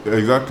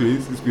 exactly.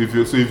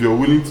 If you're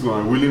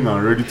willing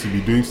and ready to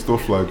be doing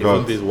stuff like even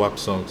that. these WAP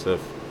songs, this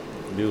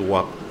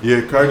WAP.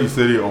 Yeah, Cardi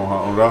said it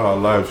on her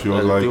live. She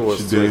was Like, like, it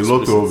was there are a too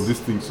lot explicit. of this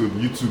thing. So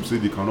YouTube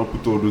said they cannot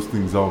put all those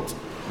things out.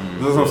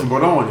 That's something. But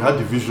that one had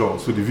the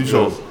visuals. So the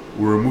visuals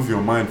will remove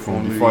your mind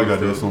from the fact that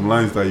there's some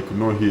lines that you could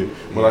not hear.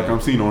 But like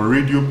I'm saying, on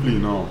radio play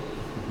now,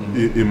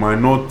 it might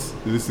not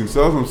listen.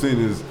 So that's what I'm saying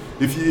is,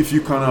 if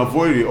you can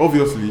avoid it,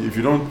 obviously, if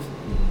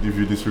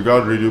you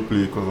disregard radio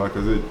play, because like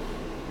I said,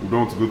 we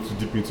don't want to go too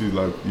deep into it.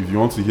 Like, if you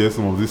want to hear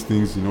some of these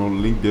things, you know,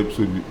 link the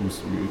episode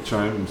with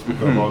Chime. We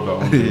speak about that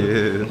one.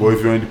 Yeah. But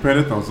if you're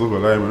independent and stuff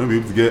like that, you might not be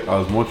able to get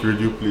as much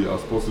radio play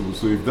as possible.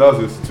 So if that's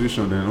the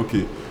situation, then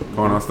okay, can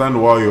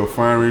understand why you're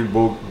firing.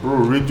 But bro,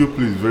 radio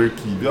play is very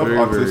key. If you have Very,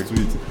 access to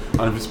it,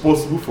 and if it's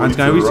possible for And you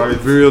can to reach write,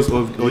 various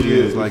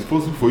audience, yeah, like it's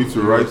possible for you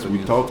to write various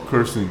audience. without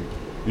cursing.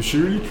 You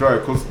should really try,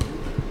 because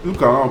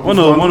look around. one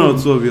or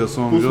two of your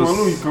songs. Post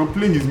Malone, you Just can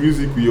play his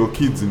music with your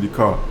kids in the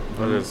car.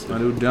 Honestly.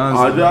 and they'll dance.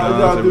 They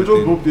just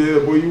everything. bump there,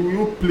 but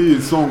you play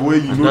a song where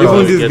you know That's Even how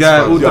it this gets guy,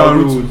 fast. Old Yeah, Town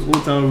which- Road,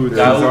 Old Town Road.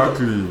 Yeah,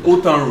 exactly.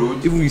 Old Town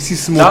Road, Even you see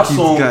small That kids,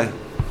 song- guy.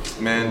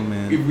 man. Oh,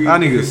 man. If we,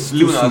 That nigga if is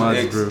Lil too Nas smart,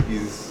 X bro.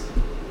 is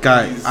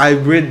Guy, He's- I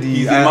read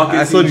he's the. a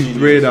I saw the marketing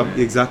thread genius, up man.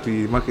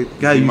 exactly.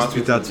 Guy He's a used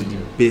Twitter to marketing the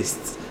genius.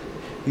 best.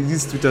 He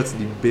used Twitter to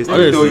the best. Let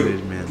me Honestly, tell you,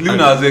 usage, man. Lil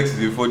Nas X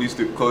is a funny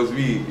story because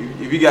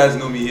if you guys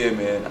know me here,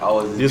 man, I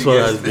was the This one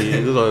has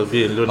biggest, been Lil I was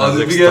Nas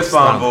the X biggest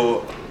fan,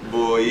 stan.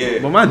 but yeah,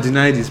 But man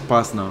denied his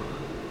past now.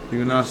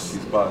 You know, he's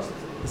passed.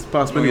 his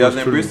past No, when he he was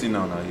has trolling. embraced it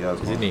now. He has.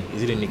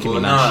 Is it a Nicki But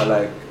Minaj? now,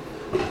 like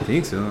I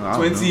think so. I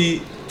don't know.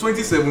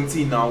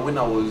 2017 now, when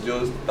I was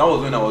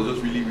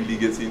just really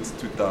getting into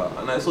Twitter,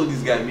 and I saw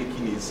this guy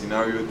making his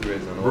scenario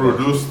threads and all Bro, that.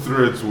 those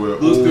threads were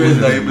Those threads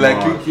that you be like,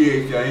 mad. click here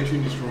if you are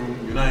entering this room.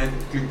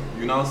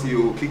 You now see,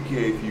 oh, click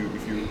here if you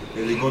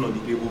there's a gun on the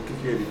table. Click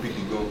here if you pick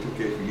the gun. Click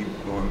here if you leave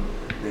the gun.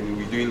 Then you'll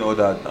be doing all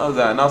that. I was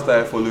like, I now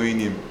started following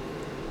him.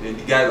 Then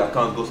the guy's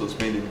account got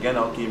suspended. The guy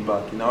now came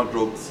back. He now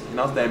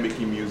started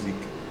making music.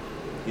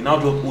 He now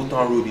dropped Old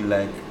Town Road in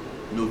like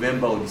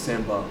November or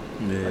December.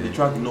 And the Yeah.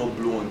 track did not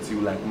blow until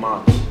like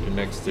March The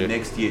next year.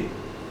 next year.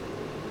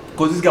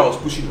 Because this guy was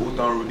pushing Old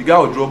Town Road. The guy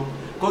would drop,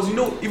 because you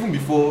know, even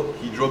before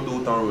he dropped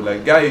Old Town Road,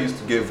 like guy used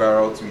to get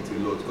viral tweets a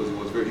lot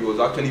because he was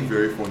actually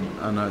very funny.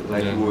 And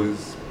Like Yeah. he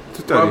was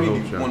Twitter probably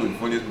they help, one of the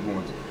funniest people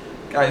ones.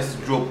 Guys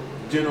drop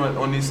genuine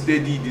on a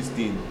steady this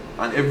thing,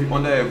 and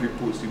under every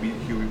post he'll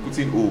be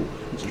putting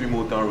stream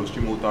Old Town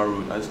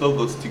Road, and stuff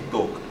got to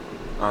TikTok,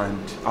 and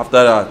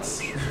after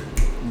that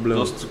blow.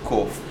 just took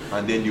off,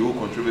 and then the whole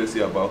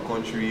controversy about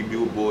country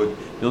Billboard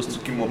just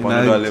took him up Now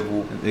another it-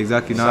 level.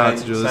 Exactly. Now I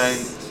have to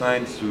just.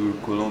 Signed to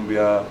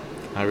Colombia.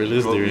 I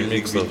released the drop remix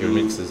music of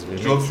videos,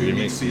 remixes. dropped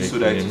remixes so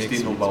that it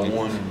stay number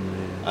one.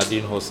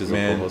 Adding horses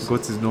Man, upon horses.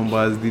 Got his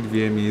numbers, did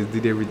VMAs,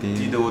 did everything.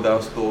 Did all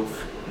that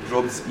stuff.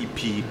 Dropped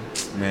EP,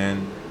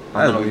 man. That's And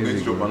now he's going amazing,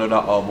 to drop bro.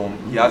 another album.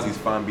 He has his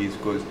fan base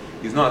because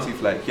it's not as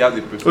if like he has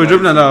a personality. Oh, he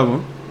dropped another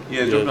album.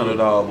 Yeah, he's Yeah, dropping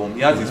another album.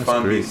 He has his That's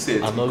fan great. base set.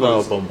 Another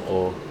because album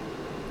or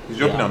He's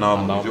dropping yeah, an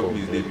album. an He's dropping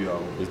his album, yeah. debut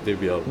album. his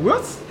debut album.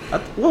 What?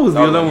 What was the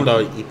That other was one? That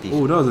was EP.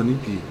 Oh, that was an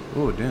EP.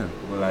 Oh, damn.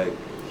 But like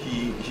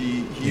he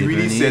Yeah,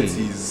 really Grenade. sets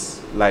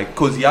his like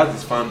because he has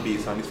his fan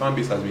base and his fan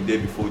base has been there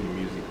before the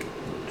music.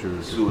 True.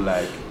 So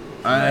like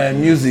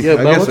Music. Yeah, I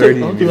but I guess wanted-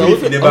 already. I wanted- even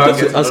if he never wanted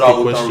to gets ask another a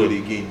Old Town question.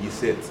 Road again, he's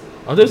set.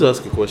 I wanted to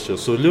ask a question.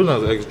 So Lil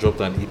Nas X dropped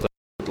an EP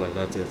like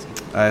that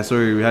yet?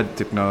 Sorry, we had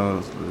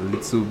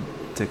little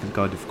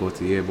technical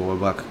difficulty here, but we're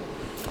back.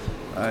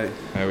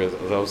 Anyways,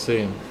 as I was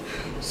saying,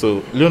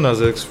 so Lil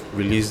Nas X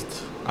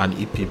released an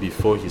EP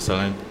before he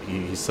signed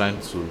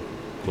to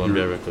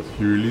Columbia Records.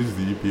 He released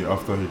the EP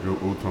after he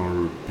dropped Old Town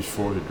Road.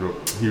 Before he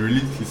dropped,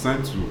 he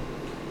signed to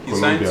He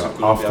signed Columbia to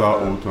Columbia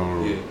after Old Town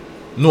Road. Yeah.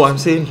 No, I'm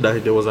saying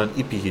that there was an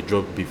EP he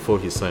dropped before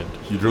he signed.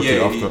 He dropped Yeah,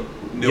 it after.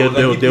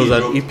 there was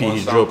an EP on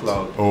he dropped.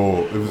 SoundCloud.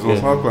 Oh, if it's on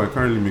Yeah. SoundCloud, I can't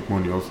really make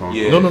money off SoundCloud.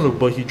 Yeah. No,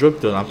 but he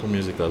dropped it on Apple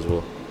Music as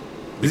well.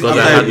 Is Because it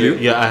I had, after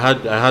you? I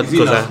had Is it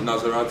because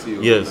Nazarati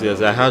or yes,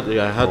 something?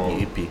 I had Oh.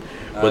 the EP,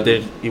 but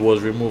then it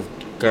was removed.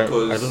 I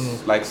Because don't know.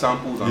 like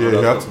samples and Yeah, all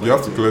you that have stuff to, you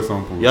have went to clear. clear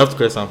samples. You have to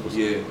create samples.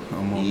 Yeah.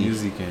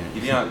 Music He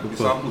didn't have the and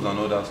samples and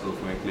all that stuff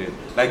went clear.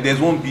 Like there's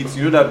one beat,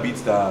 you know that beat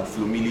that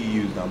Flomili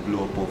used and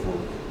blew up off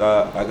of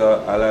that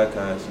I like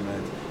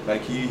cement.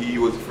 Like he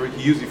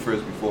used it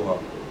first before her.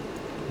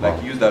 Like Wow.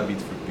 he used that beat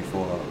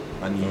before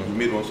her, and he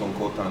made one song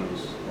called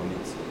Thanos on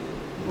it.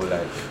 But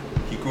like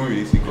he couldn't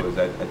release it because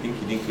I think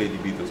he didn't clear the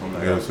beat or something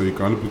like Yeah, that. so you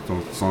can only put it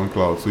on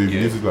SoundCloud. So if you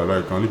Yeah. use it like that,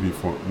 it can only be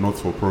for not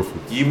for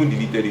profit. He even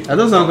deleted it. I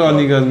don't sound how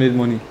niggas made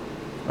money.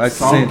 Like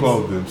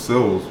SoundCloud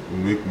themselves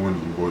will make money,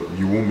 but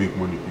you won't make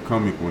money. You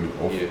can't make money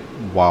off. Yeah.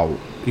 Wow.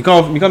 You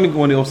can't make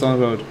money off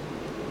SoundCloud.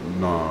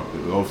 Nah,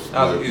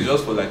 It's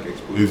just for like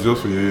exposure. it's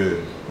just for yeah.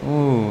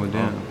 Oh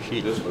damn.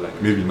 just for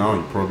like Maybe now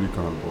you probably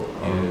can, but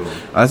I don't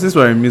know. Since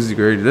we're in music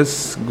already,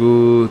 let's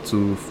go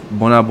to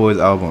Burna Boy's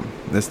album.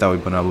 Let's start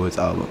with Burna Boy's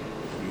album.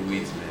 You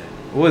wait,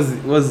 man.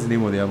 What's the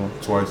name of the album?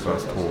 Twice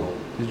as tall.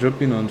 It's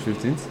dropping on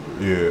 15th.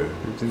 Yeah.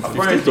 15th.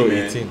 Apparently, 15 or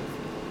man. 18?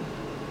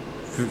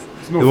 It's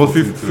It was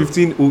 14 too.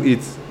 1508.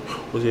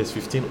 Oh yes,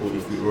 15 or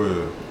 18. Oh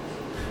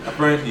yeah.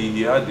 Apparently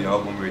he had the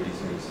album ready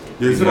since.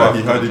 Yeah, he said before that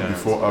he had African it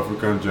Giants. before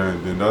African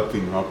Giant. Then that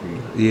thing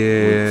happened.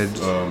 Yeah.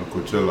 With,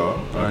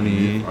 Coachella, I And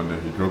believe, and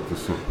then he dropped the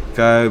song.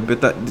 Guy,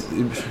 better.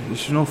 You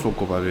should not fuck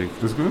up, Alec.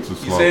 It's going to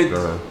slap, said-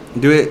 guy.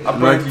 Do it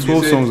Apparently like they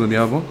 12 said songs on the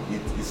album.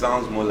 It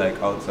sounds more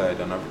like Outside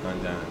than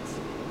African Giants.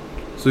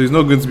 So he's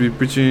not going to be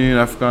preaching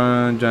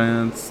African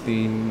giants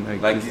thing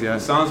Like this it year.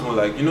 sounds more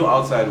like,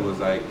 outside was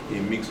like a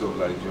mix of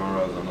like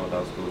genres and all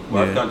that stuff. But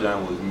Yeah. African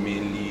Giant was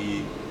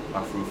mainly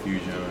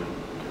Afrofusion.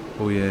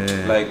 Oh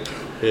yeah. Like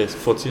Yes,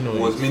 14 or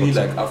was mainly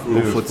 14. like Afro.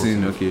 Oh,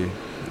 14. Okay.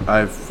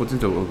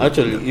 14th of August.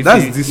 Actually, if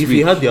that's he, this if week.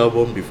 he had the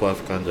album before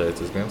African Giant,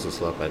 it's going to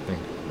slap, I think.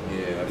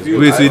 Yeah.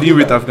 Wait, so you didn't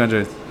rate African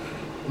giants?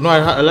 No,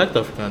 I liked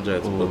African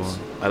Giant, Oh.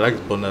 but I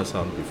liked Bonner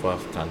Sound before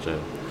African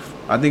Giant.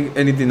 I think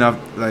anything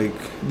like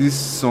these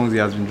songs he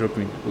has been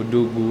dropping,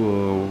 Odogu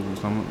or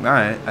some.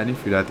 I didn't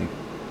feel that thing.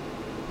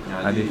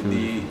 Yeah, I didn't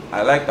feel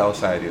I liked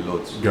Outside a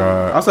lot.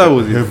 Guy, Outside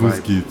was a Heaven's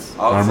vibe. Gate.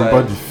 I Outside.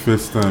 remember the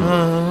first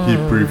time he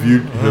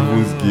previewed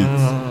Heaven's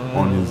Gate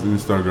on his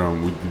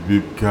Instagram with the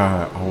babe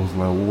guy. I was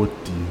like,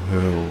 what the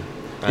hell?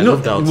 I You know,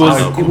 loved the it Outside was- I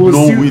album. could was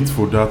not still- wait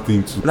for that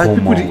thing to Like come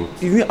people,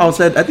 out. even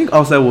Outside. I think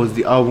Outside was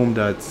the album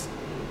that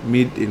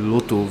made a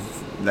lot of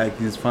like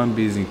his fan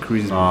base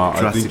increase I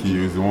think drastically. he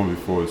was the one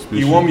before.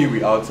 Especially He won me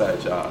with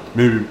Outside, child.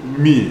 Maybe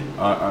me.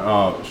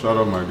 Shout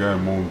out my guy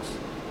Monks.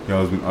 He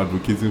has been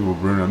advocating for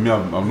Burna. Me,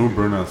 I've known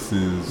Burna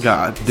since.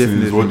 Yeah, Since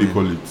definitely, what they man.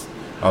 call it.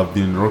 I've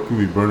been rocking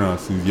with Burna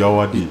since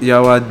Yawadi.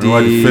 Yawadi.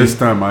 Remember the first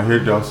time I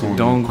heard that song?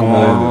 Don't come Go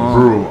on, On.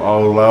 bro. I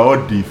was like,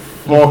 what the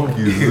fuck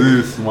is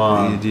this,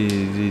 man?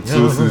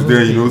 So since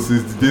then,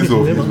 since the days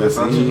of his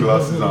Versace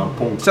glasses and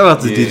punk. Shout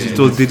out to Yeah, Deji. It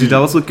was Deji that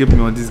also kept me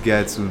on this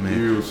guy too,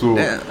 man. Yeah, so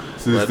Yeah.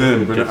 since But I then,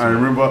 don't but get I you.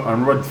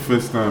 remember the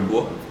first time.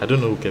 What? I don't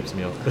know who kept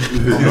me up. I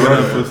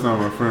remember the first time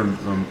my friend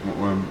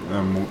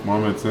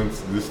Mohammed sent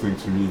this thing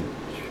to me.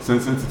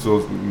 Sent it to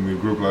us in the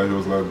group. Like he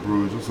was like,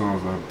 bro, just I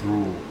was like, bro,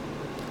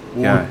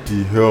 what Yeah.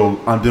 the hell?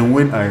 And then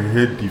when I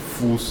heard the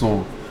full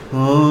song,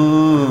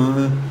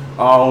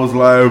 I was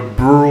like,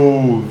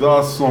 bro,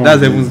 that song.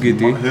 That's is Heaven's Gate,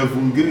 eh?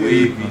 Heaven Gate.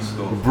 Wavy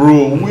stuff.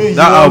 Bro, when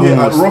That album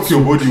was Rock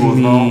Your Body was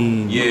now.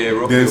 clean. Yeah,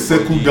 Rock Then Your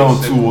Settle Body, Down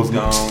too Settle was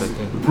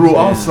Down. Bro,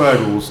 outside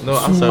was No, too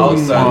Outside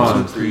was Outside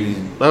mad. was crazy.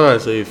 That's why I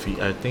say if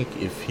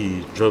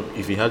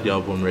he had the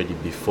album ready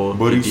before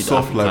But he it's did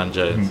soft African like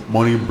Giant,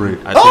 morning bread.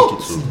 I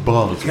think it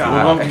will. Bad.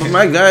 God. But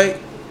my guy,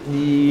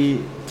 the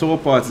tour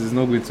part is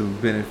not going to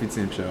benefit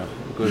him, sure,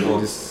 because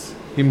of this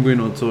him going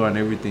on tour and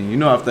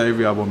everything. After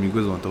every album he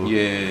goes on tour.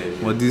 Yeah.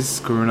 But this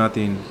Corona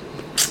thing,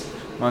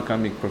 man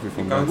can make profit You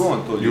from can that. go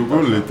on tour You go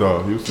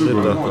later. You still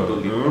go Later.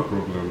 later. No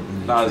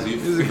problem. That's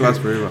if Music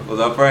lasts forever. Because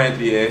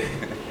apparently,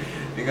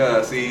 niggas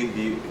are saying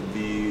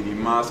the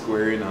mask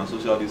wearing and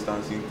social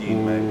distancing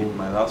thing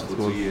might last for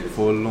 2 years.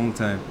 For a long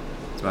time.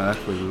 It's been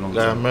for a long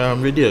Like, time.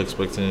 I'm really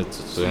expecting it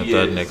to enter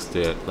Yes. next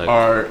year. Like,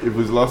 Alright, if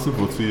it's lasting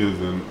for 2 years,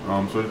 then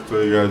I'm sorry to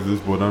tell you guys this,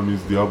 but that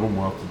means the album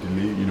will have to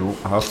delay.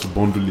 I have to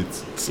bundle it.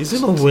 is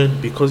it not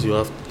when because you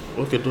have?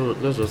 Okay,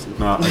 let's just.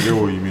 Nah, I get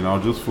what you mean. I'll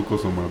just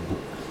focus on my book.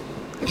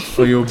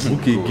 For your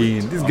book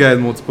again. This guy is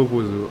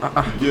multi-purpose.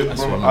 Yeah,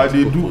 That's bro, one I of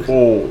did the do purpose.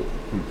 all.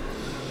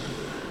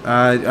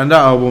 And that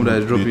album that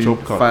is They dropping,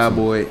 chop cards.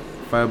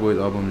 Fireboy's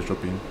album is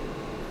dropping.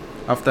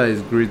 After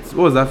his great,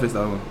 what was that first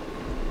album?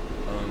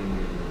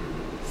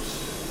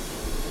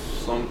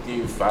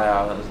 Something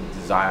fire,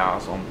 desire,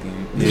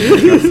 something. But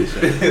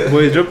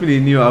he's dropping a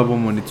new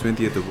album on the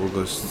 20th of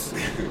August.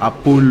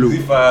 Apollo. Is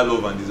it fire,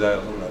 love, and desire,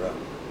 something like that? I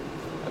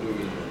don't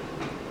really know.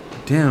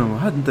 Damn,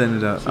 how didn't I know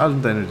that? How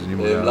didn't I know the name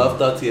of that? album?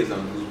 Laughter, tears,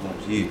 and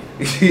goosebumps. Yeah.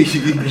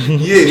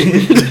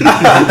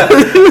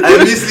 I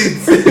miss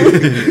it.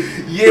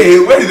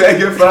 Yeah, where did I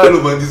get fire,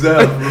 love, and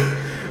desire from?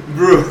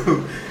 Bro.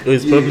 Oh,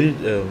 it's probably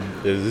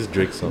there's this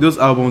Drake song. Those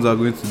albums are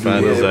going to do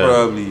Fire well. Yeah, Desire.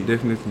 probably.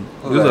 Definitely.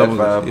 Those Those are albums,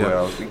 Fireboy, yeah.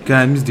 I was thinking.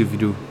 Guy, I missed the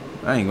video.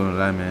 I ain't gonna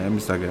lie, man. I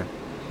missed that guy.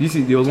 You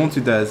see, there was one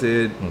tweet that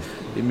said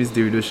he missed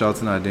the video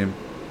shouting at them.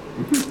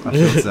 I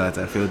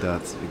felt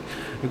that.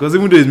 Because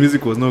even though his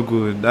music was not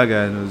good, that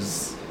guy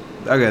is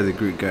a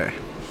great guy.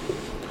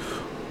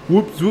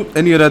 Whoop.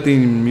 Any other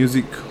thing in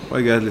music?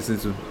 What you guys listen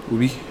to?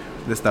 Ubi,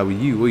 let's start with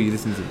you. What you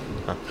listen to?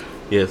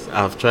 Yes,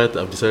 I've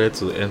decided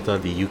to enter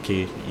the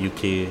UK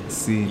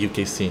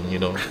Scene.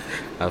 scene.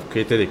 I've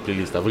created a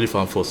playlist. I've only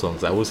found 4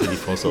 songs. I will say the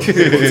 4 songs. Is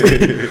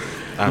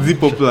it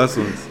popular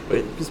songs?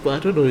 But I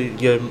don't know.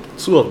 Yeah,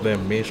 2 of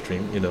them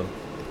mainstream.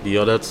 The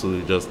other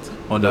 2 just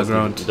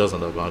Underground. Just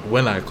underground.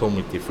 When I come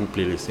with a full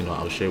playlist,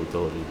 I'll share with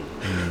all of you.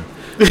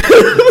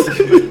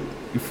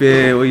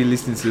 What you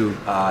listening to?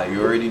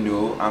 You already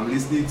know. I'm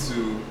listening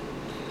to.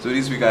 So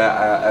this week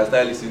I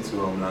started listening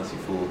to Nancy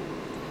Fo.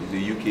 He's a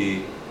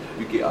UK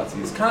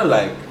artist. Kind of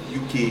like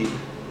UK.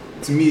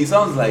 To me, it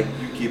sounds like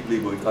UK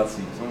Playboy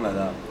Carti, something like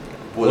that.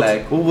 But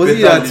like, was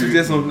it better that tweeted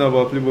lyrically. something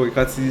about Playboy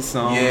Carti's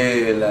sound?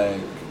 Yeah, like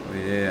Oh,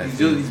 yeah.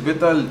 it's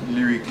better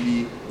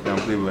lyrically than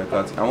Playboy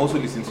Carti. I'm also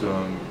listening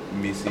to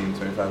Mason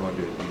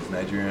 2500. He's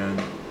Nigerian.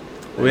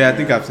 Oh yeah, I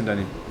think I've seen that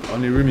name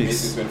on the remix.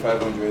 Mason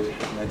 2500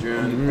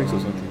 Nigerian. On the remix or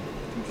something.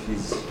 I think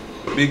he's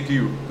basically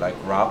like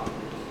rap,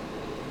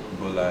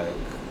 but like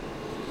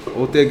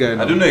Hotel guy. I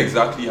now. don't know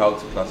exactly how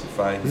to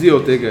classify. Is he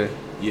Hotel guy?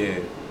 Yeah,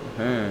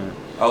 Huh.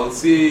 I would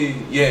say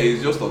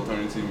it's just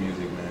alternative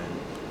music, man.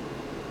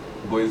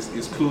 But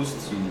it's close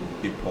to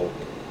hip hop,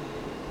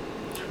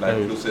 like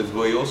Oh. closest.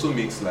 But he also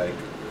makes like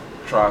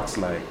tracks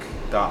like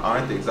that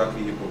aren't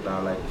exactly hip hop, that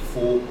are like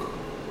folk,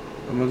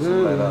 Oh my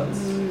something like God.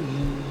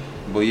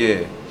 that. But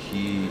yeah,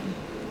 he.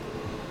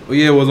 Oh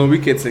yeah, it was on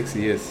Wicked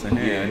Sexy. Yes.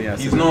 Yeah,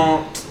 he's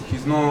not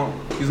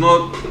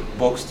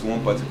boxed to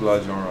one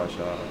particular genre,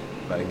 sha.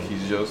 Like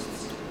he's just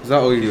Is that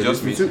all you he's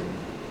just released me to? missing.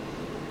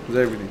 Is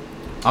that everything?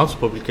 I want to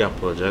publicly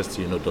apologize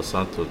to Dos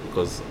Santos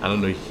because I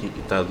don't know, it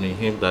has been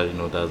him that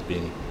that has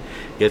been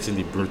getting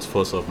the brute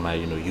force of my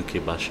UK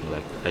bashing.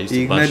 Like I used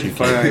He to bash ignited UK,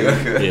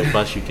 fire. yeah,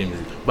 bash UK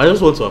music. But I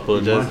just want to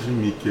apologize.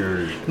 Imagine me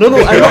caring. No,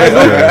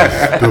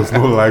 I know. Does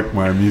not like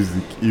my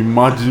music.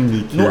 Imagine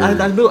me No,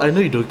 caring. I know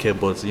you don't care,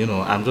 but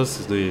I'm just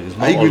it's Are you not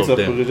going all to of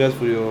them. apologize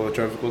for your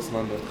Travis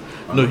slander?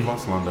 No, No,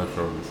 slander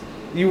Travis.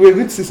 You were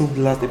going to say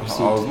something last I was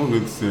episode. not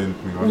going to say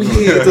anything.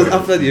 It was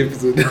after the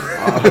episode. I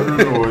don't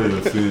know what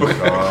you're saying.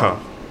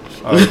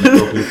 I'll be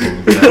talking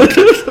from there.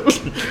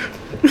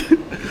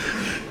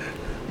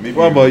 Maybe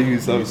What about you,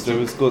 Travis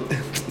Scott?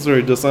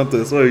 Sorry, Dos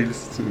Santos. Sorry,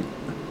 listen to. I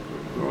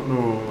don't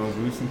know. I've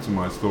been listening to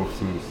my stuff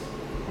since.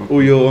 Oh,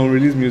 your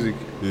unreleased music.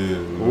 Yeah.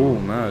 Oh,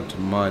 mad.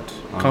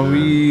 And Can then-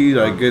 we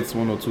and- get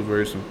one or two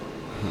very soon?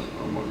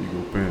 I'm not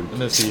ego pen.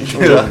 honestly, you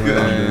should Yeah, drop,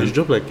 man. you should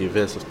drop like a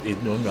verse.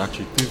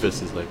 Actually, 3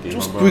 verses like a.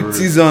 Just About quick it.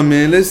 teaser,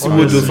 man. Let's see what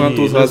Honestly, Dos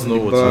Santos let's has in know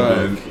the what's up.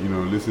 bag.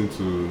 And listen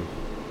to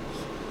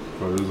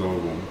Faro's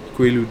album,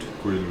 Quaalude,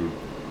 Quaalude.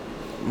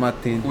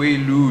 Martin.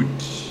 Quaalude.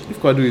 If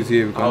Kwadu is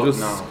here, we can Out just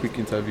now. quick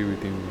interview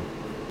with him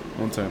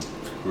one time.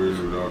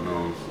 Quaalude out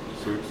now.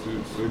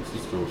 Sexy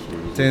stuff,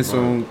 man.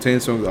 10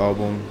 songs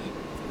album.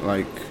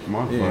 Like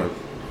My yeah.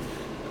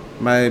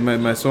 vibe.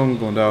 My song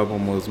on the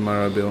album was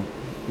Marabel.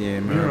 Yeah,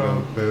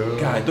 Marabel.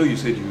 God, I thought you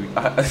said you. I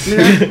thought you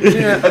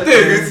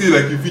were going to see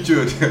like you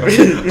featured.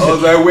 I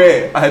was like,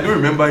 where? I don't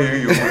remember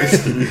hearing your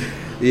voice.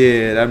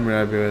 Yeah, that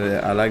Marabel.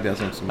 I like that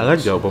song so much. I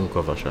like the album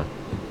cover, sha.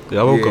 The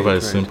album Yeah, cover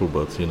is right. simple,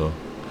 but Very-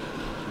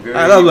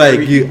 That's why I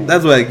very give. evil.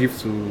 That's why I give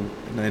to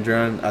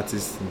Nigerian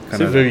artists in it's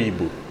Canada. very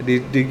Igbo. They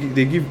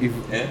give.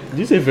 Eh? Did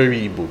you say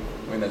very Igbo?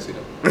 When I say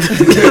that.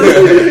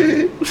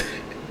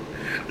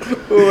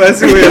 Oh, I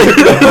see where you're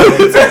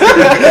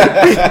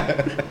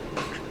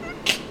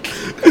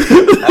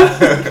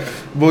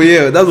But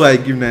yeah, that's why I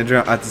give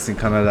Nigerian artists in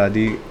Canada.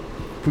 They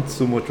put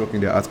so much work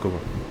in their art cover.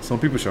 Some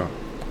people shall,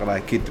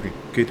 like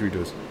K3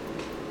 does.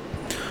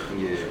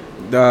 Yeah.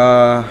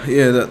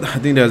 I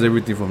think that's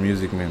everything for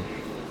music, man.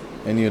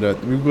 Any other?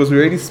 Because we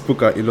already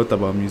spoke a lot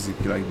about music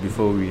like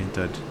before we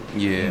entered.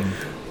 Yeah.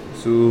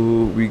 So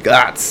we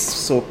got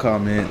soccer,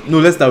 man. No,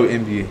 let's start with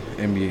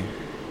NBA.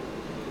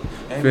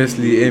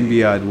 Firstly,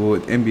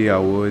 NBA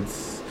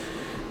awards.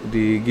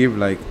 They gave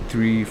like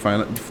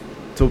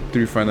top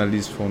 3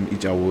 finalists from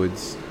each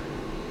awards.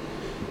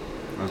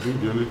 I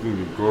think the only thing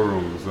they got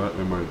wrong is that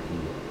MIP.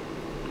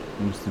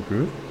 Most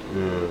improved.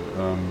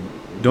 Yeah.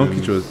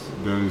 Doncic was.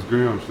 Dennis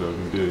Graham should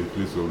have been there in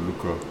place of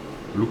Luka.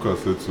 Luka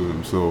said to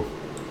himself.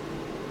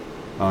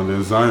 And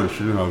then Zion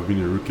shouldn't have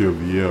been a Rookie of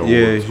the Year. Yeah, award,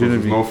 he 'cause shouldn't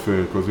it's be. not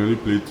fair because he only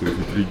played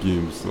 23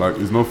 games. Like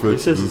it's not fair. He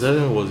to says lose.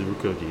 Zion was the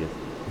rookie of the year.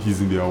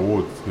 He's in the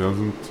awards. He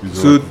hasn't. He's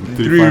So like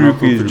 3 final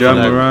rookies: top Ja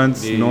three.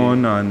 Morant, Yeah.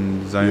 Nunn,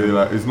 and Zion. Yeah,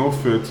 like it's not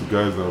fair to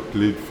guys that have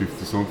played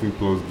 50 something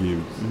plus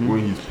games when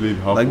he's played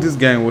half. Like of- this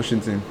guy in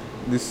Washington.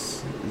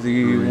 This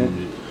the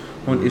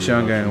one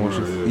Asian guy in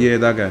Washington. Yeah,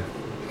 that guy.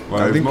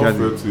 Like I it's think not he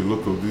fair has- to a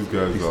lot of these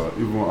guys that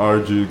even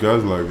RJ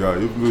guys like that.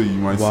 Even though you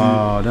might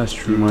Wow, that's see,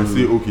 true. you might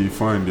say okay,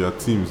 fine, their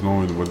team's not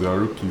winning, but they are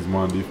rookies,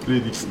 man. They've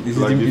played it. It's,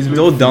 like, they it's played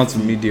all down to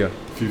 50, media.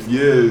 50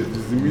 years.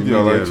 It's the media, Media,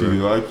 like bro.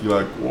 you,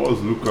 like what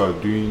was Luka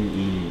doing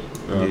in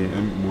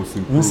most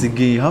improved? Once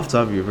again, you have to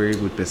have a very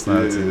good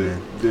personality, Yeah,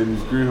 man.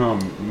 Dennis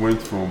Graham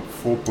went from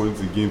 4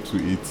 points a game to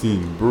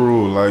 18,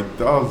 bro. Like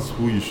that's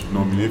who you should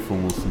nominate for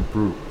most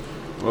improved.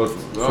 But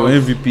For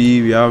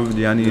MVP, we have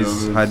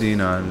Giannis, Yeah,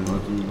 Harden, and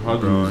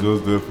Harden is LeBron.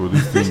 just there for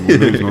this thing. We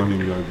know it's not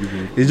him that give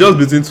him. It's just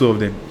between 2 of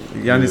them,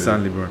 Giannis Yeah.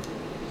 and LeBron.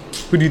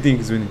 Who do you think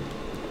is winning?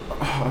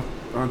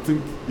 I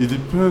think it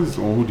depends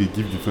on who they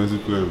give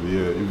defensive player of the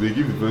year. If they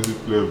give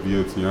defensive player of the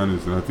year to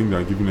Giannis, then I think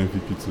they're giving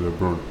MVP to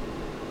LeBron.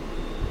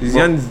 Does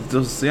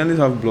Giannis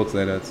have blocks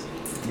like that?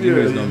 Give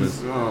me his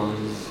numbers.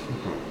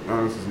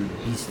 Giannis is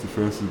a beast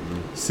defensively.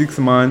 6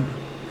 man,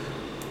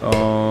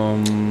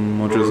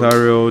 Montrezl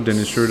Harrell,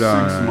 Dennis Schroeder,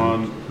 and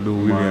man,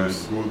 Lou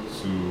Williams. Go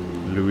to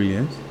Lou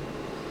Williams?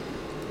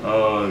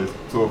 it's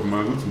tough.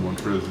 Man, go to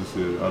Montrez this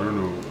year. I don't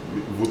know.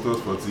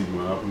 Voters fatigue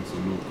might happen to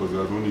know because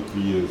there's only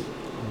 3 years.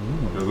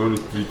 There's only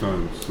 3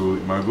 times, so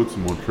it might go to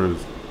Montrez.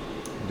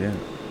 Damn.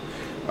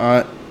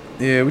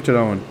 Yeah, which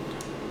other one?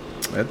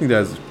 I think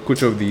that's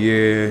Coach of the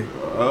Year,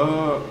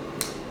 Coach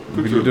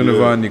Billy of the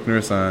Donovan, year. Nick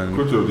Nurse, and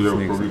Coach of the year will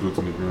Snakes. probably go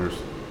to Nick Nurse.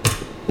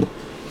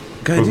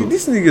 Guy, Cause-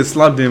 this nigga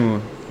slapped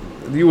them.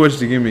 Did you watch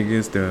the game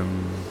against is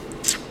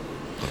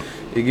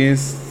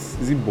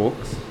it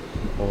Bucks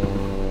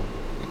or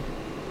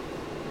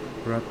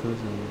Raptors?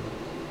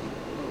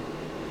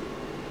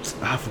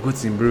 I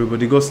forgot him, bro. But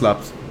they got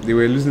slapped. They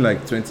were losing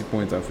like 20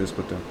 points at first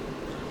quarter.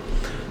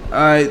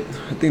 I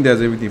think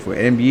that's everything for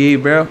NBA,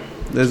 bro.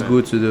 Let's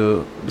go to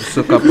the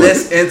soccer part.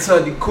 Let's enter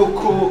the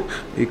Coco.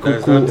 A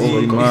Coco of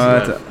the That's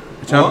Mat not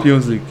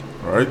Champions League.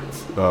 Right?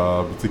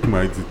 Be taking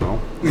my exit now.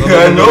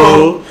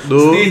 No.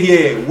 Stay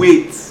here.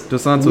 Wait.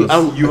 Dos Santos.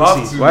 You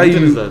have to. Why the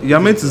thing is that you are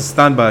meant to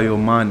stand by your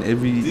man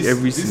every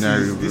This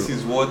scenario, This bro.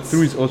 is what.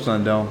 Through his ups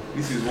and downs.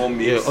 This is what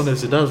makes. Yeah,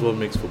 honestly, that's what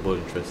makes football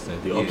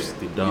interesting. The ups,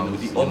 the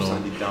downs. the ups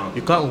and the downs.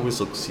 You can't always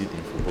succeed in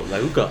football.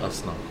 Like look at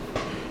us now.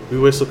 We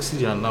were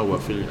succeeding and now we're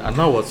failing. And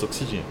now we're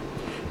succeeding.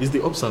 It's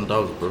the ups and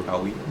downs, bro. Are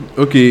we?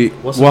 Okay,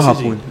 What's what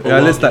succeeding? happened? Oh, Yeah,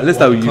 wow, let's start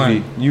wow, with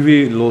decline. Juve.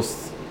 Juve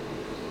lost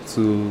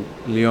to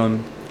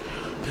Leon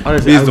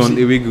Honestly, based on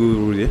away goal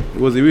rule. Yeah? It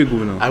was away goal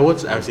now. I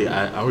watched actually.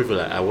 I really feel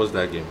like I watched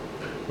that game.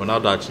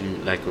 Ronaldo actually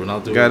like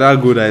Ronaldo. Guy,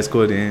 that goal that I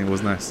scored in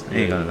was nice. I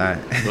ain't gonna lie.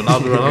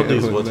 Ronaldo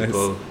is It was what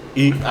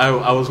you nice.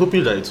 call. I was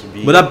hoping that it would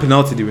be. But that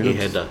penalty, they were a not.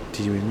 header.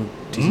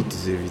 Did he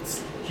deserve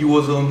it? He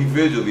was on the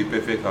verge of a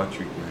perfect hat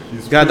trick, man.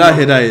 His Guy, that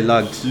penalty- header he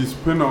lagged. His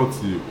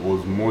penalty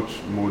was much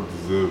more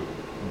deserved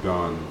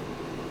than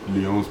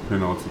Leon's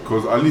penalty.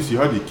 Because at least you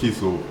had a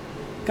case of.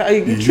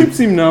 Guy, he He tripped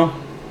hit- him now.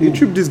 He Who?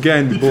 tripped this guy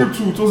in the He ball. tripped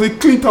too. It was a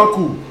clean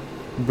tackle.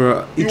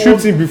 Bro, he It tripped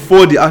was- him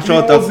before the It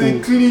actual was a tackle.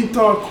 clean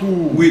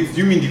tackle. Wait,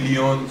 do you mean the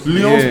Leon's?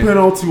 Leon's Yeah.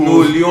 penalty No,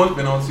 was Leon's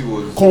penalty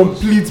was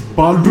complete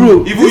balu. Bro,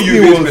 Even this thing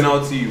Juve's was-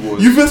 penalty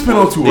was. Juve's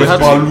penalty They was had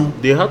balu.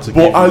 to. They had to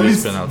But give at Juve's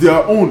least penalty.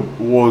 their own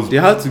was They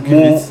had to give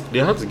more. it. They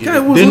had to give Guy,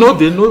 it. was They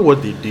not- know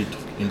what they did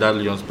in that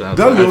Leon's penalty.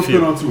 That I Leon's feel.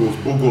 penalty was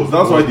bogus. That's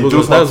Was why they bogus.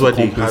 just had That's to why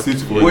they had compensate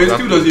to. for But it. it still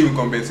Exactly. doesn't even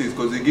compensate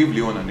because they gave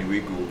Leon an away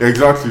goal.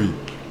 Exactly.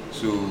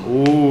 So,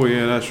 Oh,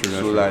 yeah, that's true.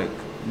 so like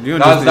Leon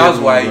that's just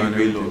did why everyone and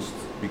Juve everything. lost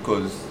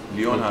because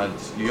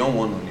Leon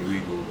won on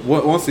away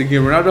goals. Once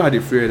again, Ronaldo had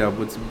a free header,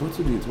 but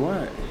bottled it.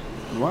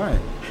 Why?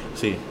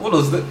 See, What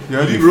was that?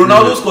 Yeah, the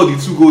Ronaldo free- scored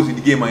the 2 goals in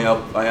the game and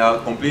I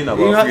complain about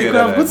He free could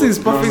have put his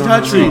perfect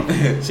hat trick.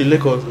 see,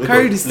 Lakers.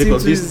 Carry this team to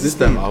This this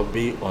time thing. I'll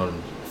be on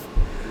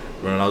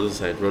Ronaldo's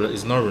side.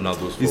 It's not Ronaldo's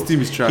fault. His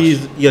team is trash.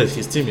 Yes,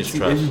 his team is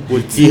trash.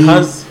 everybody- He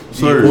has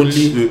Sorry, the only.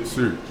 yeah,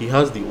 sorry. He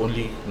has the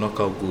only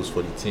knockout goals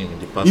for the team in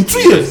the past. In 2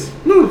 years?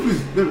 No,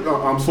 please.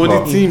 I'm For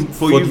sorry. the team,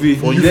 for Juve.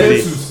 for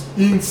Juventus,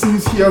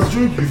 since he has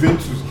joined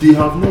Juventus, they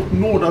have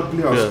no other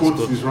player has Yeah, scored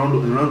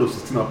scored. in round of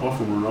 16 apart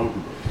from Ronaldo.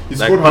 He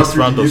Like scored past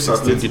hat-trick round of against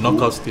 16, the Atletico.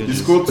 knockout He stages.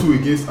 scored 2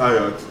 against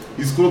Ajax.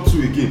 He scored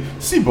 2 again.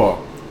 See, bar,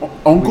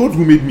 on God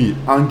who made me,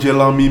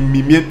 Angela, me,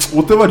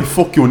 whatever the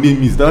fuck your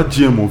name is, that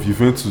GM of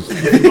Juventus.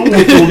 If you don't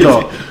want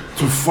Honda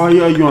to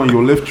fire you and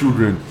your left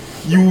children,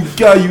 you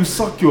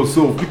suck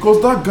yourself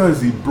because that guy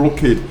is a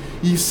blockhead.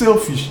 He's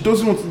selfish. He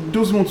doesn't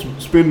want to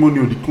spend money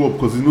on the club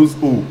because he knows,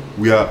 oh,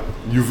 we are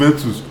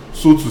Juventus,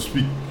 so to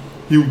speak.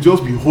 He will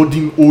just be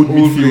hoarding old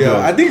midfielders.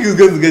 I think he's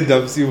going to get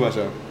David Silva,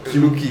 Sha.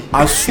 Luki.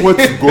 I swear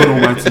to God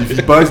Almighty, if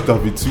he buys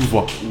David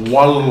Silva,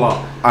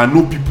 voila, I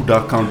know people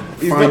that can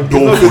find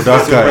door for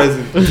that guy.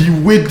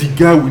 The way the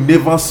guy will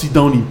never sit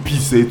down in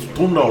peace, to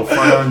thunder or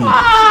fire him.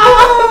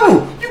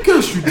 No. You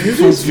guys should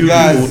do something.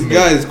 The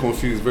guy is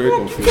confused, very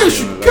confused. You guys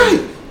should,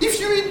 guy, if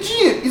you're a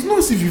GM, it's not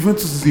as if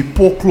Juventus is a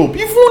poor club.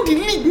 You've won the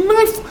league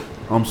 9.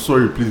 I'm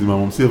sorry, please, my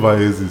mom. Say if I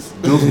hear this,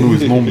 just know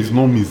it's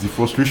not me. It's the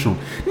frustration.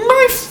 9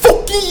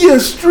 fucking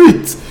years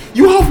straight.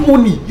 You have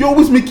money. You're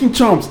always making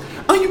champs,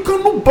 and you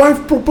cannot buy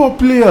proper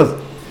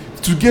players.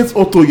 To get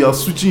Otto, you are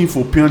switching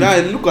for Pianic. Guy,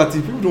 look at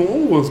it. People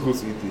don't want to go to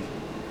Italy.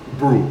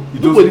 Bro,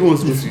 it Nobody doesn't-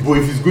 wants to if- see it. But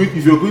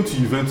if you're going to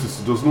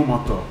Juventus, it does not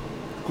matter.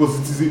 Because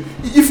it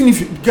is even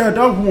if guy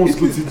that who wants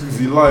to go to Italy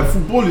is a lie.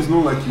 Football is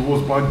not like it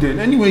was back then.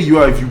 Anywhere you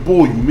are, if you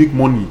ball, you make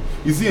money.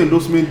 Is the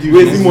endorsement deal?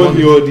 Where's the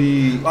money or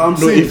the? I'm No,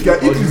 saying if- guy, or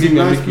it the is a game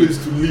you're nice making.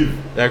 place to live.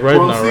 Like But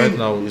I'm saying- right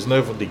now, it's not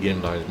even the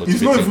game that is motivating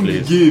It's not even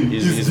players. the game.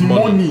 It's the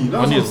money. That's money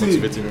what is I'm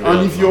saying. motivating And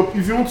players if now.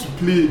 you want to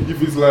play,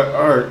 if it's like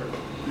alright,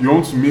 you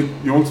want to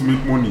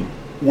make money.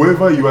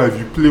 Wherever you are, if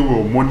you play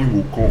well, money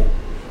will come,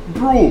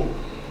 bro.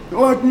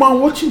 Like man,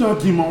 watching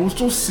that game, I was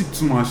just sick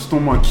to my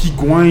stomach.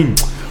 Higuain,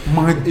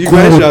 my You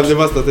guys should have God,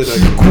 never started that.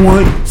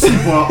 Higuain. See,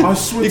 but I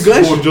swear You to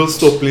guys God. should just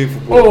stop playing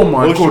football. Oh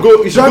my Or you God, should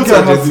go, you should go that to guy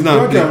has Argentina and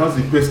that guy play. has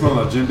a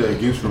personal agenda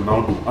against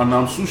Ronaldo, and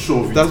I'm so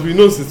sure of it. That's been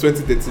known since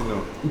 2013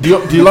 now.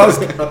 The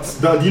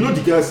last that you know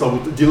the guy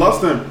sabotaged the last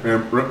time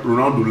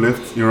Ronaldo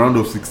left in round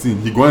of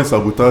 16, he go and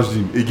sabotaged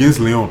him against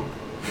Leon,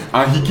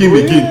 and he came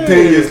again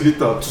 10 years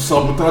later to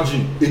sabotage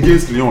him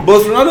against Leon.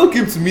 But Ronaldo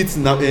came to meet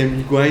now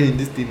Higuain in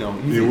this thing now.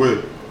 They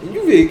were.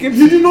 He came He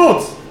to. did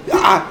not.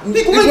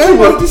 He came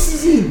back this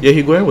season. Yeah,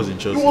 Higuain was in It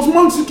Chelsea. was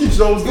Mandzukic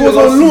that was He there was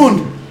last on loan.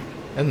 season.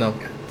 And now,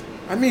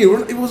 I mean,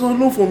 it was on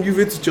loan from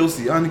Juve to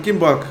Chelsea and he came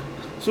back.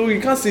 So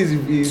you can't say it's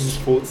his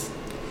fault.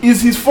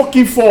 It's his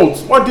fucking fault.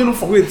 Why they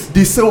not Wait,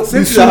 They sell.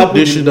 same They thing that sold. happened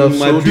They should have in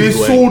sold Madrid. They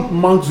Higuain. sold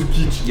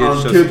Mandzukic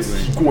Yes, and just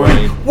kept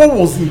Higuain. Higuain. What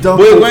was in that?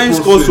 But thought Higuain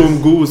scores process?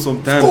 some goals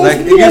sometimes, Scores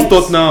like against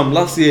what? Tottenham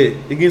last year.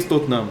 Against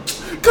Tottenham.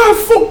 Guy,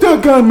 fuck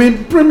that guy,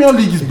 man. Premier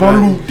League is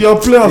balu. Their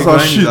players are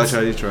Higuain shit. is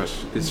actually trash.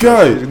 It's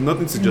Guy, trash.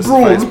 Nothing to Bro,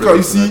 justify. his look at you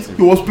presence in see, that team.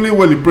 he was playing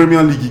well in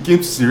Premier League. He came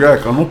to Syria,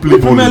 cannot play The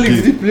ball Premier League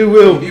again. did play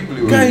well. He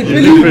played well. Guy, he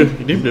really.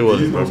 didn't play well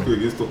He in did not Premier. play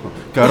against Tottenham.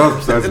 Guy, that's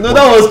besides the No, point.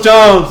 that was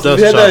Champs. That's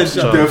We had that in Champs,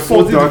 Champs. They Champs. fuck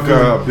What did that he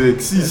guy, I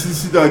beg.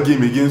 See that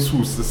game against who?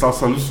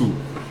 Sasalusu.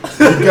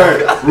 The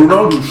guy,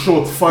 Ronaldo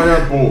shot,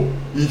 fired ball.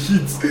 He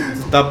hit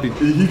Tap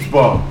it.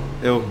 bar.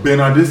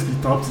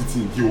 Bernardeschi tapped it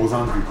in. He was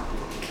angry.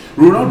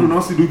 Ronaldo now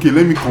said, okay,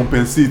 let me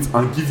compensate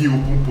and give you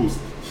open post.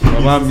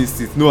 Baba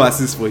missed it. No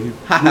assist for him.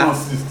 No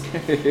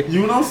assist.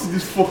 You now see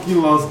this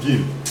fucking last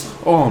game.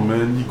 Oh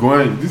man, he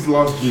going this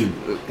last game.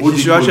 He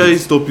should actually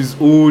stop his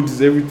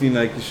odds, everything.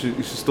 Like he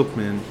should stop,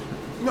 man.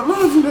 No,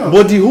 not even that.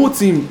 But the whole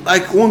team,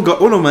 like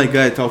one of my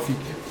guys, Taufik,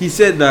 he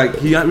said that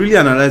he really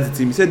analyzed the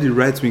team. He said the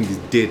right wing is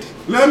dead.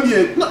 Let me.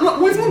 Wait,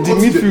 The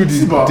midfield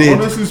is dead.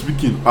 Honestly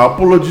speaking, I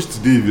apologize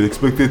today if you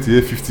expected to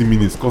hear 15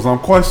 minutes because I'm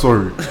quite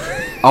sorry.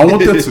 I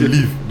wanted to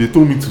leave. They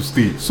told me to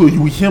stay. So you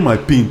will hear my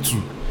pain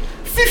too.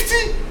 50?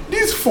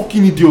 These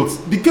fucking idiots.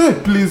 The guy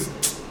plays.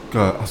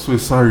 God, I swear,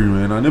 sorry,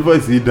 man. I never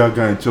hate that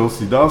guy in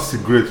Chelsea. That was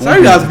cigarette.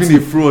 Sorry, has been a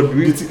fraud.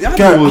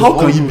 Guy, how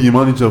can you be a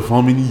manager for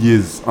how many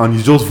years and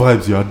it's just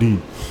vibes you are doing?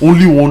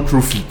 Only one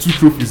trophy, 2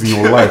 trophies in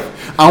your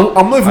life. I'm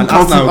not even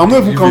counting. I'm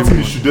not even counting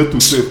the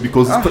Scudetto set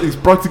because it's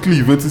practically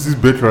Juventus's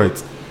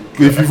birthright.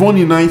 If you've won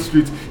in 9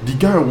 straight, the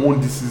guy won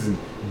this season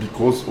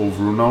because of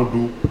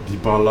Ronaldo,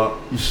 Dybala,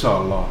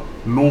 Inshallah.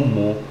 No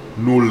more,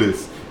 no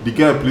less. The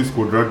guy plays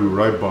Cuadrado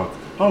right back.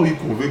 How he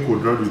convert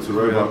Cuadrado to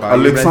right back?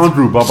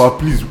 Alexandro, Baba,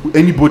 please.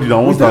 Anybody that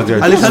wants that guy.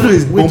 Alexandro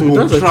is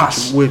Wait,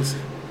 trash. wait.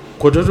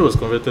 Cuadrado was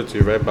converted to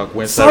a right back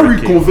when Sarri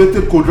Sarri came.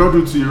 converted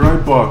Cuadrado to a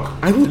right back.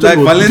 I don't Like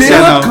know. Valencia They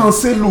had now.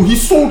 Cancelo. He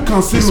sold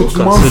Cancelo to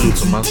Man Cancelo to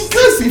City. Man The City.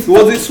 guy is It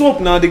was a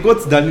swap now. They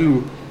got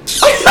Danilo.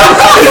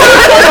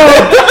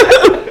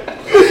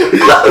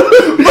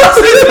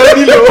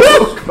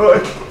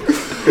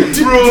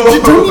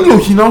 The Danilo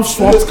he now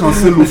swapped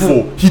Cancelo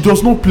for. He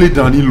does not play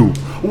Danilo.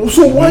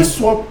 So why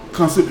swap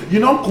Cancelo? You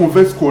now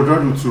convert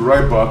Cuadrado to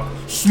right back,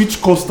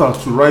 switch Costa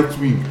to right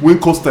wing when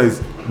Costa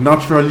is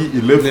naturally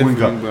a left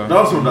winger. winger.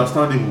 That's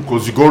understandable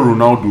because you got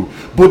Ronaldo.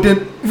 But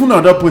then even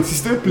at that point, he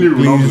still play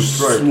Ronaldo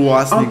strike. slow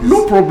ass And niggas.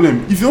 no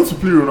problem. If you want to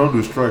play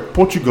Ronaldo strike,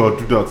 Portugal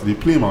do that. They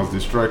play him as the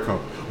striker.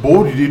 But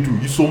what do?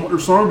 You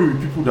surround him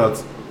with people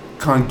that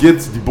can get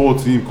the ball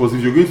to him. Because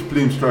if you're going to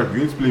play him strike, you're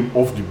going to play him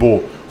off the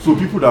ball. So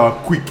people that are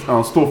quick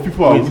and stuff,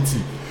 people are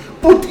witty.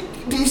 But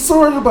they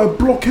surrounded by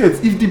blockheads.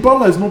 If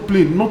Dybala is not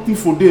playing, nothing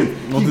for them.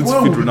 Nothing He to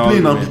will feed be Ronaldo,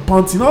 playing and man. be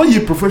panting. Now he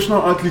a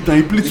professional athlete and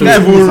he plays. He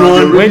can't even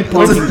run.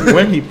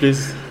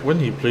 when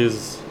he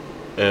plays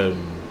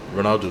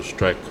Ronaldo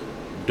strike,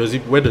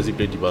 where does he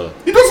play Dybala?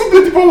 He doesn't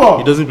play Dybala.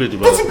 He doesn't play He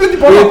doesn't Dybala. play He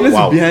Dybala. plays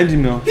Wow. behind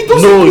him now. He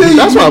doesn't No, play.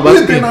 that's He what I'm play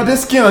asking.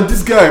 Bernardeschi and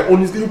this guy on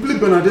his. He play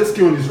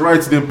Bernardeschi on his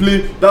right. Then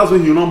play. That's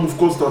when he'll now move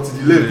Costa to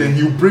the left. Then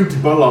he'll bring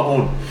Dybala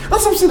on.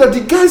 That's what I'm saying. That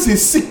the guy's a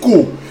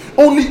sicko.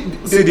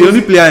 See, the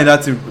only player in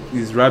that team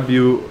is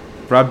Rabiot.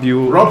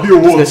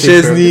 Rabio was.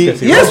 Chesney. Let's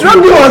say Yes,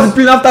 Rabiot. Rabiot was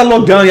playing after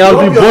lockdown. He has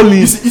been balling.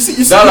 You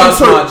see, That last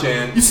sorry,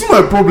 match, you see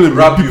my problem with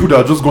Rabiot. people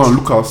that just go and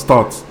look at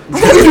stats. It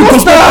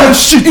was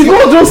stars. It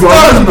was just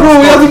stars, bro.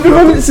 He has been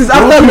playing since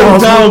after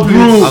lockdown,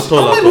 bro. At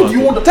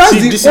all. That's See,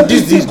 the this only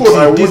is thing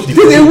the There's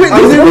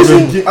a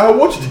reason. I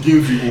watch the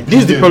games with Obi. This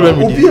is the problem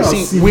with Obi it. has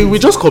See, seen we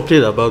it. just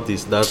complained about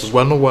this. That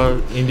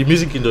in the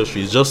music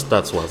industry, it's just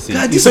stats we're seeing.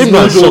 God, The this same is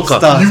not as just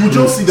soccer. stats. You will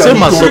just see that. Same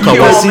he as don't soccer,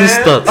 care. we're seeing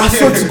man. stats. I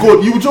swear to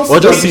God, you will just Or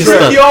see just that see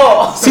trend.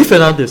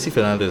 stats. See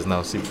Fernandez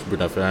now. See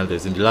Bruno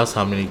Fernandes. In the last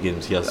how many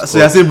games he has So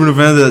scored? you're saying Bruno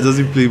Fernandes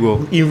doesn't play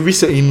well?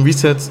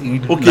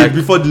 Okay,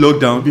 Before the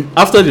lockdown.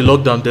 after the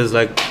lockdown, there's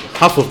like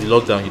half of the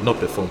lockdown he did not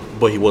perform,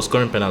 but he was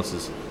scoring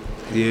penalties.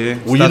 Yeah.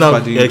 Will you now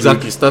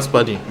exactly stats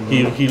padding?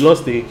 He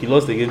lost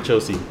against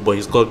Chelsea, but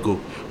he scored goal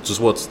to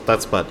what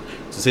stats pad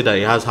to say that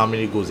he has how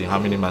many goals in how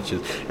many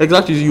matches.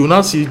 Exactly, you will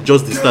now see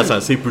just the stats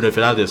and say Bruno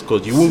Fernandes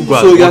scored. You won't go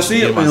So and you're watch the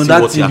saying game and on see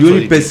that what he team, the actually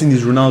only did. person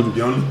is Ronaldo.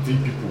 The only 3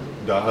 people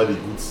that had a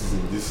good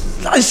season this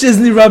season. That's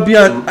Chesney,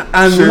 Rabiot, and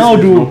Chesney is not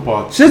Ronaldo.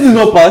 part. Chesney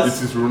not It part.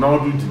 is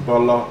Ronaldo,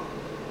 Dybala,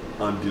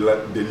 and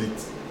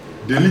Delete.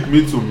 Delete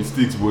made some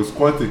mistakes, but it's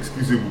quite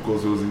excusable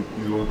because he was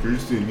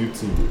introduced to a new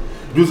team.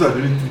 Those are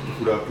the only 3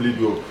 people that played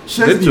well.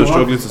 Chesney was will have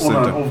struggling his to on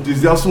and center. off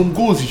days. There are some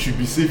goals he should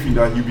be saving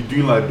that he'll be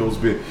doing like those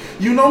bear.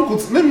 You now go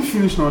to, let me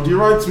finish now. The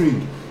right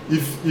wing.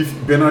 If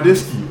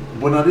Bernardeschi,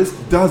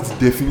 that's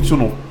the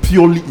definition of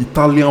purely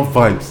Italian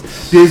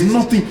vibes. There is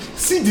nothing.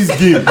 See this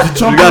game, the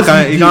Champions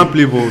League He game. can't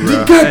play ball, The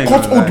bruh. I guy ain't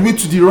cut gonna all lie. the way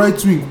to the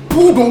right wing,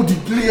 pulled all the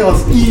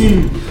players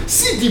in.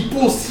 See the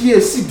post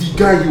here, see the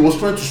guy he was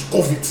trying to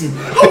score with him.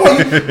 How are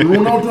you?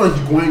 Ronaldo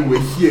and Higuain were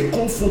here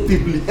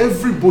comfortably.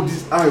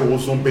 Everybody's eye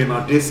was on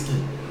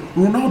Bernardeschi.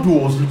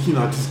 Ronaldo was looking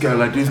at this guy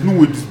like there's no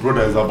way this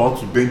brother is about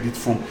to bend it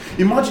from.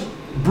 Imagine,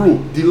 bro,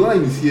 the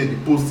line is here, the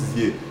post is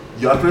here.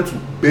 You are trying to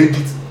bend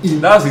it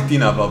in. That's the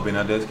thing about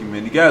Bernardeschi,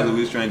 man. The guy is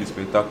always trying the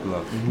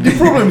spectacular. The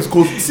problem is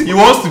because He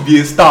wants to be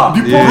a star.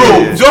 The Bro,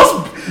 problem-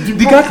 just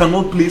the guy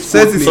cannot play.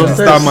 Set sports it like on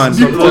that. star man.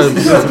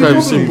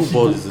 Sometimes simple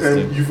balls is the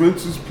thing.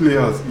 Juventus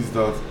players is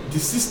that the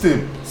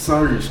system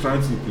Sarri is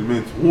trying to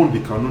implement, one, they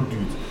cannot do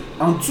it,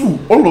 and 2,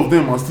 all of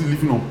them are still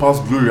living on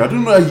past glory. I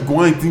don't know how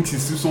Higuain thinks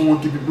he's still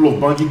someone capable of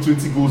bagging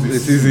 20 goals a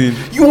season.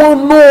 You are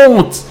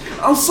not.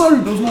 And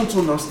Sarri does not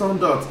understand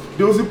that.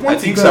 There was a point I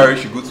think in time- Sarri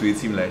should go to a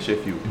team like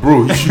Sheffield.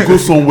 Bro, he should go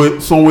somewhere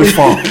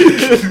far.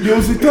 There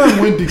was a time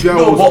when the guy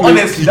No, was but playing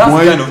honestly, that's the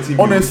Higuain. kind of team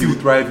Honestly, you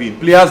will thrive in.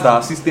 Players that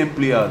are system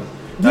players.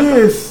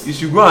 Yes. You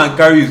should go and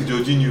carry his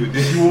Jorginho.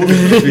 He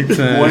was Big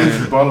time. going to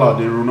Dybala,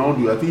 then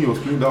Ronaldo. I think he was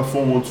playing that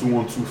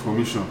 4-1-2-1-2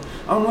 formation.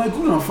 I'm like,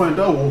 good and fine,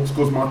 that works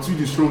because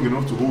Matuidi is strong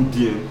enough to hold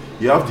DM.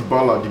 You have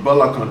Dybala.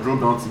 Dybala can drop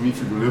down to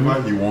midfield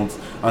whenever he wants,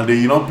 and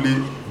then you now play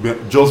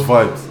just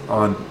vibes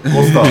and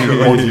Costa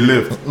on the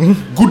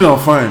left. Good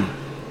and fine.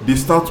 They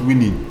start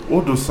winning.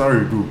 What does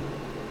Sarri do?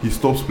 He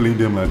stops playing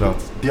them like that.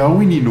 They are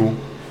winning,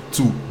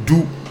 to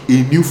do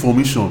a new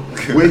formation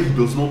where he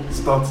does not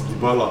start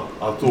Dybala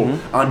at all,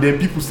 and then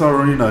people start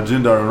running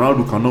agenda.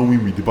 Ronaldo cannot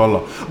win with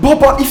Dybala.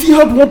 But if he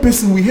had one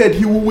person we had,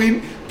 he will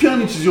win.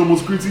 Pjanic is your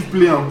most creative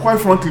player, and quite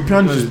frankly,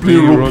 Pjanic is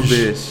playing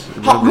rubbish.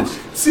 Look,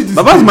 see this.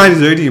 Baba's mind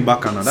is already in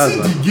Bacana. That's See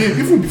why. the game,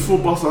 even before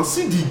Barca.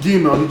 See the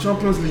game now, the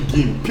Champions League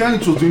game.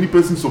 Pjanic was the only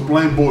person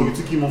supplying ball. You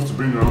took him off to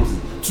bring Ramsey.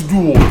 To do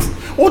what?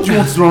 What do you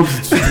want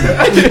Ramsey to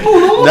do?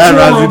 No, That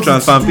Ramsey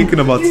transfer, I'm thinking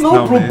about it you now,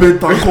 now brought man.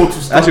 Bentancur to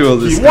start Actually, the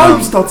was a game. Why are scam.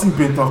 you starting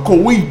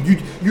Bentancur?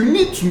 Wait, you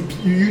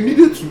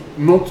needed to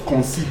not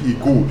concede a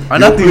goal.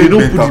 And that thing, they don't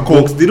played put the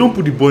Bentancur. box. They don't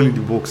put the ball in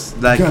the box.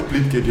 Like Guy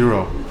played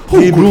Khedira.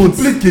 He He don't.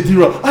 played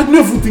Khedira. I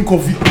never think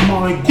of it.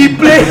 My God. He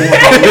played.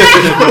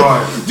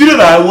 Do you know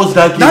that I watched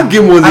that game? That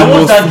game was I the watched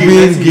most that game. win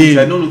 90 minutes. game.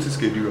 I don't notice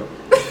Kedira.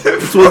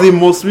 It was a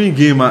must-win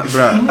game,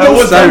 bruh. I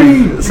was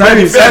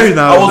Sorry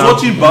now. I was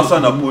watching Barca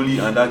Napoli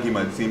and that game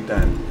at the same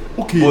time.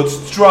 Okay. But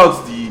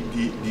throughout the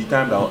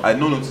time that I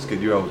don't notice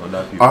Kedira was on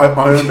that field. I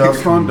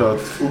understand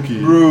that.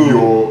 Okay, Bro.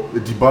 your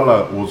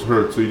Dybala was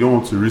hurt, so you don't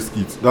want to risk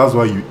it. That's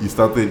why he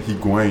started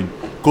Higuain.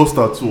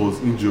 Costa too was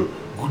injured.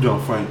 Good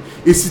and fine.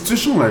 A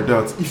situation like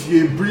that, if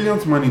you're a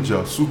brilliant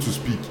manager, so to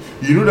speak,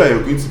 you know that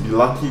you're going to be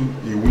lacking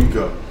a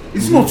winger.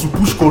 It's not to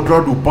push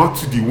Cuadrado back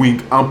to the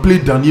wing and play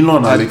Danilo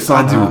and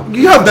Alexander.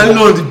 You have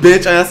Danilo on the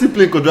bench and you're still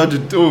playing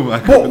Cuadrado. Oh my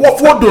But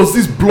what does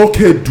this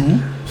blockhead do?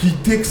 He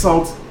takes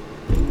out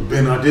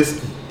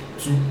Bernardeschi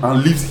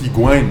and leaves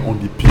Higuain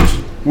on the pitch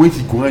when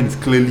Higuain is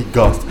clearly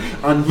gassed.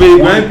 And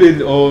Wait,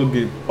 played all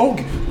game.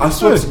 Okay, I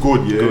swear to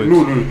God, yeah. Good.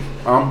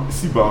 No.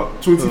 Siba,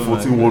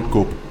 2014 World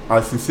Cup. I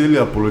sincerely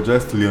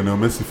apologize to Lionel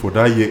Messi for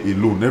that year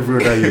alone.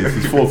 Every other year, it's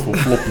his fault for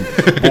flopping.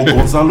 But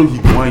Gonzalo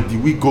Higuain, the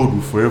way God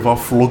will forever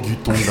flog you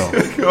tongue down.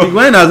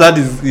 Higuain has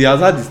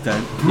had his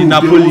time. Bro, In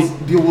Napoli.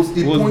 there was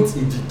a point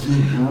in the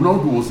game.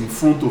 Ronaldo was in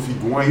front of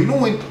Higuain. You know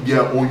when they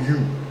are on you,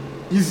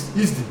 is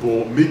the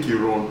ball, make a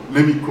run,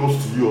 let me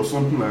cross to you or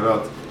something like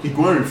that.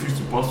 Higuain refused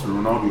to pass to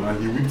Ronaldo and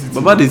he whipped it.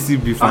 Baba, they see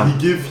before.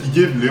 And he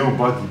gave Leon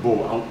back the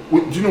ball.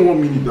 And do you know what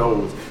minute that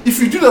was? If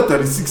you do that at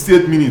the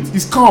 68th minute,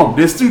 it's calm.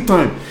 There's still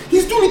time.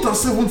 He's doing it at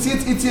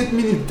 78th, 88th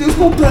minute. There's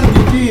no time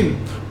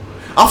again.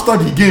 After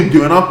the game, they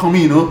were now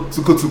coming,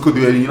 Tuko, they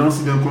were, you know,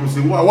 see them coming and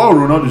say, why would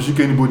Ronaldo shoot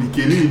anybody?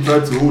 Kelly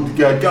tried to hold the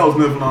guy. The guy was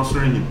never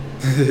answering him.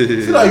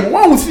 See, like,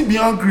 why would he be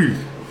angry?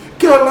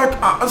 Guy,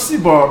 like, I see,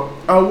 but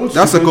I watched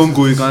That second Juventus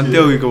goal, you this can year.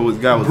 tell the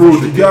guy was Bro,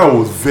 the guy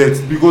was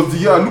vexed because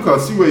look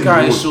at see where he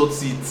Guy was. short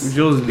seats. just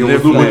There was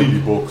left nobody like, in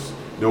the box.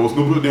 There was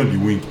nobody on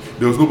the wing.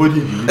 There was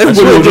nobody in the middle.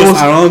 Everybody was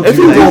just around you.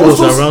 Everyone was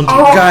just around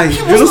around- Guy, he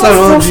you're was just not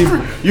around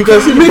frustrated. him. You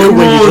can see Make the when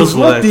you runs, just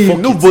were like, nothing, fuck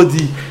it.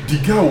 nobody.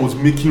 The guy was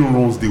making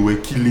runs, they were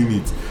killing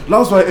it.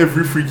 That's why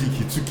every free kick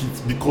he took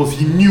it because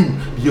he knew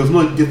he was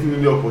not getting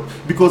any opportunity.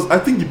 Because I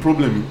think the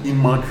problem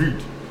in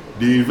Madrid,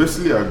 they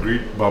universally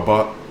agreed,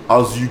 Baba,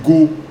 as you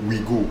go, we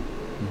go.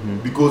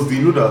 Because they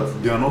know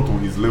that they are not on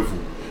his level.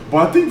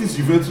 But I think these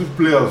Juventus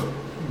players,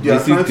 they are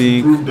still trying to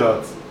think- prove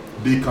that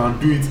they can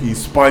do it in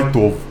spite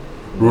of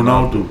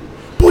Ronaldo.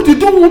 But they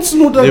don't want to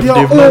know that They've, they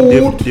are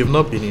they've, old. not, they've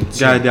not been in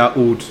Yeah, team. they are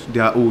old. They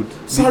are old.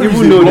 Sorry, Even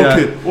even though they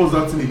blockhead. What's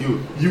that thing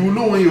again? You will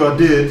know when you are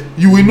dead.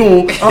 You will know.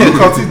 And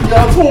look at it. They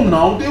are at home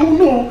now. They will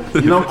know.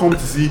 You now come to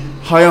see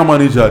hire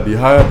manager. They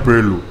hire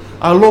Pirlo.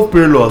 I love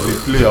Pirlo as a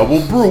player,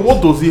 but bro,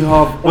 what does he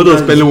have? What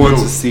does under his Pele want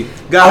belt? to see?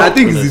 Guy, I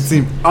think it's the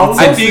team.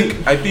 I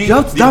think You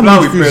have the that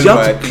plan with midfield, Pirlo, you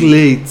I have to think,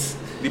 play it.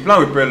 the plan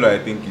with Pirlo,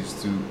 I think,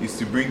 is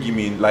to bring him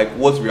in like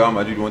what Real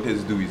Madrid wanted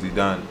to do with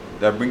Zidane.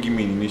 They bring him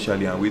in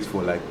initially and wait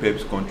for like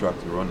Pep's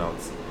contract to run out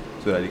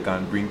so that they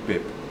can bring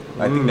Pep.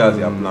 I think that's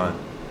their plan.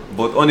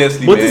 But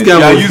honestly, But man, this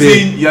guy was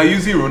you are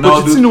using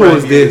Ronaldo's Pochettino prime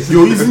was there. years.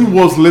 You're using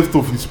what's left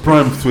of his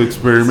prime to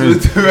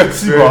experiment. To experiment.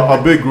 See, but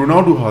I beg,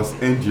 Ronaldo has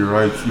earned the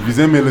right. If his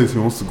MLS he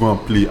wants to go and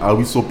play, are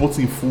we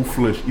supporting full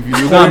flesh? If He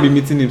he can't be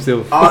meeting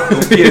himself.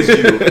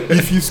 PSG.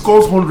 if he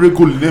scores 100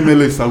 goals in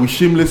MLS, I will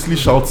shamelessly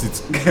shout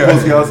it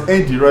because he has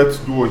earned the right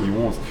to do what he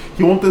wants.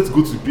 He wanted to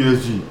go to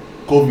PSG.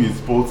 Kobe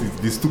is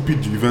the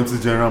stupid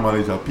Juventus general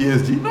manager.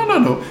 PSG,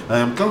 no. I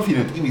am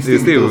confident in his They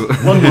team. still-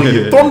 because 1 more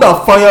year. Thunder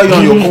fire you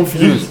and your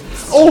confidence.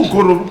 Oh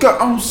God, guy,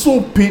 I'm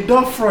so paid.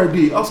 That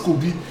Friday, ask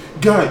Obi,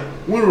 guy,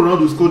 when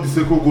Ronaldo scored the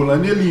second goal, I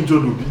nearly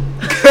injured Obi.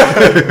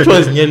 Which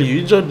one is nearly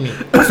you injured me?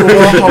 That's how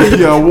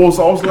happy I was.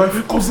 I was like,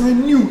 because I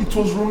knew it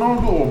was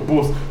Ronaldo or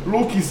boss.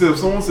 Loki said,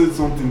 someone said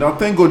something that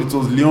thank God it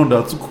was Leon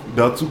that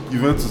took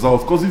Juventus out.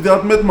 Because if they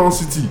had met Man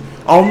City,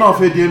 I would not have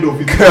heard the end of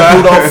it. They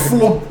would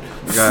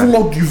have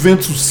flogged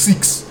Juventus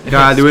 6.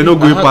 Guy, they were not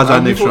going past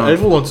that next I round.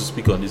 even want to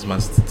speak on these Man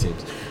City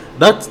teams.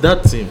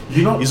 that team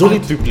You know, is only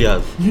 3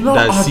 players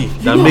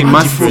that make Man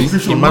the City.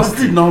 difference in Man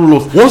City. now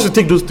lost. Once you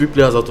take those 3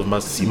 players out of Man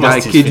City, Man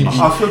Like City is KDB.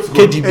 finished. I swear to God,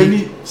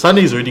 KDB, Sane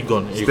is already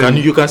gone.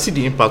 You can see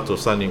the impact of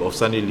Sane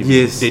leaving.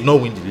 Yes. They did not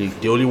win the league.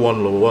 They only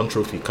won one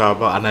trophy,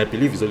 Carabao, and I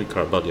believe it's only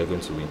Carabao they are going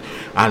to win.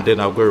 And then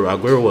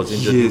Aguero was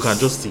injured. You Yes. can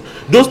just see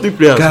those 3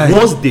 players. Guys,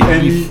 Once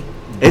they leave,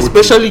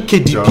 especially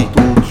KDB. I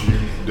told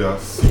you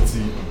that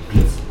City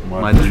beat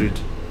Madrid.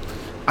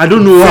 I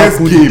don't know how First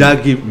good game,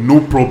 that game. no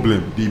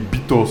problem. They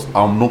beat us.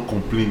 I'm not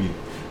complaining.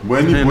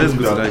 But let's anybody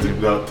go to that game.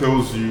 that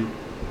tells you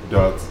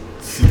that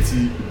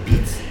City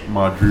beat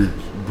Madrid,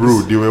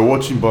 bro, they were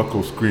watching back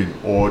of screen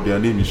or their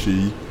name is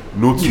Sheyi.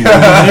 No two.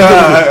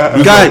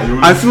 Guy,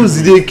 I feel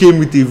Zidane came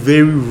with a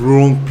very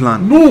wrong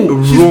plan. No,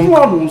 his wrong.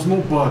 plan was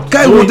not bad.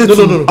 Guy No, wanted no,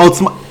 to no, no.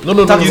 outsmart.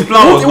 No. His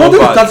plan was He not wanted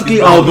to bad. tactically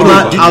His plan was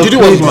not outplay bad. Did you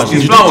watch this match? team.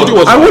 His plan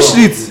was I not watched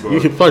bad. it.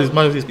 His plan was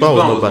plan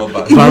not was bad. not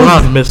bad.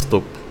 Varane messed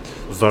up.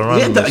 Varane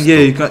Yeah, messed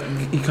yeah, up.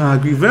 you can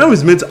agree. Varane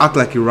is meant to act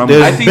like a Ramos.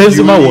 There's- I think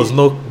Benzema you- was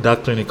not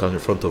that clinical in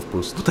front of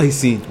post. What are you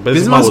saying?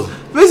 Benzema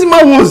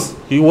Benzema was.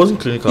 He wasn't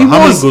clinical. He How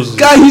many was. goals?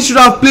 Guy, he should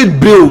have played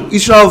Bale. He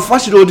should have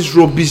fashed all this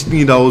rubbish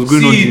thing that was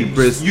going on in the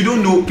press. you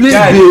don't know. Play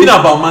Guys, Bale the thing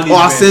about management.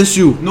 or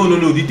Asensio.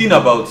 No. The thing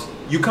about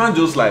you can't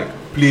just like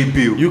play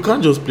Bale. You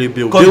can't just play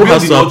Bale. 'Cause Bale Bale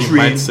has did to have not the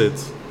train. mindset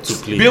to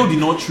play. Bale did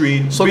not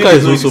train. Soccer Bale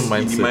is not also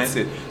in the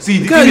mindset. See,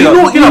 the Guy, thing you about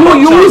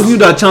always Champs- knew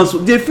that chance.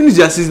 They finished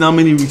their season how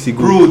many weeks ago?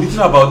 Bro, the thing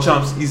about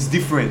champs is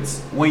different.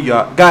 When you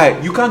are guy,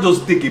 you can't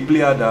just take a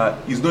player that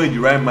is not in the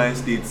right mind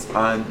state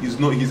and his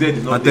head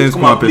is not And there. then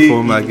Come come and and play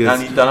perform, I in guess.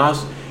 an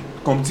international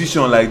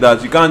competition like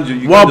that. You can't. You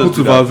What can't happened just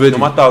do to that, Valverde? no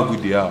matter how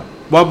good they are.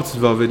 What happened to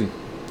Valverde?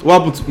 What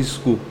happened to his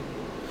school?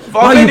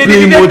 Why Valverde, you they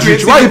playing needed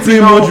Modric? Why you creativity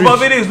playing now. Modric?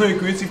 Valverde is not a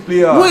creative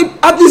player. No,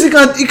 at least he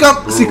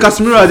can see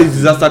Casemiro had a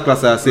disaster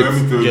class. I accept. Let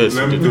me tell you. Yes,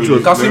 Let me he tell did. you.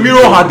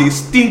 Casemiro had a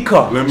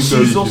stinker. Let me tell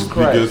you Jesus his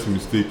Christ. biggest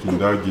mistake in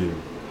that game.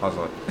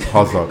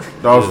 Hazard.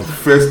 That was the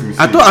first mistake.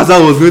 I thought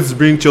Hazard was going to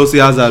bring Chelsea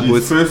Hazard, but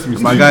His first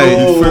mistake, my guy,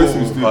 No. his first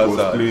mistake was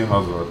Hazard. playing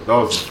Hazard. That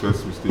was his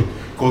first mistake.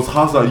 Because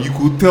Hazard, you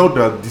could tell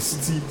that the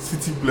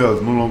City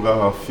players no longer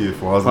have fear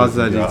for Hazard.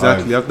 Hazard in their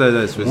exactly. eyes. After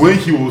that, it's When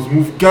he was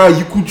moved, guy,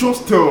 you could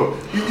just tell. Well,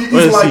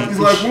 It's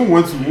like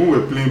when we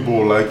were playing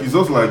ball. Like it's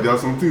just like there are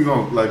some things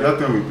on, like that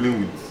time we playing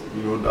with.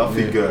 That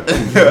fake guy.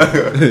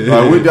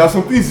 Like when there are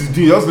some things he's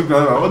doing, just looking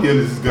at like, what the hell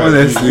is this guy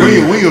Honestly.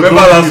 doing? When you're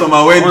Remember done last doing-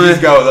 summer when this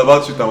guy was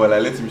about to shoot and we're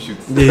like, let him shoot.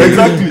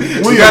 Exactly.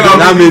 When you're that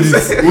done made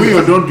it. when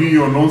you're done doing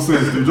your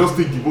nonsense, they just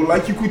take the ball.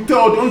 Like you could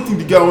tell, the only thing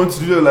the guy went to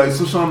do there, like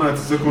social night,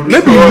 secondary.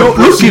 Maybe school. look,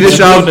 they be should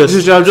have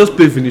honest. just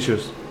played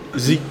Vinicius.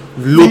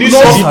 Vinicius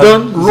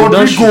Zidane,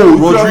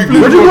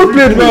 Rodrigo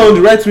played well on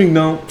the right wing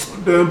now.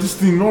 This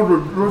thing, no,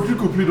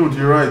 Rodrigo played on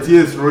the right.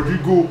 Yes,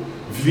 Rodrigo,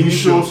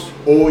 Vinicius,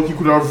 or he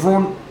could have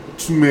run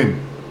 2 men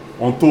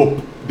on top.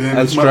 Then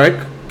And it might-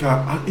 strike?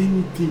 At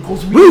anything.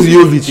 Cause Where is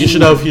Jovic? He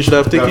should have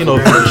taken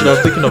off. He should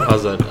have taken off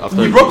Hazard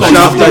after. He brought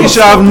He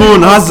should have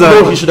known No, he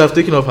Hazard. should have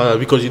taken off Hazard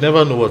because you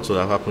never know what will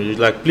have happened. You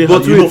like play But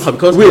Hazard, you wait, know,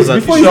 because wait, Hazard,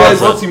 before he you should guys-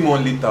 have- brought him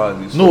on later.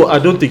 as a No, sub. I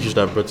don't think he should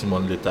have brought him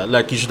on later.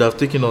 Like he should have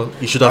taken on.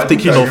 He should have I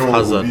think taken I off get what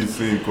Hazard. Obi is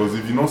saying, because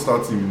if you not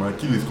start him, you might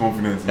kill his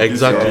confidence. in case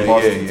Exactly. he has Yeah,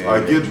 passed it. yeah, I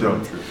yeah, get true,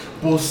 that. true.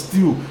 But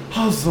still,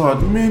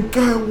 Hazard, man,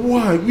 guy,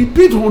 why? We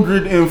paid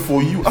 100M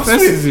for you. I First swear,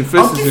 season,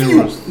 first I'm season giving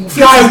you. rules.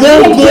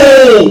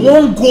 Guy,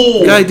 one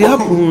goal. Guy, they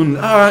happen. Even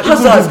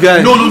Hazard. this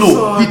guy. No.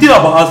 Hazard. The thing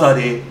about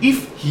Hazard,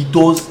 if he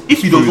does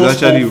He's not score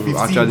actually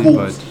 15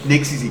 goals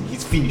next season,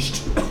 he's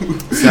finished.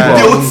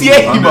 Guy, They will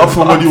tear And him then apart.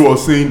 somebody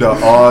was saying that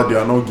they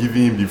are not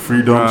giving him the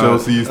freedom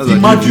Chelsea is that's The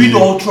still Madrid giving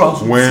him.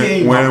 Ultras will tear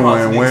him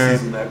apart next when.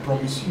 season, I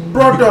promise you.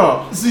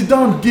 Brother,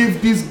 Zidane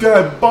gave this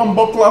guy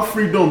Bambuckler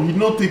freedom. He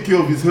did not take care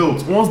of his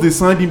health. Once they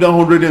signed him that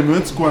 100M, he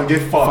went to go and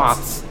get fat.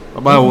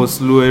 Baba was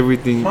slow,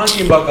 everything. Man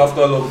came back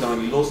after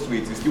lockdown, he lost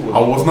weight, he still was I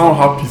was now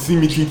happy. See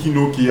me thinking,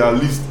 okay, at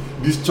least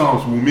this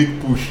chance will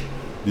make push.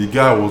 The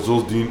guy was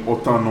just doing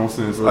utter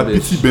nonsense. I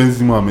Rubbish. pity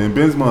Benzema, man.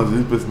 Benzema is the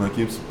only person that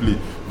came to play.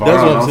 That's what Varane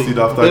I'm now saying. said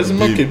after Benzema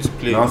the game. came to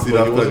play, Now said but he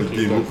after the wasn't game,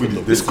 playing open his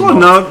for It's dirty gone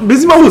mouth. now.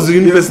 Benzema was the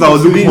only person that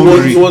was looking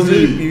hungry. He was hungry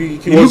hungry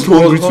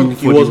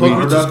to- He for was the win.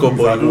 hungry to Other score, things,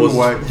 I but he don't know was.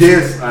 why.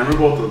 Yes, I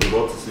remember what I was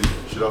about to say.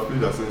 Should have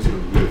played Asensio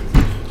on the left.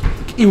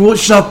 He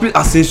should have played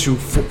Asensio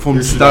from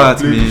the He should have start,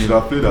 played- he should man.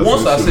 have played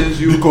Once Asensio.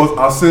 Asensio-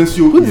 Because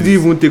Asensio. Who did he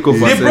even take off?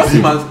 They brought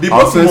him Asensio? on, they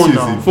brought him on Asensio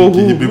now. is a For big.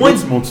 who? They brought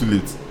him on too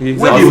late. When they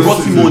Exactly.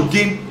 brought him on,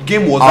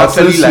 game was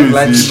actually Asensio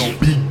like is lighting a up.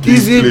 big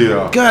He's game a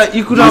player. guy.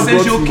 You could have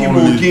Asensio brought him came on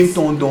on, late. game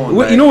turned on.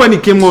 When, you know when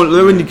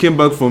he came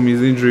back from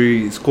his injury,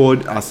 he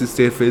scored,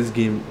 assisted first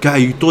game. Guy,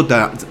 you thought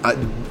that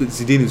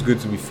Zidane is going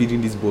to be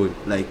feeding this boy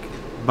like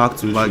back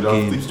to They back should have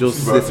games, taken- just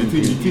see, but setting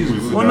the thing things.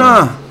 with Oh Zidane,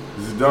 nah,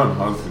 Zidane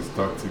has his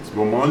tactics,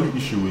 but my only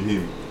issue with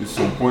him is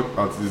some point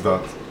is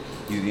that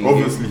He's-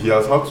 obviously he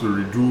has had to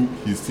redo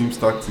his team's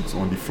tactics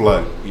on the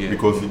fly Yeah.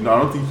 because I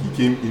don't think he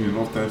came in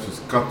enough times to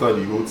scatter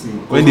the whole team.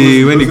 When Because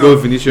they obviously got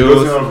he Vinicius,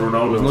 doesn't have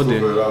Ronaldo was and not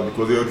stuff there. like that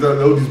because they're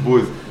exactly all these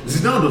boys.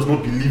 Zidane does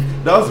not believe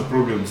that's the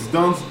problem.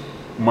 Zidane's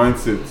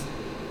mindset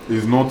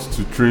is not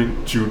to train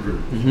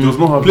children. He does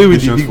not have Play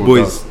with the patience big for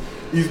boys. that.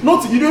 He's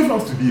not. You don't even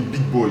have to be a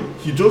big boy.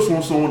 He just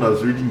wants someone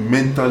that's really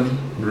mentally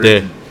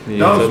ready. There.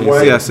 That's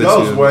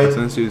why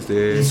Asensio is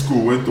there. Isco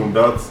went on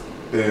that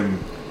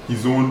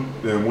his own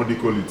what they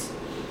call it.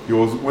 He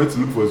went to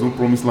look for his own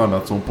promised land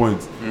at some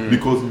point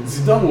because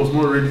Zidane was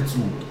not ready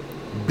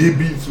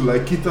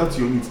to cater to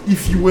your needs.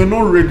 If you were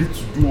not ready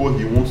to do what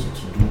he wants you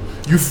to do,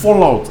 you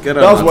fall out.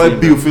 That's why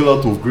Bale fell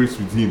out of grace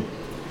with him.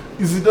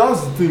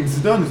 Zidane's the thing.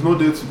 Zidane is not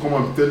there to come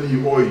and be telling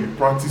you, oh, you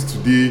practice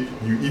today,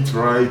 you eat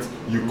right,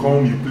 you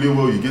come, you play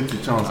well, you get the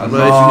chance. You should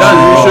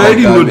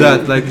already know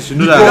that. Like, you should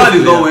know that.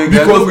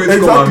 Because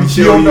exactly,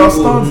 he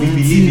understands the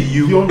team.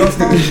 He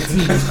understands the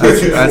team.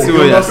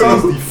 He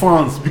understands the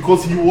fans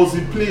because he was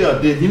a player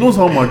there. He knows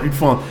how Madrid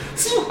fans.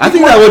 See, I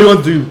think that's what they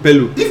want to do with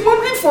Pelo. If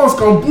Madrid fans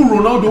can boo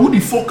Ronaldo, who the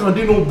fuck can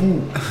they not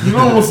boo? You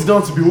don't want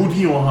Zidane to be holding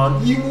your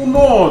hand. He will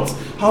not.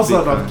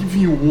 Hazard, I'm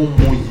giving you one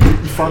more year.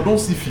 If I don't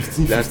see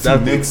 15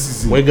 next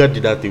season. Wenger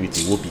did that thing with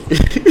Iwobi.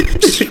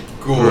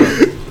 Go.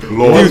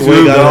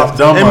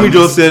 Lord, Emmy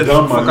just said,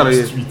 that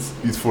man's tweet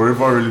is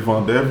forever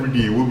relevant. Every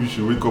day, Iwobi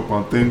should wake up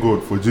and thank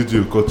God for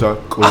JJ Okocha.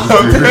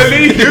 I'm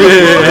telling you.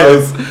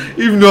 Yes.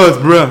 If not,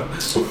 bruh.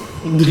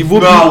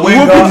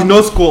 Iwobi did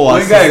not score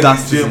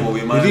last season.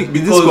 He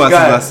did score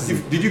last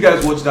season. Did you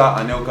guys watch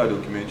that Anelka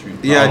documentary?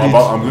 Yeah, I did.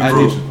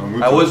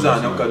 I watched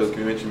that Anelka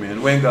documentary,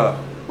 man. Wenger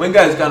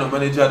is kind of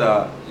manager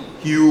that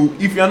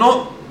if you're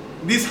not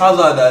this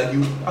Hazard that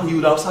you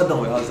would have sat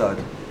down with Hazard,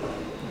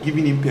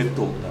 giving him pep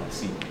talk that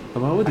see, I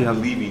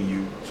believe in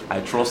you, I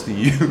trust in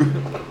you.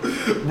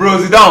 Bro,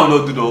 Zidane will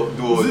not do all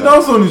that.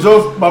 Zidane's son is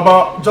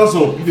just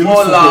up.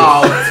 Fall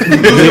out.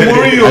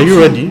 Are you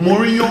ready?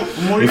 Mourinho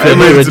If you're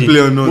ready. To play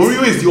or not.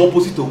 Mourinho is the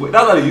opposite of Wenger.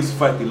 That's how they used to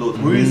fight a lot.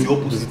 Mourinho is the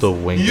opposite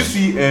of Wenger. You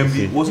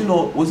see, was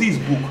it his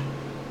book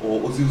or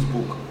Ozil's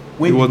book?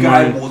 When the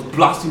guy was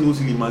blasting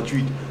Ozil in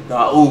Madrid,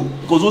 that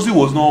because Ozil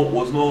was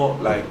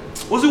not like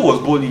Ozil was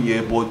born in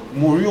here, but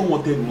Mourinho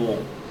wanted more,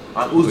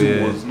 and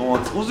Ozil was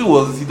not.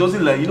 He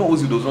doesn't like,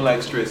 Ozil doesn't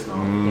like stress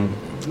now.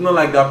 It's not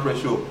like that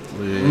pressure.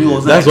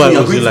 That's why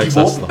Ozil likes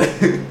Arsenal.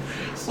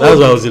 That's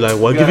why I was like,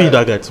 we're giving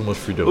that guy too much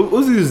freedom.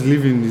 Ozil is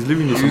living. He's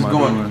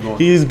gone.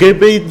 He's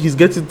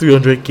getting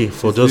 300k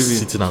for just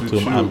sitting at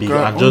home and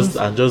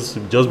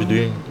just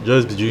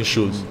be doing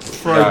shows.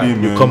 Friday,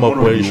 man. You come up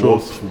where you show.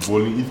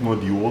 Footballing, if not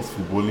the worst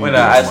footballing. When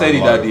I said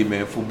it that day,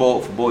 man,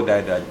 football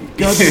died that day.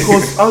 Yeah,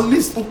 because at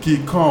least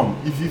calm.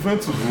 If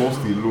Juventus lost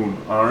alone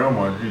and Real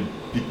Madrid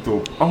picked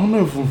up, I will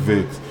not even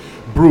vex.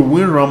 Bro,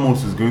 when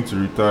Ramos is going to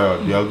retire,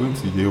 they are going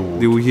to hear what?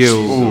 They will hear.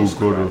 Oh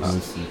God of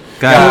mercy.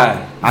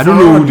 Guy, I don't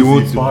know who they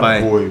want to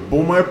buy.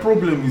 But my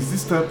problem is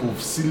this type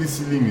of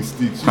silly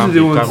mistakes. Can't be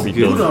done.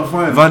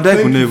 Van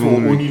Dijk will never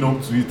owning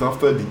up to it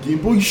after the game,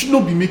 but you should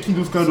not be making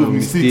those kind of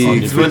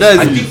mistakes. But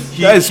that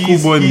is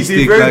schoolboy mistake.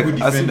 He's a very good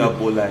defender,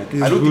 but like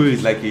I don't think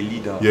he's like a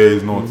leader. Yeah,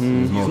 he's not.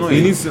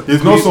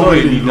 He's not someone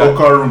in the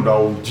locker room that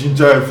will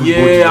ginger everybody.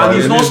 Yeah, and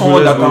he's not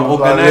someone that can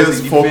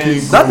organize the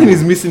defense. That thing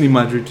is missing in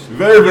Madrid. He's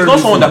not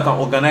someone that can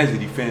organize the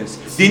defense.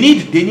 They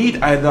need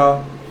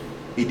either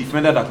a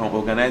defender that can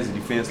organize the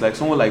defense, like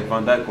someone like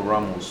Van Dijk or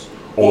Ramos,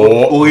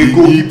 or a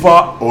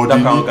goalkeeper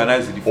that can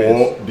organize the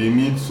defense. Or they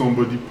need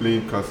somebody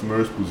playing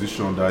Casemiro's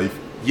position that if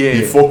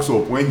he fucks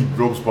up, when he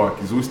drops back,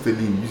 he's always telling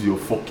him, use your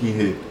fucking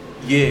head.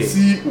 Yeah.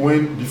 See,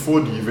 before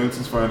the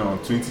Juventus final in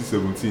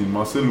 2017,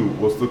 Marcelo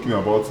was talking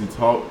about it,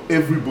 how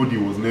everybody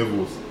was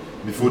nervous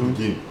before the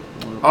game.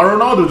 And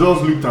Ronaldo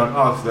just looked and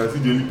asked, is he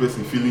the only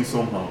person feeling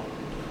somehow?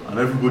 And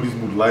everybody's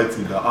mood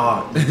lighting that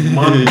the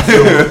man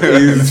himself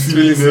is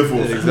feeling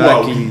nervous.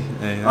 Exactly.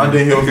 And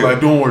then he was like,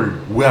 don't worry,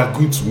 we are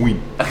going to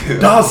win.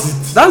 That's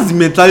it. That's the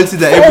mentality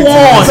that everything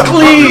is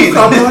clean. Look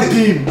at that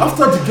game.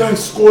 After the guy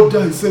scored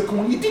that his second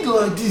one, he did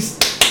like this.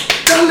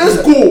 Then let's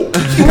go.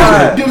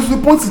 There was a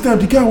point in time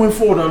the guy went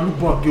forward and looked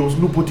back. There was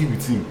nobody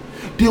with him.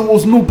 There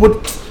was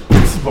nobody.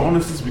 But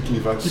honestly speaking,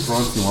 if I keep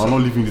ranting, I'm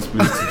not leaving this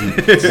place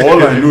today.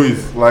 All I know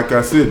is, like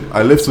I said,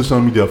 I left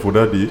social media for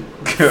that day.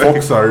 Fuck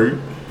Sarri.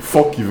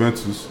 Fuck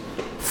Juventus.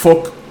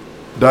 Fuck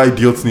that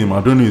idiot's name.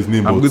 I don't know his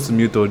name. I'm going to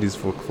mute all this.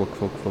 Fuck.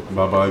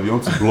 Baba, if you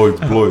want to blow it,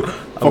 blow it.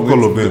 Fuck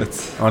all of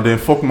them. And then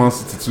fuck Man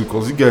City too,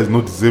 because you guys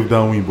not deserve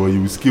that win, but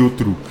you will scale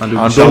through. And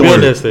don't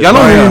worry. You're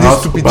not winning this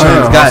stupid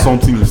chance, guys.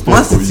 Something in store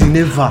Man for City you.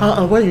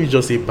 never. Why you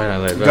just say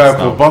Bayern like that?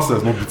 Guy, but Barca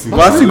is not beating. But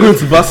I'm still going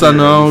to Barca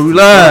now.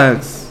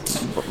 Relax.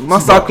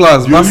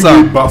 Masterclass, the only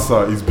way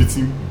Barca is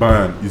beating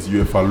Bayern is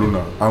UEFA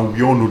Luna, and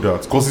we all know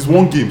that because it's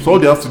one game, so all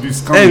they have to do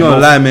is I ain't gonna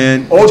lie,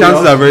 man. The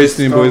chances are very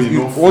slim,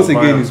 but once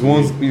again, it's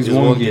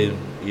one game.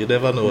 You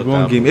never know what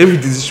one game. Every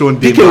decision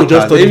they will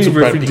just turn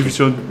into every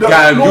division. The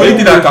only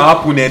thing that can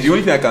happen, the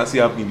only thing I can see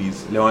happening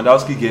is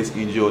Lewandowski gets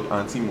injured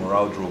and team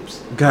morale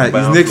drops. Guy,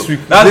 it's next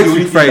week. That's next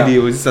week Friday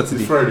or is it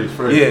Saturday? It's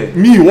Friday. Yeah.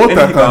 Me, what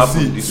I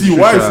can see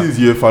why I say it's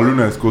UEFA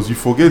Luna is because you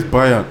forget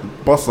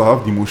Barca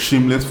have the most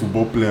shameless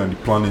football player on the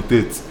planet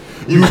Earth.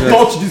 You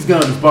touch this guy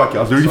on his back, he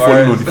has already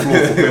fallen on the floor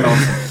for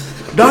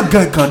penalty. That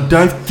guy can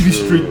dive 3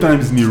 straight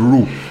times in a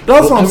row.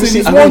 That's what I'm saying.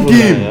 It's one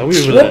game.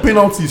 One Like,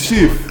 penalty,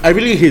 safe. I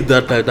really hate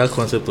that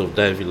concept of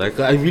diving. Like,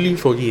 I really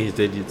fucking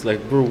hated it.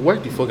 Like, bro, why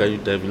the fuck are you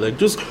diving? Like,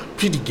 just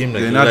play the game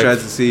like They're not trying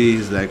to say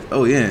it's like,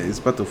 oh yeah, it's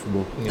part of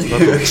football. it's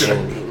part of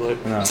football.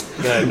 Like, Nah.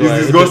 yeah, no, I It's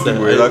hated disgusting, that.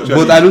 bro. It's actually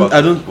But I part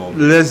of don't. football.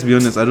 Let's be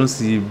honest. I don't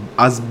see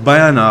as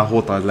Bayern are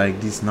hot as like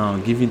this now,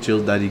 giving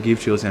Chelsea that they gave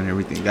Chelsea and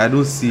everything. I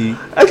don't see.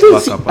 I don't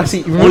see. Barca I pass.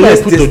 see. Remember Unless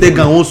I put on the Stegen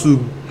group- wants to.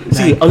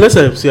 See, unless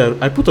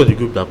I put on the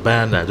group that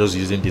Bayern are just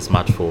using this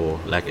match for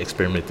like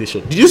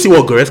experimentation. Did you see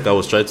what Goretzka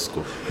was trying to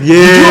score? Yeah,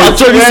 Did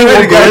you actually see when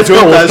what the guy Goretzka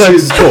dropped was that trying to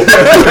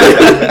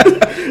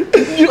shit.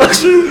 score? You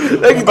actually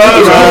like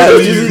Bayern Yeah, are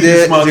they- using they-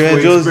 this match they for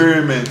were just-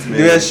 experiment, man.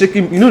 They were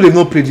shaking. You know they've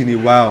not played in a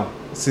while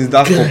since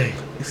that Guy.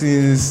 cup.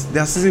 Since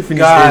their season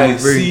finished.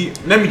 Guys, very- see,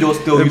 let me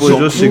just tell you everybody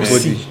just something. shake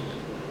man. body.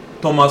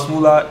 Thomas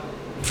Muller,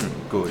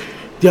 good.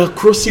 they are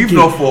crossing. If game.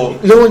 not for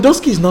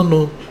Lewandowski is not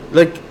no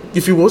like.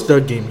 If you watch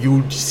that game,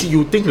 you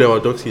think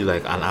Lewandowski is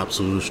like an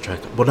absolute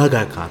striker, but that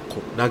guy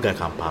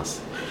can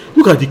pass.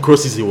 Look at the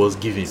crosses he was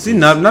giving. See,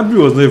 Nabi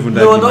was not even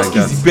that good like Lewandowski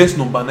that. is the best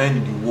number 9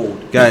 in the world.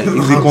 Guy,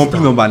 he's a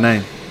complete number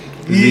 9.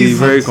 He's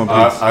very complete.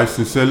 I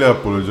sincerely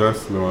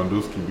apologize to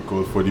Lewandowski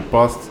because for the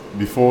past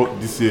before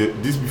this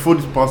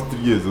past 3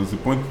 years, there was a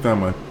point in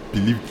time I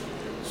believed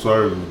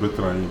Suarez was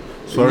better than him.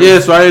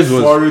 Suarez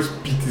was. Suarez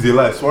peaked is a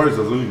lie. Suarez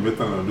has only been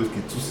better than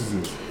Lewandowski 2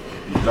 seasons.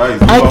 That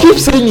is I Liverpool. keep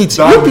saying it.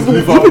 That You is people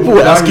Liverpool. were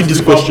That asking is this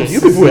Liverpool question. You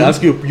people were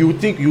season. asking. You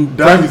think you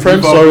That prime is Prime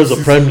Liverpool Suarez or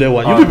season. Prime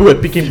Lewan? You people were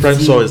picking Prime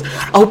 15. Suarez.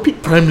 I'll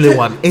pick Prime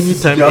Lewan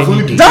anytime, He has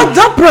any only day.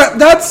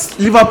 That's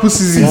Liverpool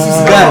season.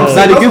 Yeah. Guys,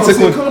 that they came That's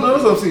what second.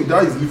 I'm saying.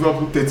 That is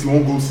Liverpool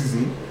 31 goal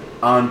season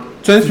and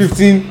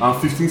 2015. and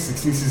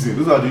 15-16 season.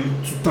 Those are the only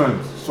 2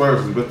 times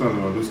Suarez is better than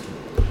Lewandowski.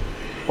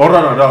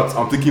 Other than that,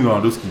 I'm taking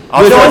Lewandowski.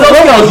 Wait,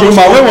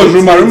 when was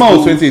Roma? Roma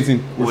was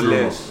 2018. Or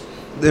less.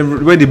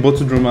 When they bought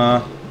to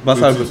Roma,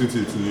 Barca.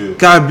 2018, yeah.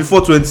 Guy,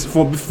 before 20,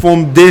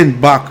 from then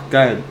back,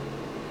 guy,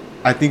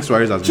 I think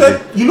Suarez has been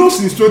Check, there. you know,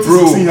 since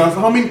 2016, he has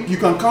how many? You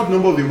can count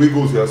number of the away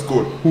goals he has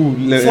scored. Who?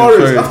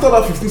 Suarez, after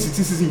that 15-16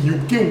 season, he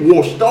became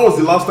washed. That was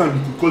the last time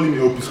you could call him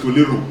El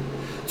Pistolero.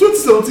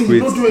 2017, he Wait.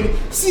 not doing any.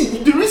 See,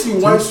 the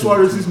reason why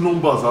Suarez's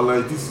numbers are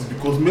like this is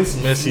because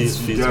Messi is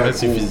fit.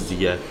 Messi is the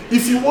guy.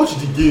 If you watch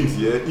the games,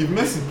 yeah, if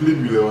Messi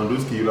played with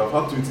Lewandowski, he'd have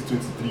had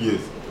 20-23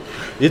 years.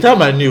 The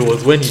time I knew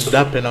was when he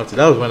that penalty.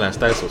 That was when I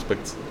started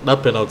suspecting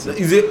that penalty.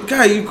 Is it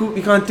guy? You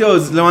can tell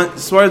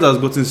Suarez has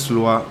gotten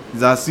slower.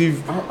 It's as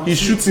if he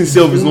shoots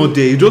himself is not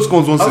there. He just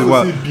comes once in a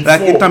while.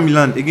 Like Inter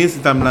Milan against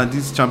Inter Milan,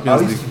 this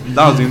Champions League.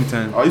 That was the only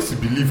time. I used to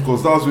believe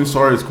because that was when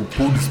Suarez could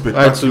pull the Right,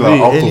 to spectacular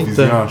me, out of his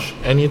yash.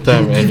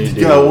 anytime, You any give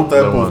the day. guy one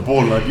type Lewan. of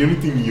ball, and the only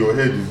thing in your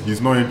head is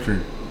he's not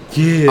entering.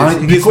 Yes,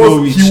 And against because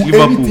Norwich, he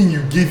Liverpool. anything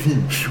you give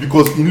him,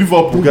 because in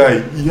Liverpool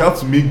guy, he had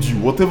to make do.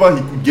 Whatever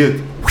he could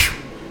get,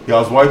 he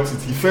has wiped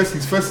it.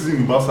 His first season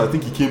in Barca, I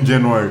think he came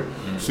January,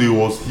 so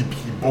he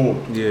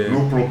balled, Yeah.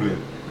 no problem.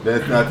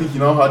 Then I think he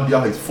now had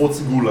his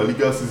 40 goal La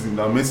Liga season.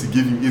 That Messi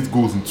gave him 8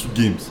 goals in 2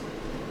 games.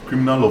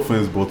 Criminal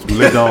offense, but we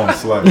let down on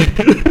slide.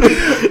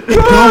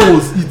 That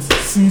was it.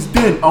 Since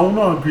then, I will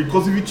not agree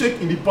because if you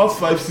check in the past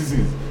 5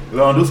 seasons,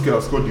 Lewandowski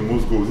has scored the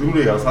most goals. Even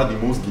though he has had the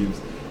most games,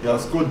 he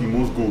has scored the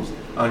most goals,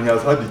 and he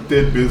has had the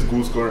 3rd best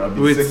goal scorer and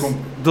the Wait, 2nd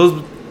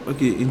those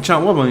okay in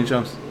champ. What about in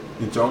champs?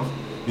 in champs.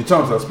 In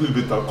champs, has played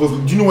better because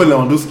do you know where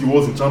Lewandowski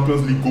was in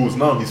Champions League goals?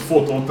 Now he's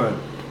 4th all time.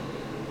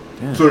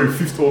 Yeah. Sorry,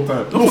 5th all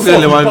time. Don't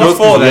forget Lewandowski.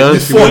 fourth. Like, Yeah.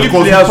 this The only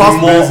Because he players passed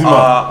with more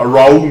Benzema,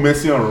 Raul,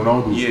 Messi, and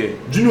Ronaldo. Yeah.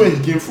 Do you know where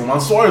he came from?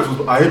 And Suarez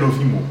was ahead of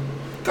him.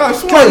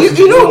 Guys, Guy, Suarez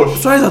you know,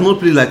 washed. Suarez has not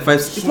played like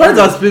 5. Suarez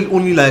has played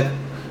only like.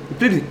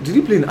 Did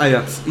he play in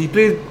Ajax? He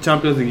played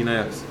Champions League in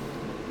Ajax.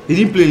 He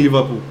didn't play in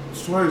Liverpool.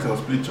 Suarez has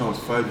played champs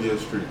 5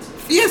 years straight.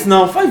 Yes,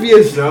 now 5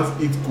 years. He has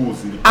 8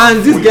 goals in the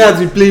And this four guy has years.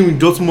 been playing with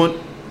Dortmund.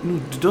 No,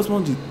 the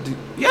Dortmund.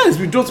 Yes,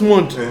 with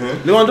Dortmund. Uh-huh.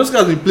 Lewandowski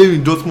has been playing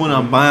with Dortmund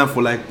and Bayern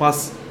for like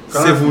past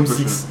Can I ask you a 7, 6.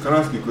 question? Can I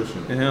ask you a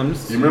question? I'm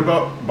just, You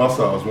remember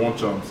Barca has won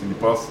champs in the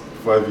past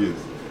 5 years?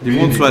 They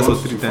Meaning won twice got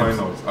or 3 to times.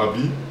 Finals.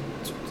 Abi?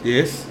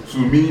 yes. So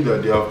meaning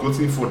that they have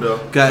gotten further.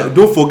 Guy,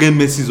 don't forget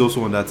Messi is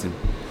also on that team.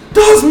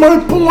 That's my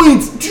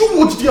point. Do you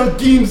watch their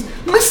games?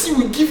 Messi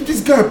will give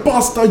this guy a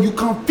pass that you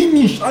can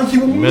finish, and he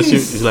will Messi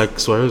miss. is like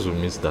Suarez will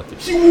miss that.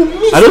 He will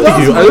miss. I don't That's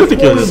think you. I my don't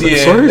think you're. point.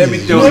 Yeah, Suarez let me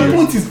is- tell My you.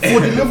 point is for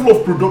the level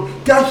of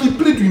production. Guy, he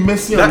played with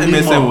Messi That and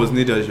Neymar. MSN was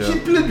needed, He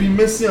yeah. played with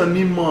Messi and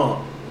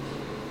Neymar.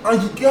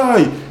 And the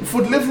guy,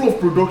 for the level of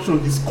production,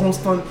 he's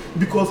constant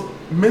because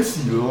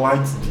Messi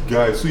likes the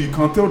guy. So you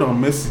can tell that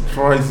Messi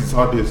tries his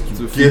hardest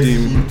to feed get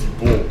him. him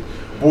the ball.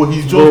 But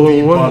he's just Well,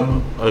 being well,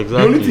 bad. exactly.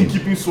 The only thing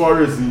keeping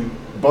Suarez in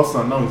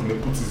Barca now is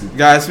nepotism.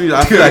 Guys,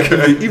 I feel like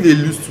if they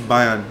lose to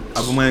Bayern,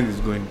 Aubameyang is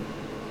going.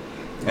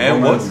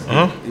 And what?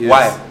 Huh? Yes.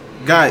 Why?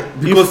 Guy,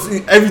 because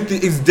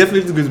everything is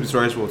definitely going to be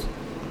Suarez's fault.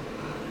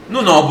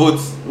 No, but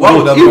why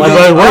would that If- be? why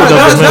would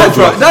that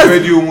be? That's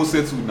already almost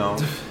settled now.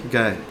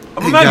 Guy.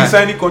 I'm not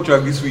signing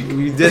contract this week.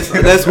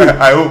 Let's hope.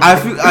 I hope.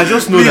 I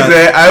just know Please,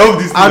 that. I hope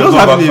this. I thing just does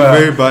not having a backfire.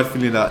 very bad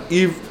feeling that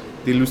if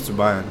they lose to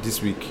Bayern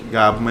this week.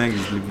 Yeah, Aubameyang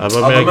is leaving.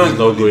 Aubameyang is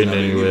not going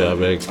anywhere. I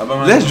beg.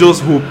 Let's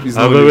just hope he's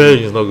not Aubameyang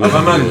leaving. is not going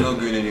Aubameyang is anywhere. not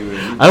going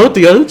anywhere. I don't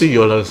think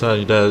you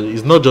understand that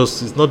it's not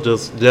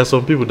just there are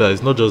some people that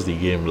it's not just the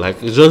game,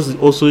 like it's just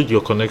also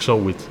your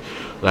connection with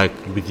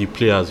the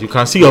players. You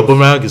can see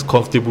Aubameyang is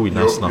comfortable in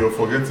Arsenal. You're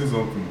forgetting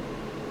something.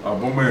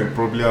 Aubameyang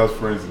probably has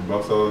friends in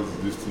Barca's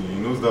this thing. He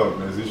knows that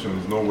organization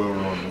is not well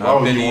run. Why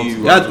would he want to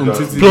He had do that?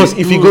 Umtiti. Plus,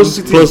 if he goes,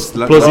 Umtiti plus is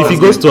like- if he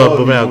goes to Why would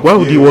he Aubameyang, want- why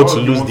would he yeah, want why to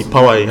would he lose want the to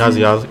power do he has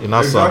in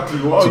Arsenal Exactly.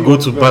 Why would to he go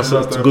want to do Barca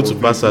that to type go of to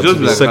thing? Barca to Just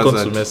be like second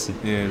Hazard. to Messi?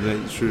 Yeah,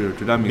 that's true.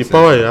 That The makes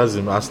power sense. he has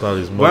in Arsenal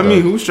is more. But I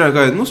mean, than,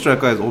 no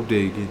striker is up there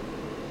again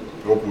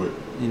Up with.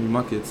 in the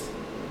market.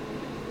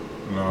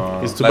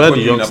 Nah. it's to Like buy what the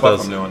do you mean apart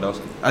youngsters. from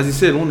Lewandowski? As he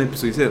said one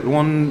episode, he said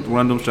one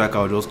random striker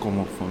will just come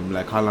up from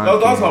like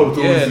Haaland. That's how it always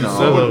Yeah, is. no.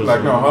 Somebody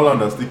like now,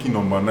 Haaland has taken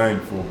number 9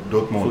 for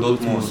Dortmund. For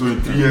Dortmund. So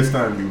in 3 years'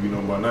 time, he'll be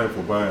number 9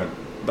 for Bayern.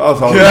 That's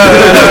how.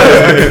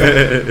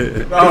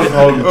 That's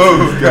how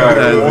this guy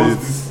That's wants it.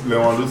 this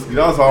Lewandowski.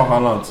 That's how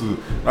Haaland too.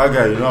 That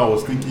guy, I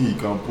was thinking he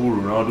can pull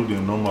Ronaldo the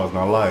numbers.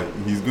 Now lie,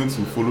 he's going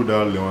to follow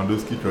that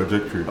Lewandowski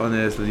trajectory.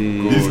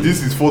 Honestly,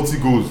 This is 40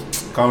 goals.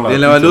 Can't lie.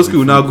 then Lewandowski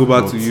will now go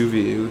back to But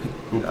Juve.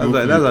 go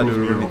That's how they prove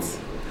me run wrong. it.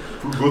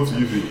 Go to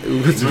Juve. You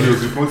know, there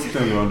was a point in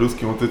time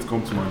Lewandowski wanted to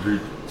come to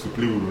Madrid to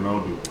play with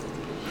Ronaldo.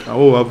 And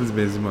what happens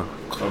Benzema?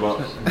 About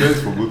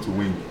Benz for go to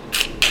win.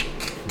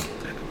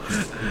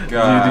 The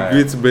Guy.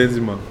 great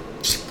Benzema.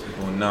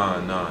 Oh,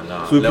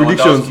 nah. So Lewandowski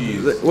predictions.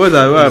 is- What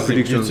are He's a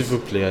predictions? beautiful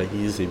player.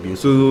 He is a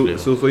beautiful player.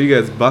 So for you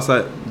guys,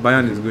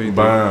 Bayern is going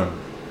there. Bayern.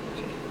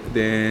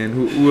 Then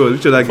who else?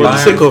 Which other For the game?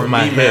 Bayern sake for of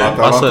my me, hair, man.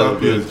 Barca Atalanta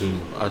PSG.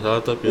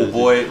 Atalanta Oh PSG.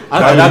 boy.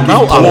 That Now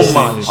game I'm is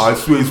one one. I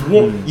swear it's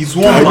one. It's I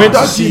one went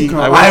man. to see.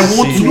 I went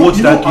want see. to watch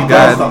that game.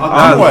 Atalanta- Atalanta,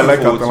 that's why I like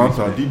the fault.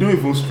 Atalanta. They don't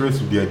even stress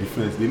with their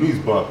defense. They know it's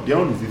bad. Their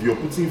own is if you're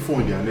putting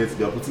 4 in their net,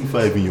 they are putting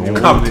 5 in your own.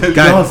 I'm telling you.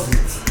 Guys,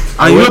 That's it.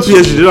 and you know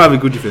PSG, they don't have a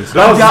good defense.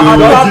 That's The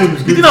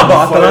games thing going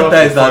about to be Atalanta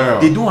fire is for that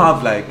fire. they don't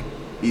have like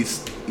a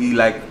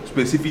like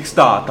specific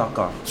star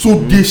attacker. So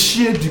they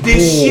share the They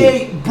ball.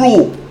 share,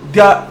 bro.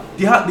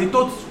 They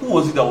thought who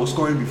was it that was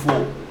scoring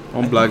before?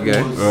 One black guy.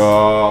 It was,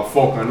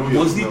 Fuck, I know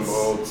you're was talking it?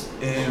 about.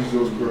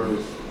 Jesus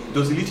Christ.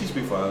 Does Illich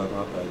speak for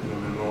Atalanta?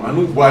 No.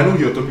 I know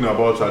you're talking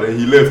about Chad.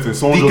 He left and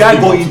someone The just guy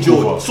came got and took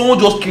over. injured. Someone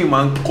just came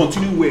and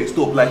continued where it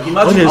stopped. Like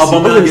imagine Honestly,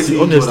 Aubameyang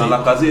getting injured honestly. and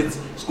Lacazette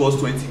scores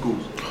 20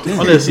 goals.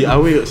 Honestly, I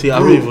will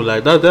even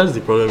like that. That's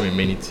the problem in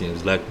many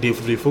teams. Like they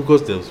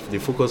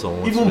focus on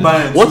one. Even thing.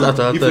 Bayern. What too.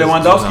 Atalanta If is doing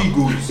Lewandowski now-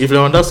 goes, If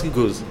Lewandowski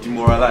goes,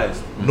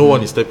 demoralized. no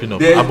one is stepping up.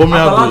 There's-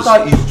 Aubameyang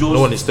Atalanta goes, is just- no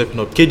one is stepping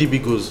up.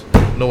 KDB goes,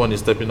 no one is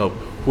stepping up.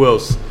 Who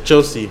else?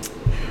 Chelsea.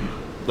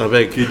 I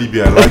beg.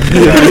 KDB,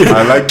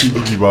 I like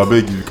KDB, but I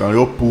beg you can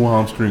just pull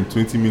hamstring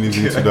 20 minutes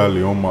into that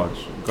Leon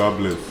match. God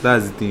bless.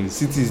 That's the thing.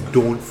 City is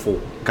done for.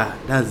 God,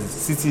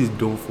 City is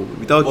done for.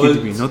 Without But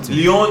KDB, nothing.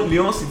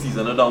 Leon City is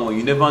another one.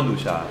 You never know,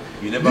 Sha.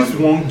 You never This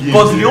know. one game,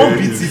 Because Leon yeah,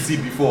 beat is-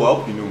 City before. I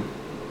hope you know.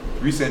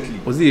 Recently,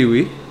 Was he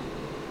away?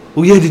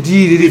 Oh yeah, they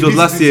did. It was beat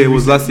last City year. It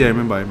was recently. last year.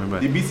 I remember.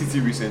 they beat City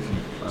recently.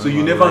 So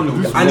you never know.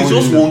 This And it's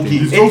one just game- one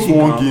game. It's just Anything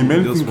one can game. happen.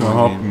 Anything Just can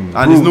one happen. game.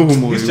 And there's no home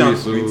This away, chance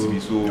is so going to be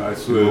so. I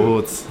swear.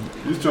 what?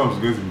 This champ is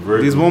going to be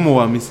very There's good. one more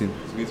we're missing.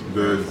 It's going to be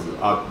very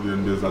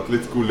There's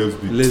Atletico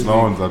Leipzig. Leipzig. That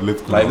one's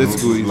Atletico.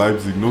 Leipzig no, is-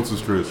 Leipzig. No to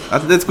stress.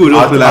 Let's go.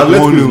 Just play like Atletico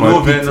one is nil. my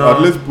No, pick.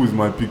 Werner. Atletico is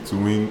my pick to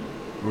win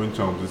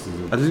champs this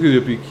season. Let's go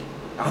your pick.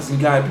 As in,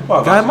 guy, people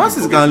are Guy, actually Man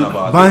City's forgetting can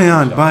about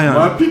Bayern, Atletico.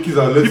 My Bayern. pick is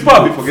Atletico. People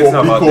have been forgetting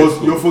about because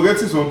Atletico. you're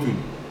forgetting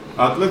something.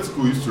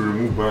 Atletico used to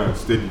remove Bayern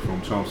steady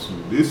from champs too.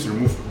 They used to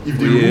remove if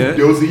they Yeah, remove,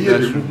 there was a year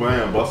that's they removed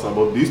Bayern and Barca,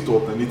 but they used to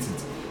alternate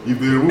it. If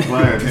they remove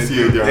Bayern this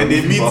year, they are Then they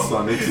removing meet,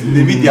 Barca next year.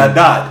 they meet their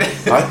dad.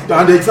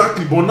 And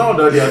exactly, but now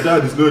that their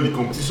dad is not in the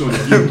competition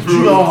again, do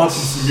you know how happy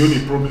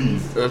Simeone probably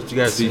is? You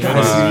guys see Guys,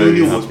 Guys, fine,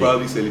 Simeone was happy.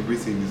 probably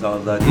celebrating in his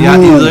house that Yeah,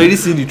 day. he's already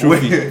seen the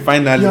trophy. Wait.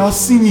 Finally. He has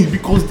seen it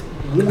because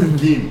one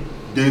game,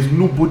 there is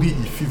nobody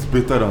he fits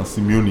better than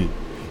Simeone.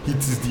 It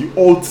is the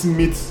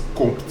ultimate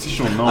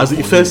competition now. As for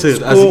Ife him. says,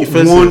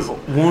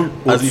 Atletico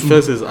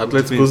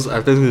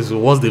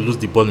once they lose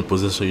the ball in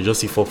possession, you just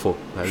see 4-4.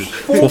 Like,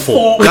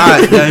 4-4.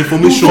 Guy, their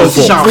information Four.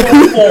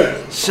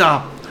 sharp.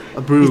 Sharp.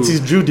 Bro. It is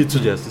drilled into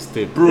their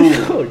system, bro.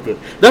 Oh, God.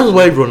 That's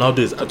why Ronaldo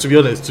is. To be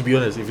honest,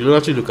 if you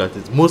actually look at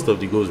it, most of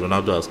the goals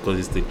Ronaldo has scored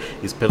this thing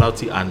is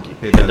penalty and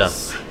header.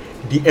 Headers.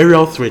 The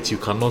aerial threat you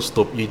cannot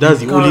stop.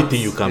 That's You the only can't.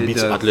 thing you can beat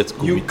Headers.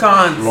 Atletico You with.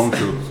 can't. Long shot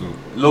too.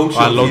 Long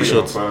shot. long yeah.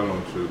 shots. Fire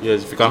long shot.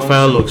 Yes, if you can Long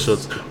fire long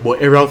shots. shots,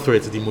 but aerial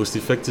threat is the most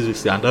effective,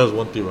 and that's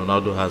one thing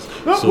Ronaldo has.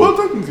 Yeah, So well,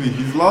 technically,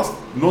 his last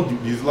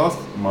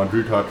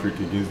Madrid hat trick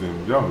against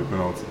them, they have a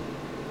penalty.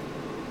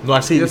 no, I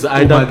say Yes, it's to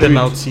either Madrid.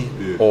 penalty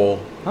Yeah. or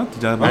How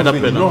did I I'm either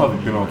saying you don't have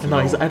a penalty No,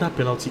 now. it's either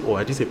penalty or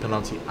I did say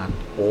penalty and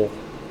or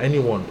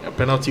anyone a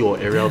penalty or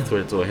aerial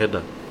threat or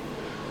header.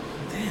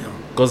 Damn.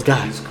 Because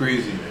guys, It's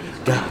crazy, man. It's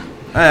God,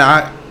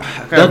 I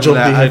That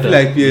jumping I feel header,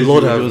 like PSG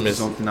Lord will have just do mercy.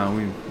 something and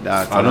win.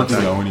 That I don't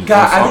think they're winning.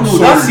 God, I don't know.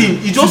 That seem-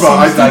 it just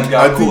but seems like they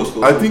are close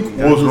or I think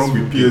something. what's Yeah, wrong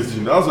just with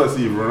PSG, that's why I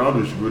say if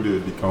Ronaldo should go there,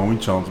 they can win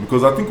champs.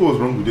 Because I think what's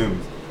wrong with them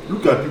is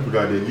Look at people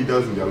that are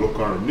leaders in their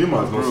locker room.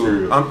 Neymar is not Bro,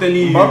 serious. I'm telling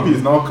you. Mbappe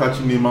is now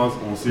catching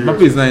Neymar on serious.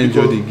 Mbappe is not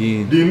injured because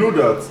again. They know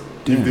that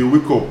if they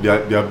wake up,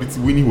 they are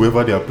beating, winning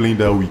whoever they are playing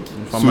that week.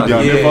 So they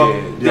are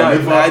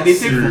never they take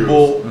serious.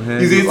 football. Uh-huh.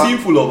 It's a team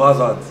full of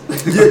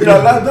hazards.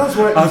 That's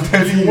why I'm if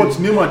telling you you. watch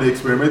Neymar, they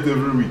experiment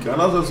every week, and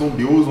that's why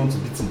they always want to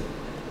beat him.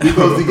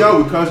 Because the guy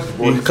will catch the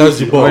ball. He'll catch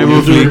the ball,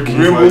 Rainbow he'll do flick,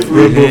 rainbow flick,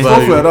 rainbow stuff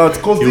value. like that.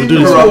 Because He'll they do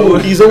know.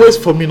 this. He's always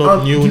forming up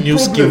And new the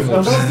skill problem-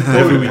 moves and that's the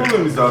every problem. week. The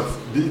problem is that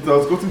it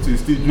has gotten to a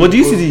stage. But do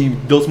you because- see the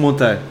Dortmund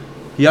tie?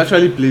 He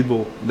actually played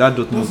ball. That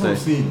Dortmund That's what I'm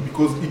tie. saying,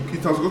 because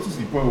it has gotten to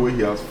the point where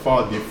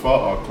they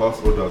far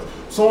outclassed others.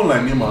 Someone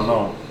like Neymar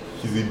now,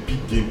 he's a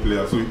big game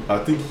player, so I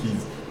think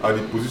he's at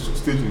the position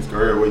stage in his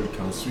career where he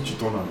can switch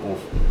it on and off.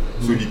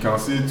 So he can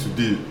say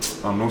today,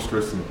 I'm not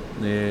stressing.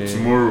 Yeah.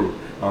 Tomorrow,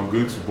 I'm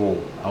going to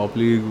ball. I'll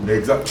play.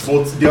 Exactly.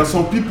 But there are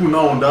some people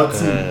now on that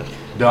team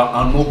that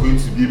are not going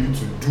to be able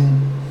to do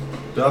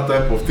that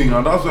type of thing,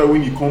 and that's why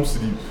when it comes to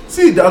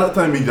the other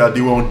time that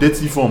they were on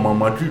dirty form and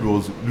Madrid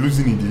was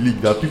losing in the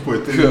league, that people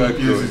were telling me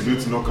PSG is going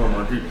to knock out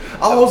Madrid.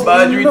 I was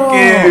Madrid like,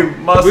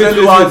 came.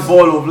 Marcelo had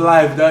ball of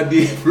life that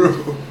day,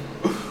 bro.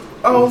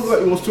 I was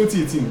like, it was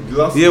 2018. The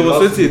last, Yeah, it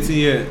was last 2018.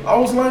 Yeah. I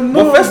was like,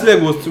 no. But first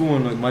leg was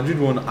 2-1. Like Madrid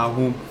won at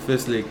home.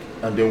 First leg.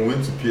 And then we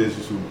went to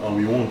PSG so, and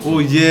we won. Oh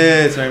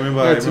yes, I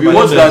remember. I To remember. be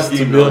watched that honest, to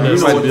game be now. honest,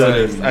 You know to be what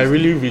honest, time I it is.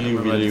 really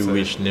Remember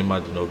wish the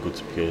Neymar did not go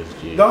to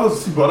PSG. That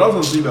was but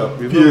that's something that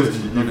We've PSG, not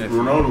if done it.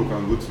 Ronaldo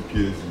can go to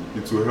PSG,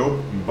 it will help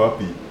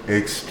Mbappe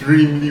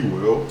extremely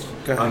well,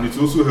 Okay. and it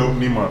will also help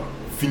Neymar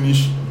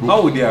finish.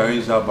 How would they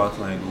arrange that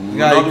backline?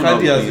 Yeah, Ronaldo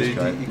Icardi now has plays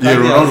strike. Yeah,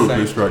 Ronaldo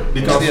plays strike.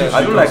 They can Icardi switch- has-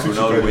 I don't like they can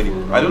switch Ronaldo Icardi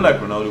when for I don't Ronaldo. like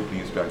Ronaldo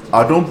playing strike.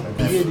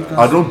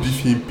 I don't beef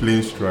him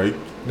playing strike.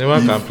 Neymar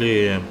If- can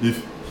play AM.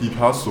 If he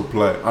has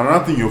supply.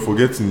 Another thing you're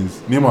forgetting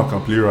is Neymar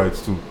can play right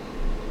too.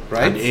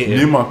 Right? And AM.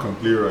 Neymar can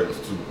play right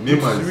too.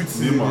 Neymar Which can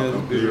season has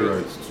play he played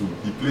right too.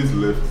 He plays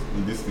left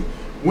in this thing.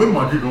 When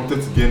Madrid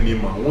wanted to get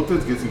Neymar, wanted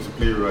to get him to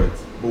play right,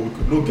 but we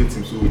could not get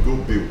him, so we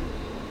got Bale.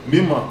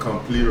 Neymar can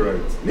play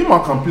right.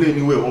 Neymar can play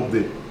anywhere up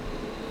there.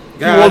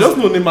 Yeah, He I was- just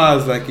know Neymar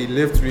as like a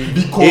left wing.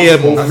 Because AM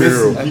of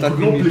Aguero. Messi, he could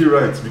not play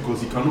right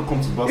because he cannot come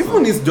to Barca.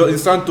 Even in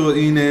Santos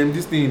in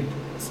this thing.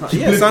 He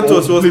Yeah, played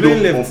Santos all- was he played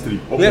playing all left. three,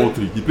 up Left. all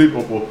three. He played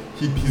up all.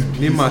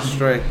 Neymar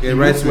strike, He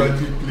right most wing.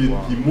 likely played.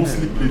 Wow. He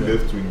mostly played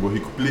left wing, but he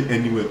could play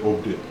anywhere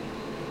up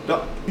there.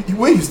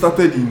 When he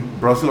started in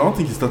Brazil, I don't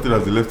think he started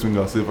as a left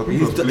winger. I think he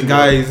was He's the playing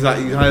guy right. is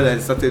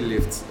that started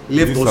left.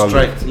 Left This or are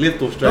strike. left.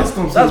 Left or strike. That's,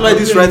 what I'm That's why saying.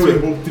 this He can right play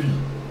wing. anywhere up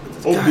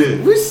three, up there.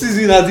 Which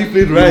season has he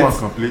played Neymar right?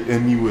 can play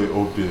anywhere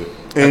up there.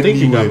 I think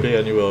he Anywhere. can play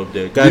anywhere up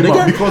there. Guy, Neymar,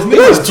 Neymar, because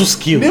Neymar is Neymar- too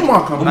skilled.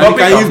 Neymar can And play. he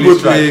can use play both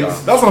striker.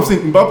 legs. That's what I'm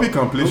saying. Mbappe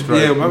can play strike.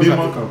 Yeah, Mbappe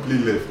Neymar can- can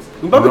play left.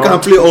 Mbappe can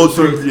play all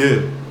three.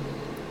 Yeah.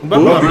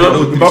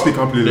 Mbappe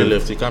Can play Play left.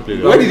 left, he can't play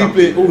Where left. did he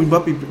play? Oh,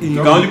 Mbappe. He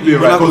can only play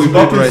right. Because He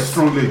played Mbappe's right.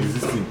 strong leg is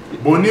this thing.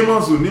 But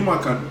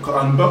Neymar can,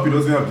 and Mbappe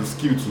doesn't have the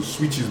skill to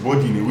switch his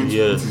body in a way to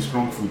Yes. put his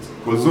strong foot.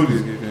 Because it's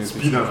only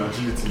speed and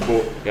agility.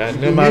 But Yeah,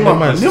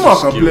 Neymar is can too play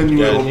skilled.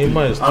 anywhere Yeah, up Neymar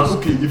there. is too And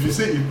skilled. okay, if you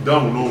say if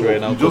that will not Right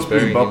work, now you just play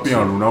comparing Mbappe it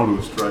to- and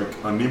Ronaldo strike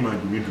and Neymar in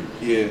the middle.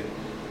 Yeah.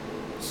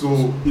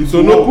 So it's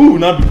So no, who will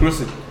not be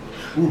crossing?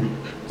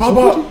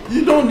 Baba,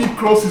 you don't need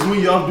crosses when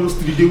you have those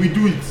three. They will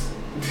do it.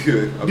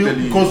 I'm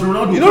telling you. Because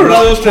Ronaldo, You know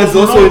Ronaldo's strength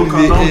because also Ronaldo in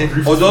can the now air.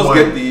 drift Or just wide.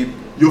 get the.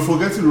 You're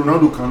forgetting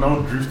Ronaldo can now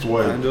drift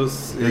wide. And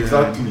just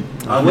Exactly.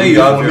 And when you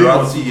have Neymar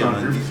Verratti can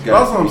and drift. this guy.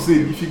 That's what I'm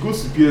saying. If he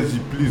goes to PSG,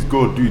 please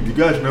God do it. The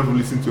guy should never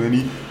listen to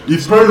any.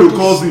 If Pirlo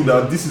calls him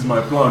that this is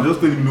my plan, just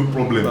tell him no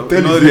problem.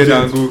 Tell no his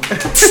head and agent,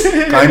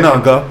 go.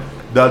 Kainanga,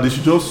 that they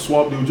should just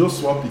swap. They will just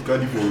swap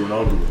Icardi for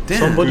Ronaldo.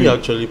 Somebody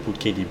actually put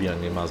KDB on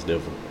Neymar's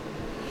level.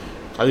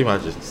 Can you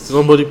imagine?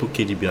 Somebody put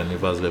KDB on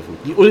Neymar's level.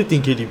 The only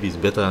thing KDB is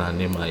better than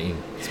Neymar in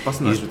It's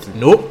passing and is shooting.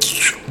 no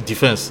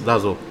defense.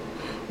 That's all.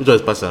 Which one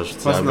is passing and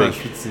shooting? I Passing and beg.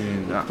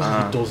 shooting.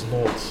 He does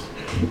not.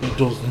 He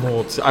does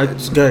not.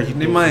 This guy, he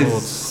Neymar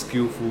does is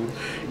skillful. not.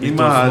 He Neymar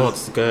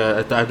does has. not.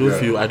 Guy, I don't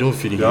feel. I don't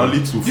feel They are it.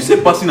 only two. You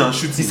say passing and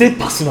shooting. He said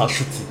passing and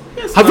shooting.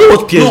 Have you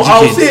watched PSG No,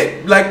 I'll games?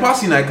 say like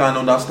passing I can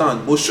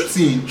understand, but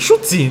shooting.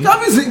 Shooting.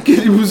 Have you seen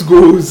KDB's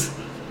goals?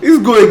 His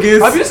goal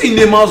against Have you seen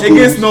Neymar's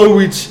against goals?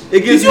 Norwich?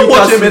 Did Against you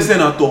watch Newcastle?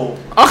 MSN at all?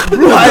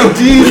 Bro, I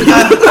did.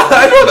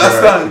 I don't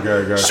understand.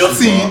 Guy.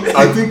 Shooting.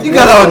 I think You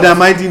guys are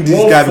undermining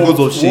this guy because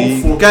of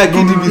Shea. Guy,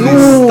 KDB is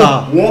a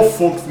star. What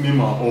fucks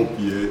Neymar up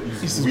here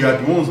is we are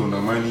the ones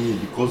undermining him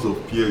because of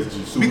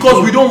PSG. So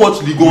Because we don't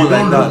watch Ligue we 1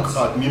 don't like look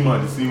that. at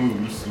Neymar the same way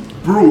we see.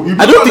 Bro, you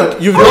I don't think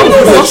you've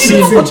not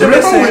seen. Look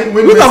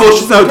at what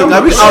she's out.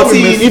 Have you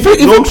seen? Even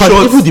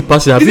the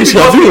passing. Have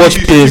you watched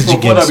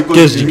PSG games?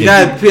 PSG games.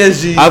 Guy,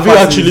 PSG. Have you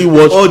passes actually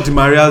watched- all Di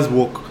Maria's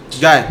work?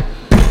 Guy.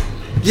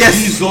 Yes.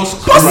 Jesus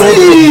Crosses.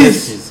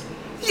 Christ.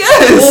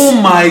 Yes.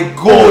 Oh my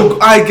God!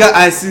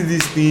 I see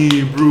this thing,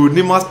 bro.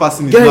 Neymar's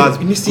passing is not Guys,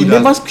 as you see, good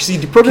as- Neymar's, see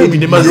the problem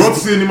with You want to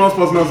Neymar's. say Neymar's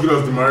passing as good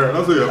as Di Maria?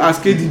 That's what you're as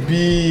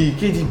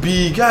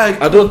KDB, guy.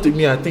 I don't think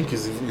I think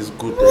it's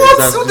good. What?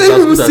 It's as, What it's are as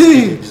you good as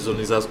saying? KDB's on.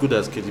 It's as good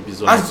as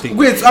KDB's on. I think.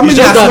 Wait, I mean, It's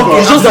just that's that- not-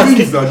 it's just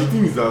that the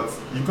thing is that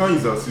you can't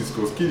use assists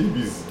because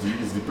KDB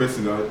is the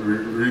person that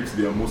rapes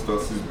their most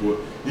assists. But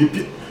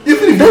even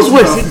if That's you why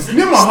I don't say- assists,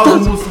 Neymar has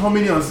almost how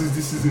many assists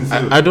this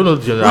season? I don't know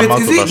the Wait,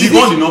 amount is of it- assists. The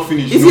one did not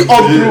finish. Is it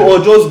up through or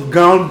just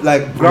ground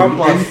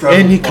pass?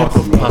 Any type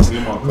of pass.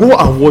 Neymar. Go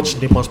and watch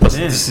Neymar's pass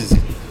Yeah.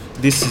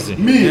 this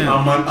season. Me,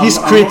 Yeah. His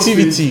I'm not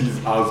creativity. saying he's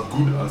as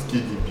good as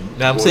KDB.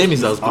 Nah, I'm but saying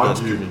he's as good as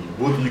arguable. KDB.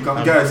 But you can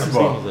I'm guys saying see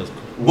it's as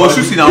good. But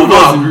shooting, I will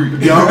not agree.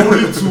 There are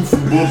only two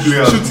football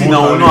players. Shooting, more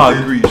I will not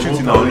talented- agree. more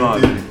Shooting, I will not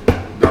talented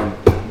Than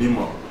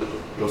Neymar,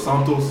 Dos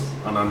Santos,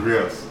 and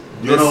Andreas.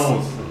 The Yes. other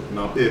ones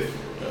now F.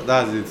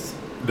 That's it.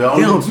 There are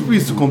Damn, only two people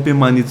used to compare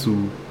Mane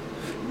to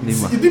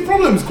Neymar. See, the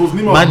problem is because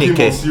Neymar Mane became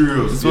care. more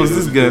serious. It was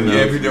this guy, man.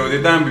 Yeah, there was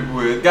a time people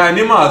were. Guy,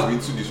 Neymar has been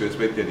too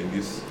disrespected in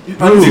this. And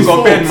it's They his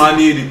compared fault.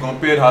 Mane, they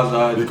compared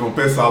Hazard, They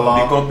compare they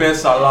Salah. compared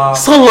Salah,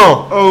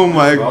 Salah. Oh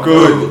my Salah.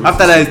 god.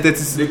 After that,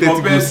 it's 30, they 30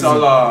 compared goals.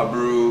 Salah,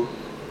 bro.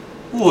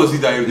 Who was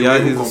it that they Yeah,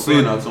 were he's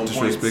comparing so at some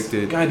point?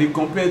 disrespected. Guy, they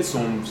compared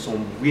some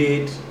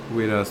weird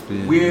Weird-ass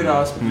player.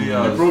 ass The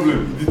players.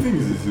 problem, the thing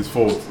is, it's his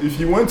fault. If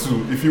he went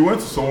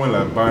to someone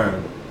like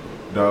Bayern,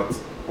 that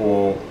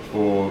or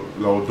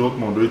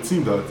Dortmund, or a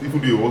team that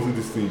even though it wasn't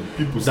this thing,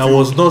 people That still,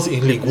 was not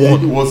in League It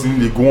One. was in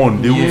League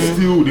One. They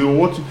Yeah. were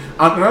watching.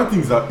 And another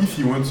thing is that if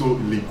he went to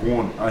League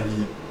One and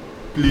he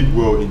played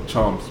well in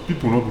champs,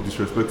 people will not be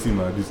disrespecting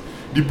him like this.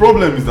 The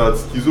problem is that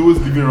he's always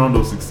leaving round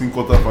of 16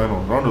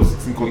 quarterfinals.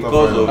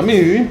 Because of- I mean,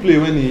 he didn't play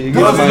when he.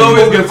 Because against he's Man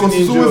always U. getting because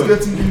he's always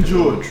getting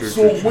injured. True,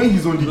 So true, true. when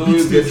he's on the He's big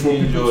always stage getting for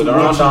people injured to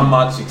around watch that him,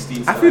 match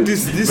 16. I feel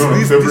this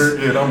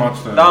February, that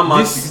match time. That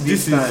match this 16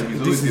 this time, he's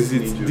is always this is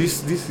getting it. injured.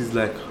 This is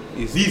like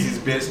This is his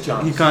best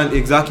chance. he can't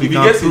exactly If he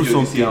can't gets prove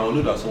injured this year, something.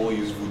 I'll know that someone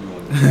used voodoo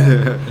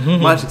on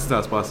him. Match 16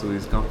 has passed, so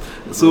it's come.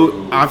 So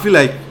Bro. I feel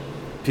like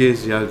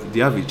PSG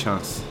they have a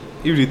chance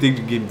if they take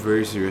the game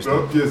very seriously.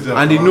 That PSG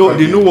And they Atalanta know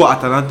game. what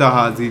Atalanta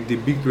has, the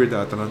big threat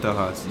that Atalanta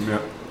has Yeah.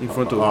 in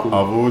front of I've Kobe.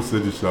 always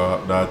said this,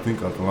 that I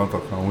think Atalanta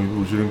can win.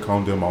 We shouldn't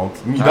count them out.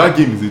 That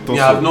game is a toss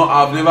Yeah, up.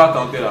 I've never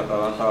counted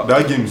Atalanta.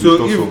 That game is a So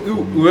toss if up. for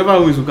me. whoever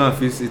wins, we can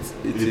face it.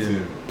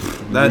 ATM.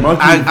 That,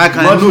 Imagine- I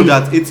can imagine- know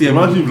that ATM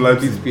Imagine if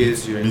Leipzig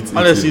beats PSG. Right? beat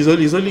Honestly,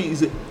 ATM. it's only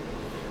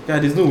Yeah,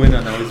 there's no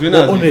winner now. It's winner.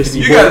 Well, honestly,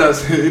 You guys are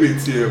saying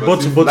it here,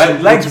 But- if but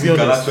Leipzig to be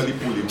can honest- actually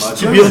pull a match.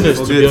 to be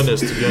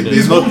honest, It's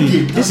It's one nothing.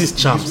 game. This is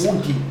champs.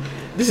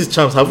 This is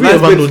champs. Have we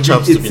Leipzig ever known beat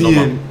champs to be ATM.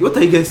 normal? What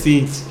are you guys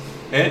saying?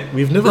 Eh?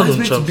 We've never known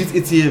Leipzig to champs.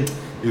 beat ATM.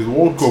 It's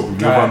World Cup. We've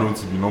Guy, never known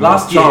to be normal.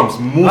 Last year, Champs,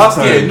 most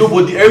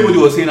everybody times.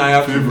 was saying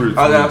Ajax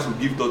Favourite, to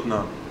give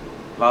Tottenham.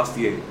 Last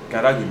year,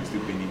 guy, that game is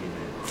still paining me,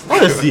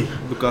 man. Honestly,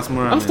 Lucas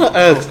Moura. after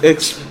Ajax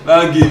X,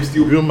 That game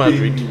still Real paining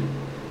Madrid. me.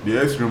 The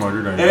ex-Real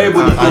Madrid and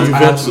Everybody And thought Ajax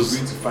Juventus. was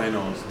going to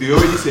finals. They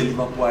already said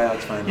Liverpool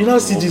Ajax finals. you now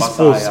see or this Barca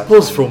Spurs. Ajax Spurs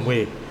finals. from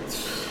where?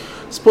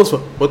 Spurs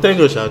from. But thank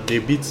God, Sha, they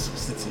beat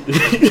City.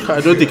 I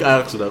don't think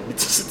Ajax would have beat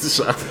City.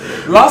 Sha.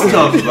 Last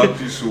chance was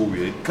actually so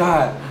weird.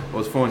 God, It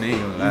was fun, eh?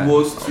 it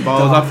was too But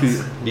I was dark.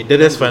 happy. The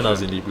deadest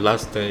finals in the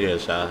last 10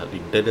 years. Sha. The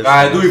deadest.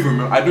 I don't finals. even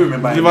remember. I don't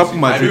remember. Liverpool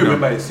anything. I Madrid don't now.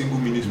 remember a single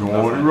minute from No, that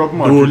final. Liverpool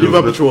Bro, Madrid.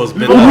 Liverpool was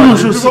better.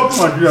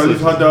 Liverpool Madrid at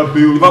least had that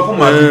build. Liverpool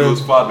Madrid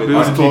was far better. And it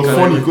was Kick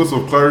funny and because of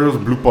Clarios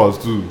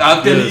bloopers too.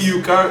 I'm telling Yes.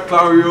 you,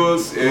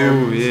 Clarios,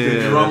 Oh,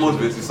 yeah. Ramos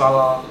versus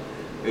Salah,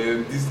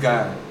 this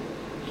guy,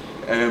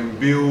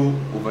 Bill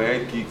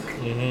overhead kick,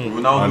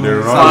 Ronaldo, And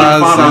then Salah,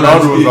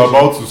 Ronaldo was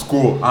about to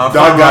score. And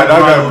That guy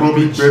Ronaldo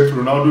probably pitch. bet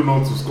Ronaldo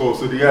not to score.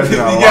 So the guy the said,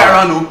 guy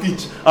ran on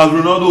pitch as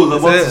Ronaldo was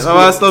about to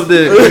score. Stop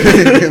there.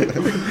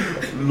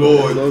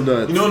 Lord, Love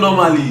that. you know,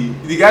 normally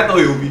the guy thought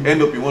he would be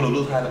end up in one of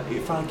those highlights. A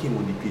fan came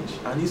on the pitch,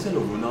 and instead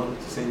of Ronaldo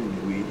to send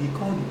him away, he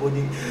called the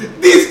body.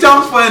 This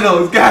champs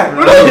finals, guy.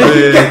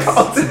 Ronaldo, get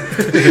out!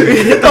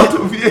 Get out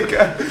of here,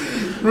 guy.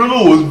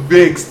 Ronaldo was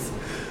vexed.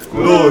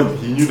 Lord,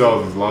 he knew that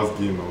was his last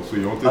game now, so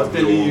he wanted I'm to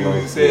get telling one you, he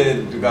last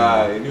said the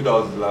guy he knew that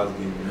was his last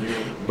game. He knew.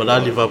 But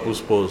that Liverpool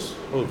Spurs.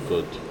 Oh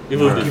God.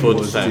 Even before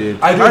the time.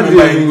 I don't How did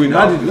remember they even win?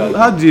 anything How after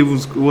that. did they even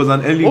score? It was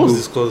an early What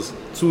was goal. this cause?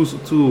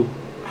 2-2.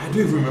 I don't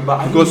even remember.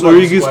 I don't Because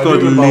remember Origi the score. I scored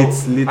don't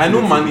remember late. I know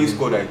late Mane in the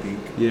scored, I think.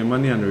 Yeah,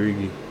 Mane and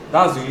Origi.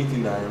 That's the only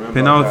thing that I remember.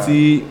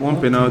 Penalty,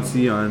 one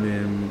penalty,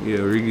 and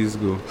Origi's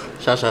goal.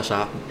 Sha. I don't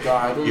If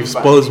remember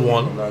Spurs anything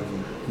won, from that game.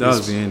 That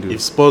was the end.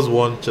 If Spurs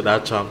won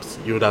that champs,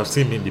 you would have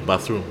seen me in the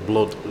bathroom,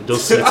 blood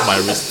just slit my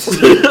wrist.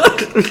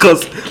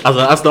 Because as an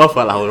Arsenal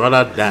fan, I would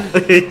rather die.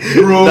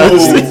 Bro,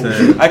 That's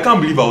it. I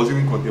can't believe I was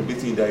even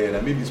contemplating that year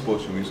that maybe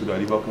Spurs should win so that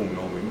Liverpool will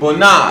not win. But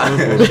nah,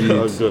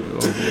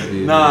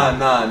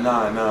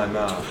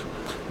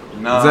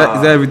 nah. Is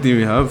that everything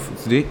we have for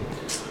today?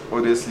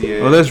 Honestly,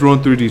 yeah. Well, let's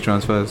run through the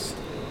transfers.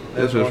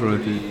 Let's just run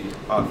run through the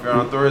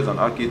Ferran Torres and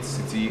Arcade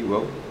City.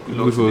 Well, good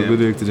luck Good to for them. good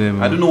luck to them,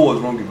 man. I don't know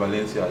what's wrong with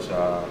Valencia,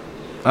 Sha.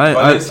 I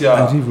Valencia,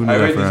 didn't even know I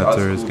that read this Ferran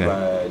article Torres guy.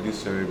 by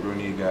this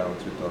Cerebroni guy on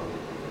Twitter.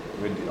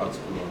 read the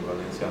article on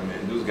Valencia,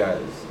 man. Those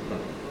guys,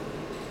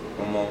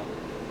 come on.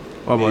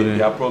 What about them?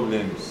 Their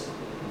problems.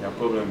 Their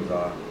problems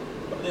are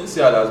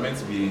Valencia that was meant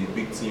to be a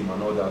big team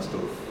and all that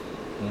stuff.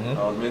 Mhm.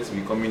 I was meant to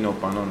be coming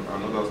up and all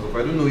that stuff. I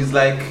don't know. It's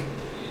like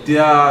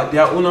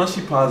their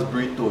ownership has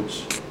brain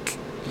touch.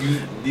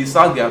 They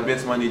sacked their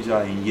best manager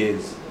in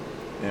years,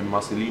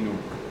 Marcelino,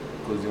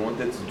 because they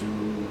wanted to do.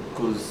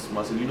 Because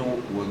Marcelino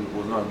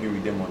was not agreeing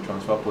with them on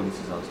transfer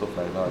policies and stuff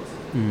like that.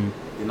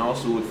 They now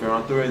sold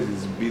Ferran Torres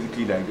is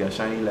basically like their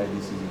shining light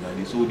this season, and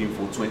they sold him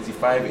for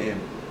 25M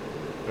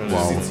to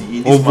Wow. City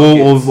in this Of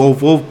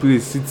market. all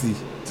place, City.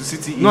 To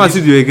City. No, I see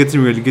they were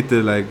getting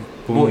relegated like.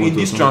 But Bournemouth in or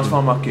this something.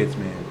 transfer market,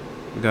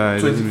 man, Guy,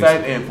 it doesn't make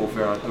 25M for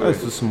Ferran sense. That's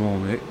too Torres. small,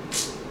 man.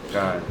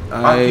 Guy.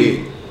 I-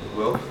 Okay.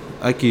 Well,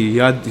 Okay,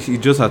 he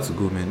just had to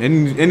go, man.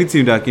 Any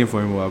team that came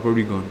for him were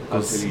probably gone.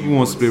 Because actually, he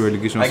wants to but play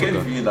relegation I get the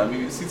soccer. feeling that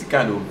maybe City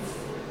kind of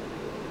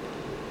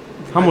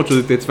How much was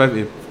it?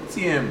 35M?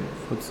 40M.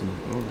 40.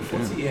 Oh,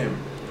 damn. 40M.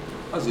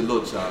 That's a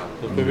lot, sha.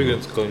 The baby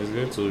going to come. He's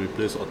going to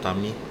replace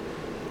Otami.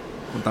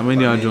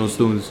 Otamendi and John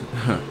Stones.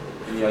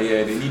 Yeah,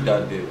 they need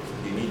that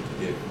depth. They need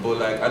depth. But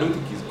like, I don't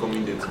think he's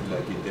coming there to be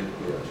like a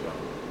depth player,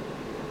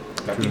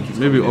 sha. I think he's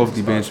Maybe coming there off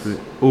to the start. bench.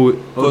 Oh,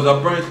 Because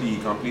apparently he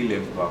can play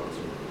left back too.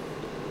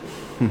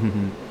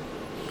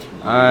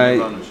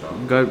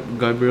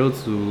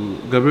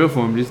 Gabriel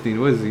from this thing.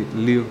 What is it?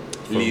 Leo.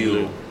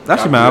 Leo. That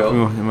shit might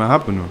Gabriel. happen. It might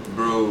happen. No.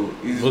 Bro,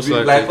 it's Most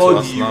been, likely like to all the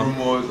Arsenal.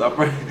 rumors.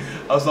 Apparently,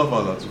 Arsenal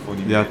fans are too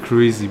funny. They are man.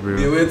 crazy, They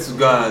bro. went to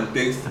go and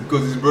text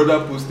because his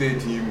brother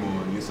posted him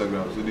on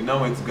Instagram. So they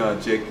now went to go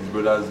and check his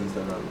brother's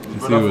Instagram. His He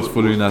brother was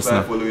following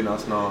Arsenal. following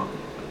Arsenal.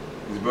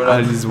 His brother,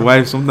 And his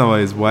wife, something about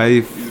his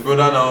wife. his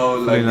brother now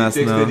like Following they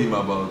Arsenal. texted him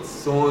about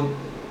someone.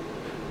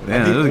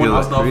 Man, I those think one guys are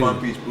Arsenal crazy.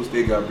 fan page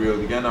posted Gabriel.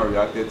 The guy now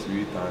reacted to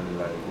it and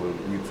like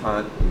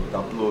with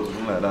applause,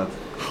 something like that.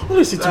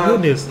 Honestly, to be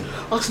honest,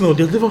 Arsenal,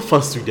 they're never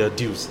fast with their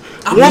deals.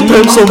 Ah, One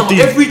time something.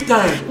 Every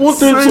time. One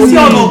time See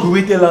how something. long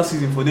we waited last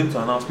season for them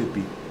to announce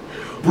Pepe.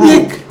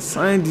 Like,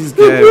 Sign this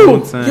no, guy bro,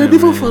 one time. you're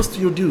never man. fast with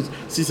your deals.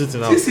 See City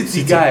now. See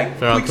City guy,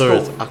 Ferran quick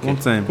Torres, stop. Ake. One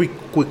time. Quick.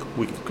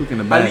 Quick in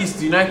the At back.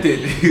 least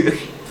United.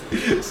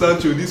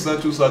 Sancho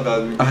saga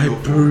has been I going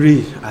on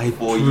pray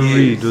for it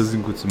years.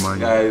 doesn't go to Man U.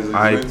 Guys, it's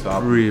I going to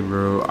happen. pray,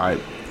 bro. I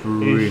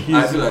pray. He-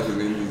 I feel like it's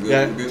going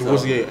Yeah, to it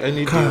was happen.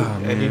 any Come,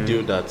 deal, any man.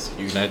 deal that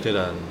United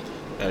and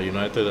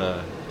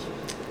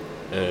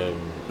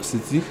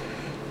City,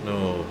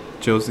 no,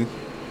 Chelsea.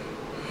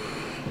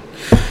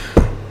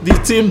 the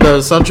team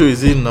that Sancho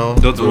is in now,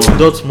 Dortmund.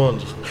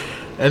 Dortmund.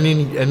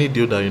 Any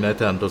deal that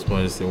United and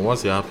Dortmund is in,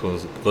 once it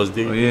happens, because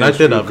they Oh,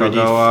 United have already,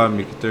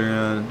 Kagawa,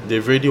 Mkhitaryan.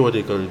 they've already what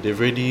they call it, they've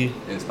already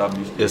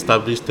Established.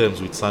 established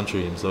terms with Sancho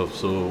himself.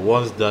 So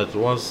once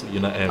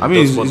United, I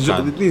mean, Dortmund the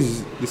can- thing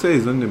is, they say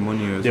it's on the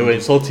money. Or they were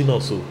something. insulting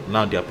also.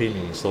 Now they are paying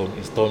in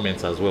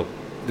installments as well.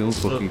 They don't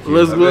fucking care.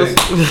 Let's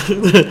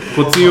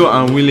Coutinho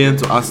and Willian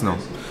to Arsenal.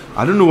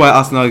 I don't know why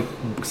Arsenal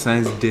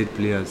signs dead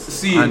players.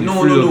 See, and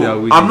no. free up their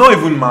wages. I'm not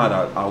even mad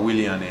at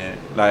Willian.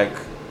 Like,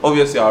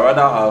 obviously, I'd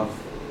rather have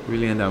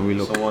Willian and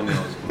Willock. someone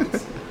else.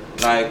 But,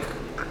 like,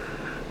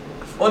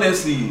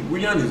 honestly,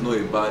 Willian is not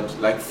a bad.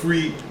 Like,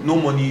 free, no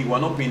money. We're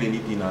not paying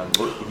anything, and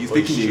he's Oh,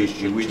 taking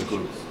shit, a wage shit. cut.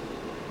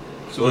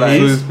 So Oh, like,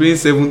 So he's playing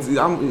 70,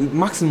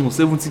 maximum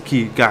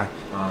 70k guy.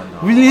 nah.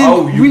 How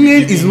Willian, you Willian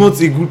giving- is not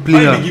a good how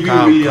player. you be giving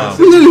Calm, Willian? calm.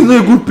 Willian is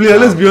not a good player.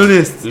 Let's be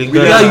honest.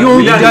 Lingard- They are young.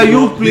 Willian They are is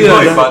young not- he's not a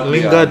players. bad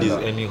player. Lingard is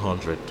any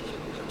 100.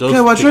 Just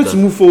Yeah, we're take trying that. to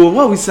move forward.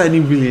 Why are we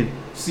signing Willian?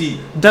 See,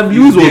 David he's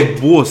Luiz was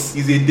depth. boss.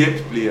 He's a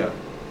depth player.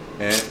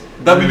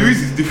 David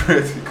Luiz is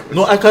different.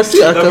 No, I can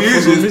see. I can David for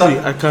Luiz some is reason.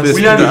 start- I can First,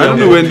 see Willian is I don't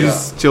know a when player.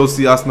 this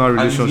Chelsea Arsenal he's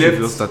relationship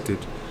left. just started.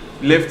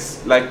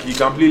 Left, like he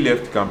can play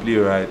left, he can play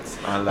right,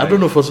 and like I don't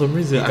know for some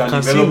reason. he I can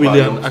can see develop our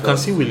William. I youngsters. can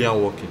see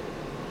William working.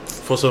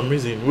 For some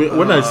reason,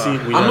 when I see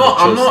William, I'm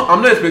at not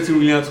Chelsea, expecting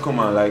William to come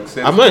and like.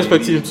 set I'm not the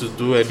expecting him lead. to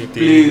do anything.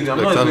 Play, I'm not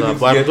like expecting that, to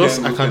but I'm get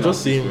just, 10 I can goals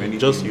just see or him. anything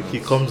Just else. he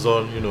comes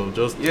on,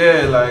 just.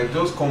 Yeah, like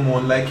just come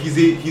on, like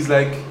he's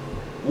like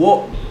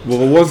what? But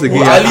once again,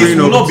 Well, at least clearing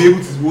we'll up- not be able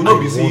to. We'll not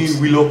I be seeing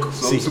want- Willock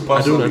See, super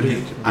I don't sub agree.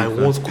 again. I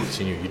want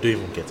continue. You don't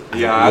even get. It.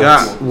 Yeah,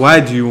 Yeah, why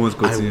do you want I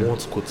Coutinho?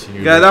 want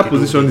continue. Guy, that You don't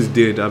position get is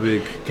dead. I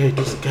beg. Guy,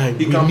 this guy,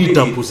 He we can need play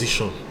that it.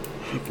 position.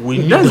 We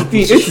need That's the that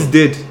thing. 8 position. is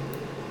dead.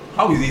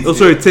 How is it? Oh,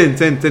 sorry,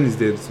 10 is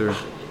dead. Sorry.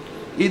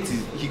 8 is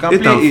he can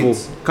 8 play and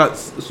 4. 8.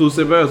 So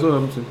Severus, what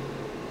happened to him?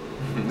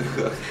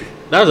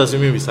 That's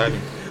assuming we sign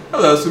him.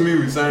 That's assuming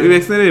we sign. They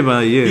extended him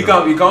by a year. He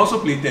can also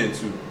play 10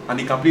 too, and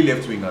he can play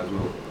left wing as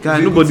well. Guy,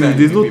 He's a nobody. good sign.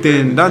 There's no He's a very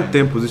 10. good That sign.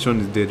 10 position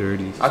is dead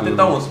already. I think so-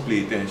 that wants to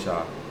play 10,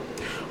 sha.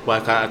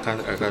 But I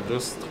can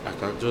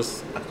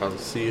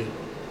see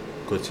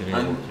continue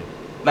And- working.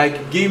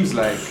 Like games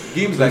like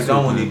That's that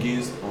so one good.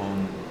 against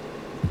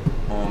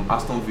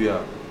Aston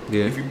Villa.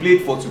 Yeah. If he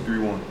played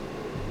 4-2-3-1,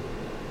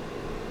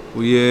 Oh,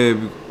 yeah.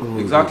 Oh,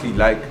 exactly.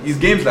 Like it's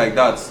games like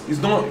that.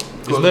 It's not.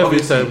 It's not every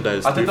time that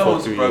it's Arteta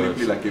wants to 3-4-3, probably yes.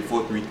 play like a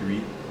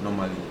 4-3-3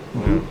 normally.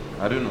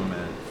 I don't know,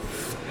 man.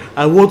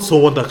 I want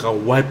someone that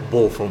can wipe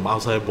ball from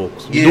outside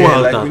box. We Yeah, don't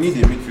have like that. we need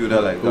a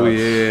midfielder like that. Oh,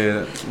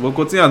 yeah. But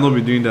Coutinho has not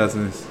been doing that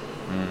since.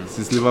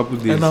 since Liverpool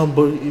days. And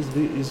but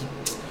he's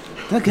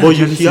That guy but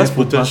actually he has signed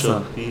for potential.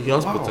 Barca. He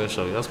has Wow.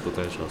 potential. He has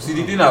potential. See,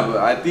 the thing about,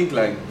 I think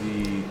like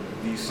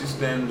the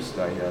systems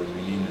that he has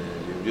been in,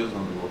 they've just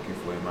not been working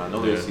for him. And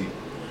obviously,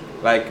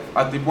 like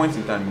at the point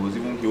in time,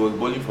 he was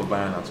balling for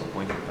Bayern at some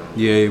point in time.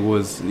 Yeah, it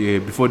was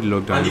before the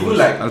lockdown. And it even was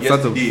like at the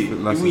start of yesterday,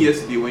 last even season.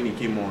 yesterday when he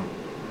came on,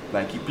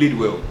 like he played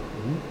well.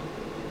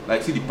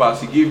 Like see the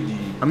pass he gave the.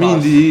 I mean,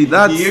 pass, the-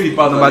 that's he gave the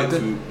pass number that led 10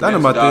 to that led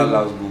number to that 10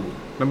 last goal.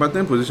 Number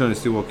 10 position is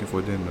still working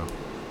for them now.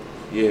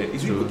 Yeah,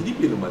 is True. did he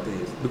play number 10?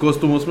 Yesterday? Because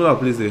Thomas Müller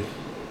plays there.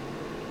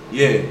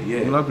 Yeah.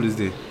 Müller plays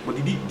there. But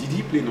did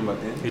he play number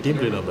 10? He didn't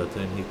play number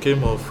 10. He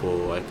came off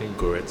for, I think,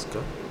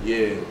 Goretzka.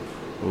 Yeah.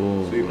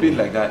 Oh. So he played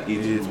like that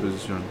 8th eighth role.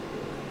 position.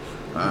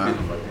 He played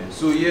number 10.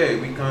 So yeah,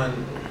 we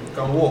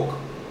can walk.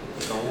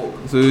 We can walk.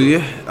 So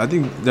yeah, I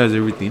think that's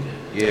everything.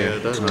 Yeah,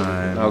 that's And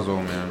that's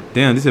all, man.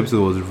 damn, this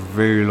episode was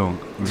very long.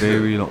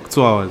 Very long.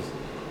 2 hours.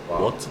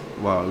 Wow. What?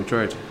 Wow, we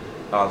tried.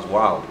 That was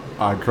wild.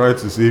 I tried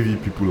to save you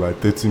people like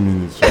 30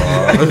 minutes. So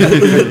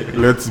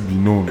let it be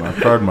known. I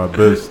tried my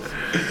best.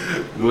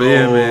 But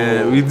yeah,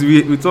 man,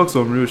 we talked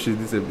some real shit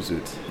this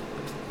episode.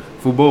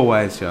 Football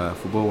wise,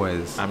 football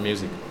wise. And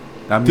music.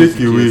 That music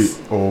Takeaway is-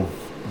 of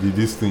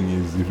this thing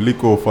is if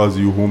Lake offers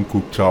you home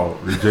cooked chow,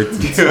 reject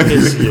it.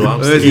 Yes, you, I'm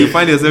Honestly, you still.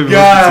 find yourself in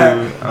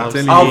Guy, hospital, I'm I'm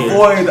telling you.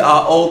 Avoid at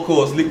all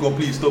costs. Lick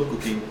complete. Stop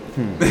cooking.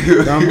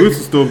 I'm going to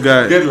stop,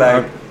 guys. Get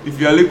like if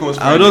you are Lakon's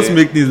friend, I'll just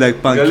make things like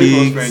if you are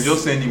Lakon's friend, pancakes.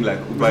 just send him like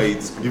Uber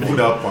Eats. Even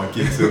that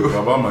pancake self,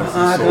 about my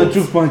I sea can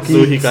choose salt. pancakes.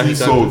 So he can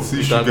salt, do- sea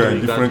he can sugar do- in he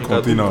can- different he can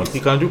do- containers. He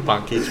can do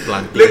pancakes,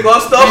 plantain.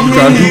 Lakon, stop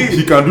cooking.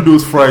 He can do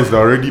those fries that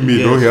are already made.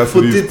 Yes. All he has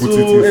to do is put it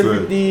Potato, inside.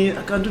 everything.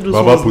 I can do those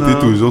Baba ones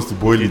potato now. is just to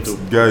boil it.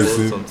 Potato, Guys, or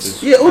see,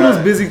 something. Yeah, all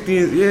those basic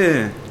things.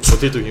 Yeah.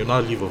 Potato, you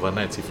now leave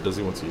overnight if he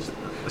doesn't want to use it.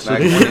 So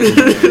Like,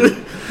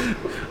 honestly,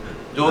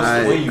 just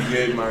I- when you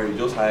get married,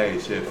 just hire a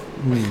chef.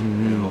 You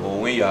know,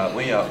 or when you're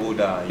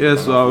older. and you Yeah,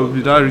 can so I will afford be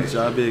to- that rich.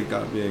 I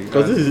beg.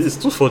 Because it's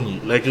too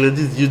funny. Like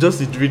this, you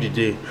just during the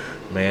day,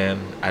 man.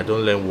 I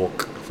don't learn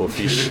work for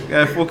fish.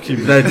 Yeah, fuck you.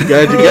 Like the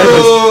guy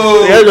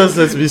Oh! just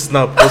lets me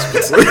snap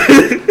hospital.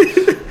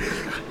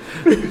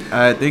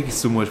 Thank you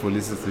so much for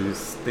listening to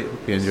this.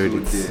 Hope you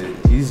enjoyed So it.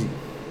 dead. Easy.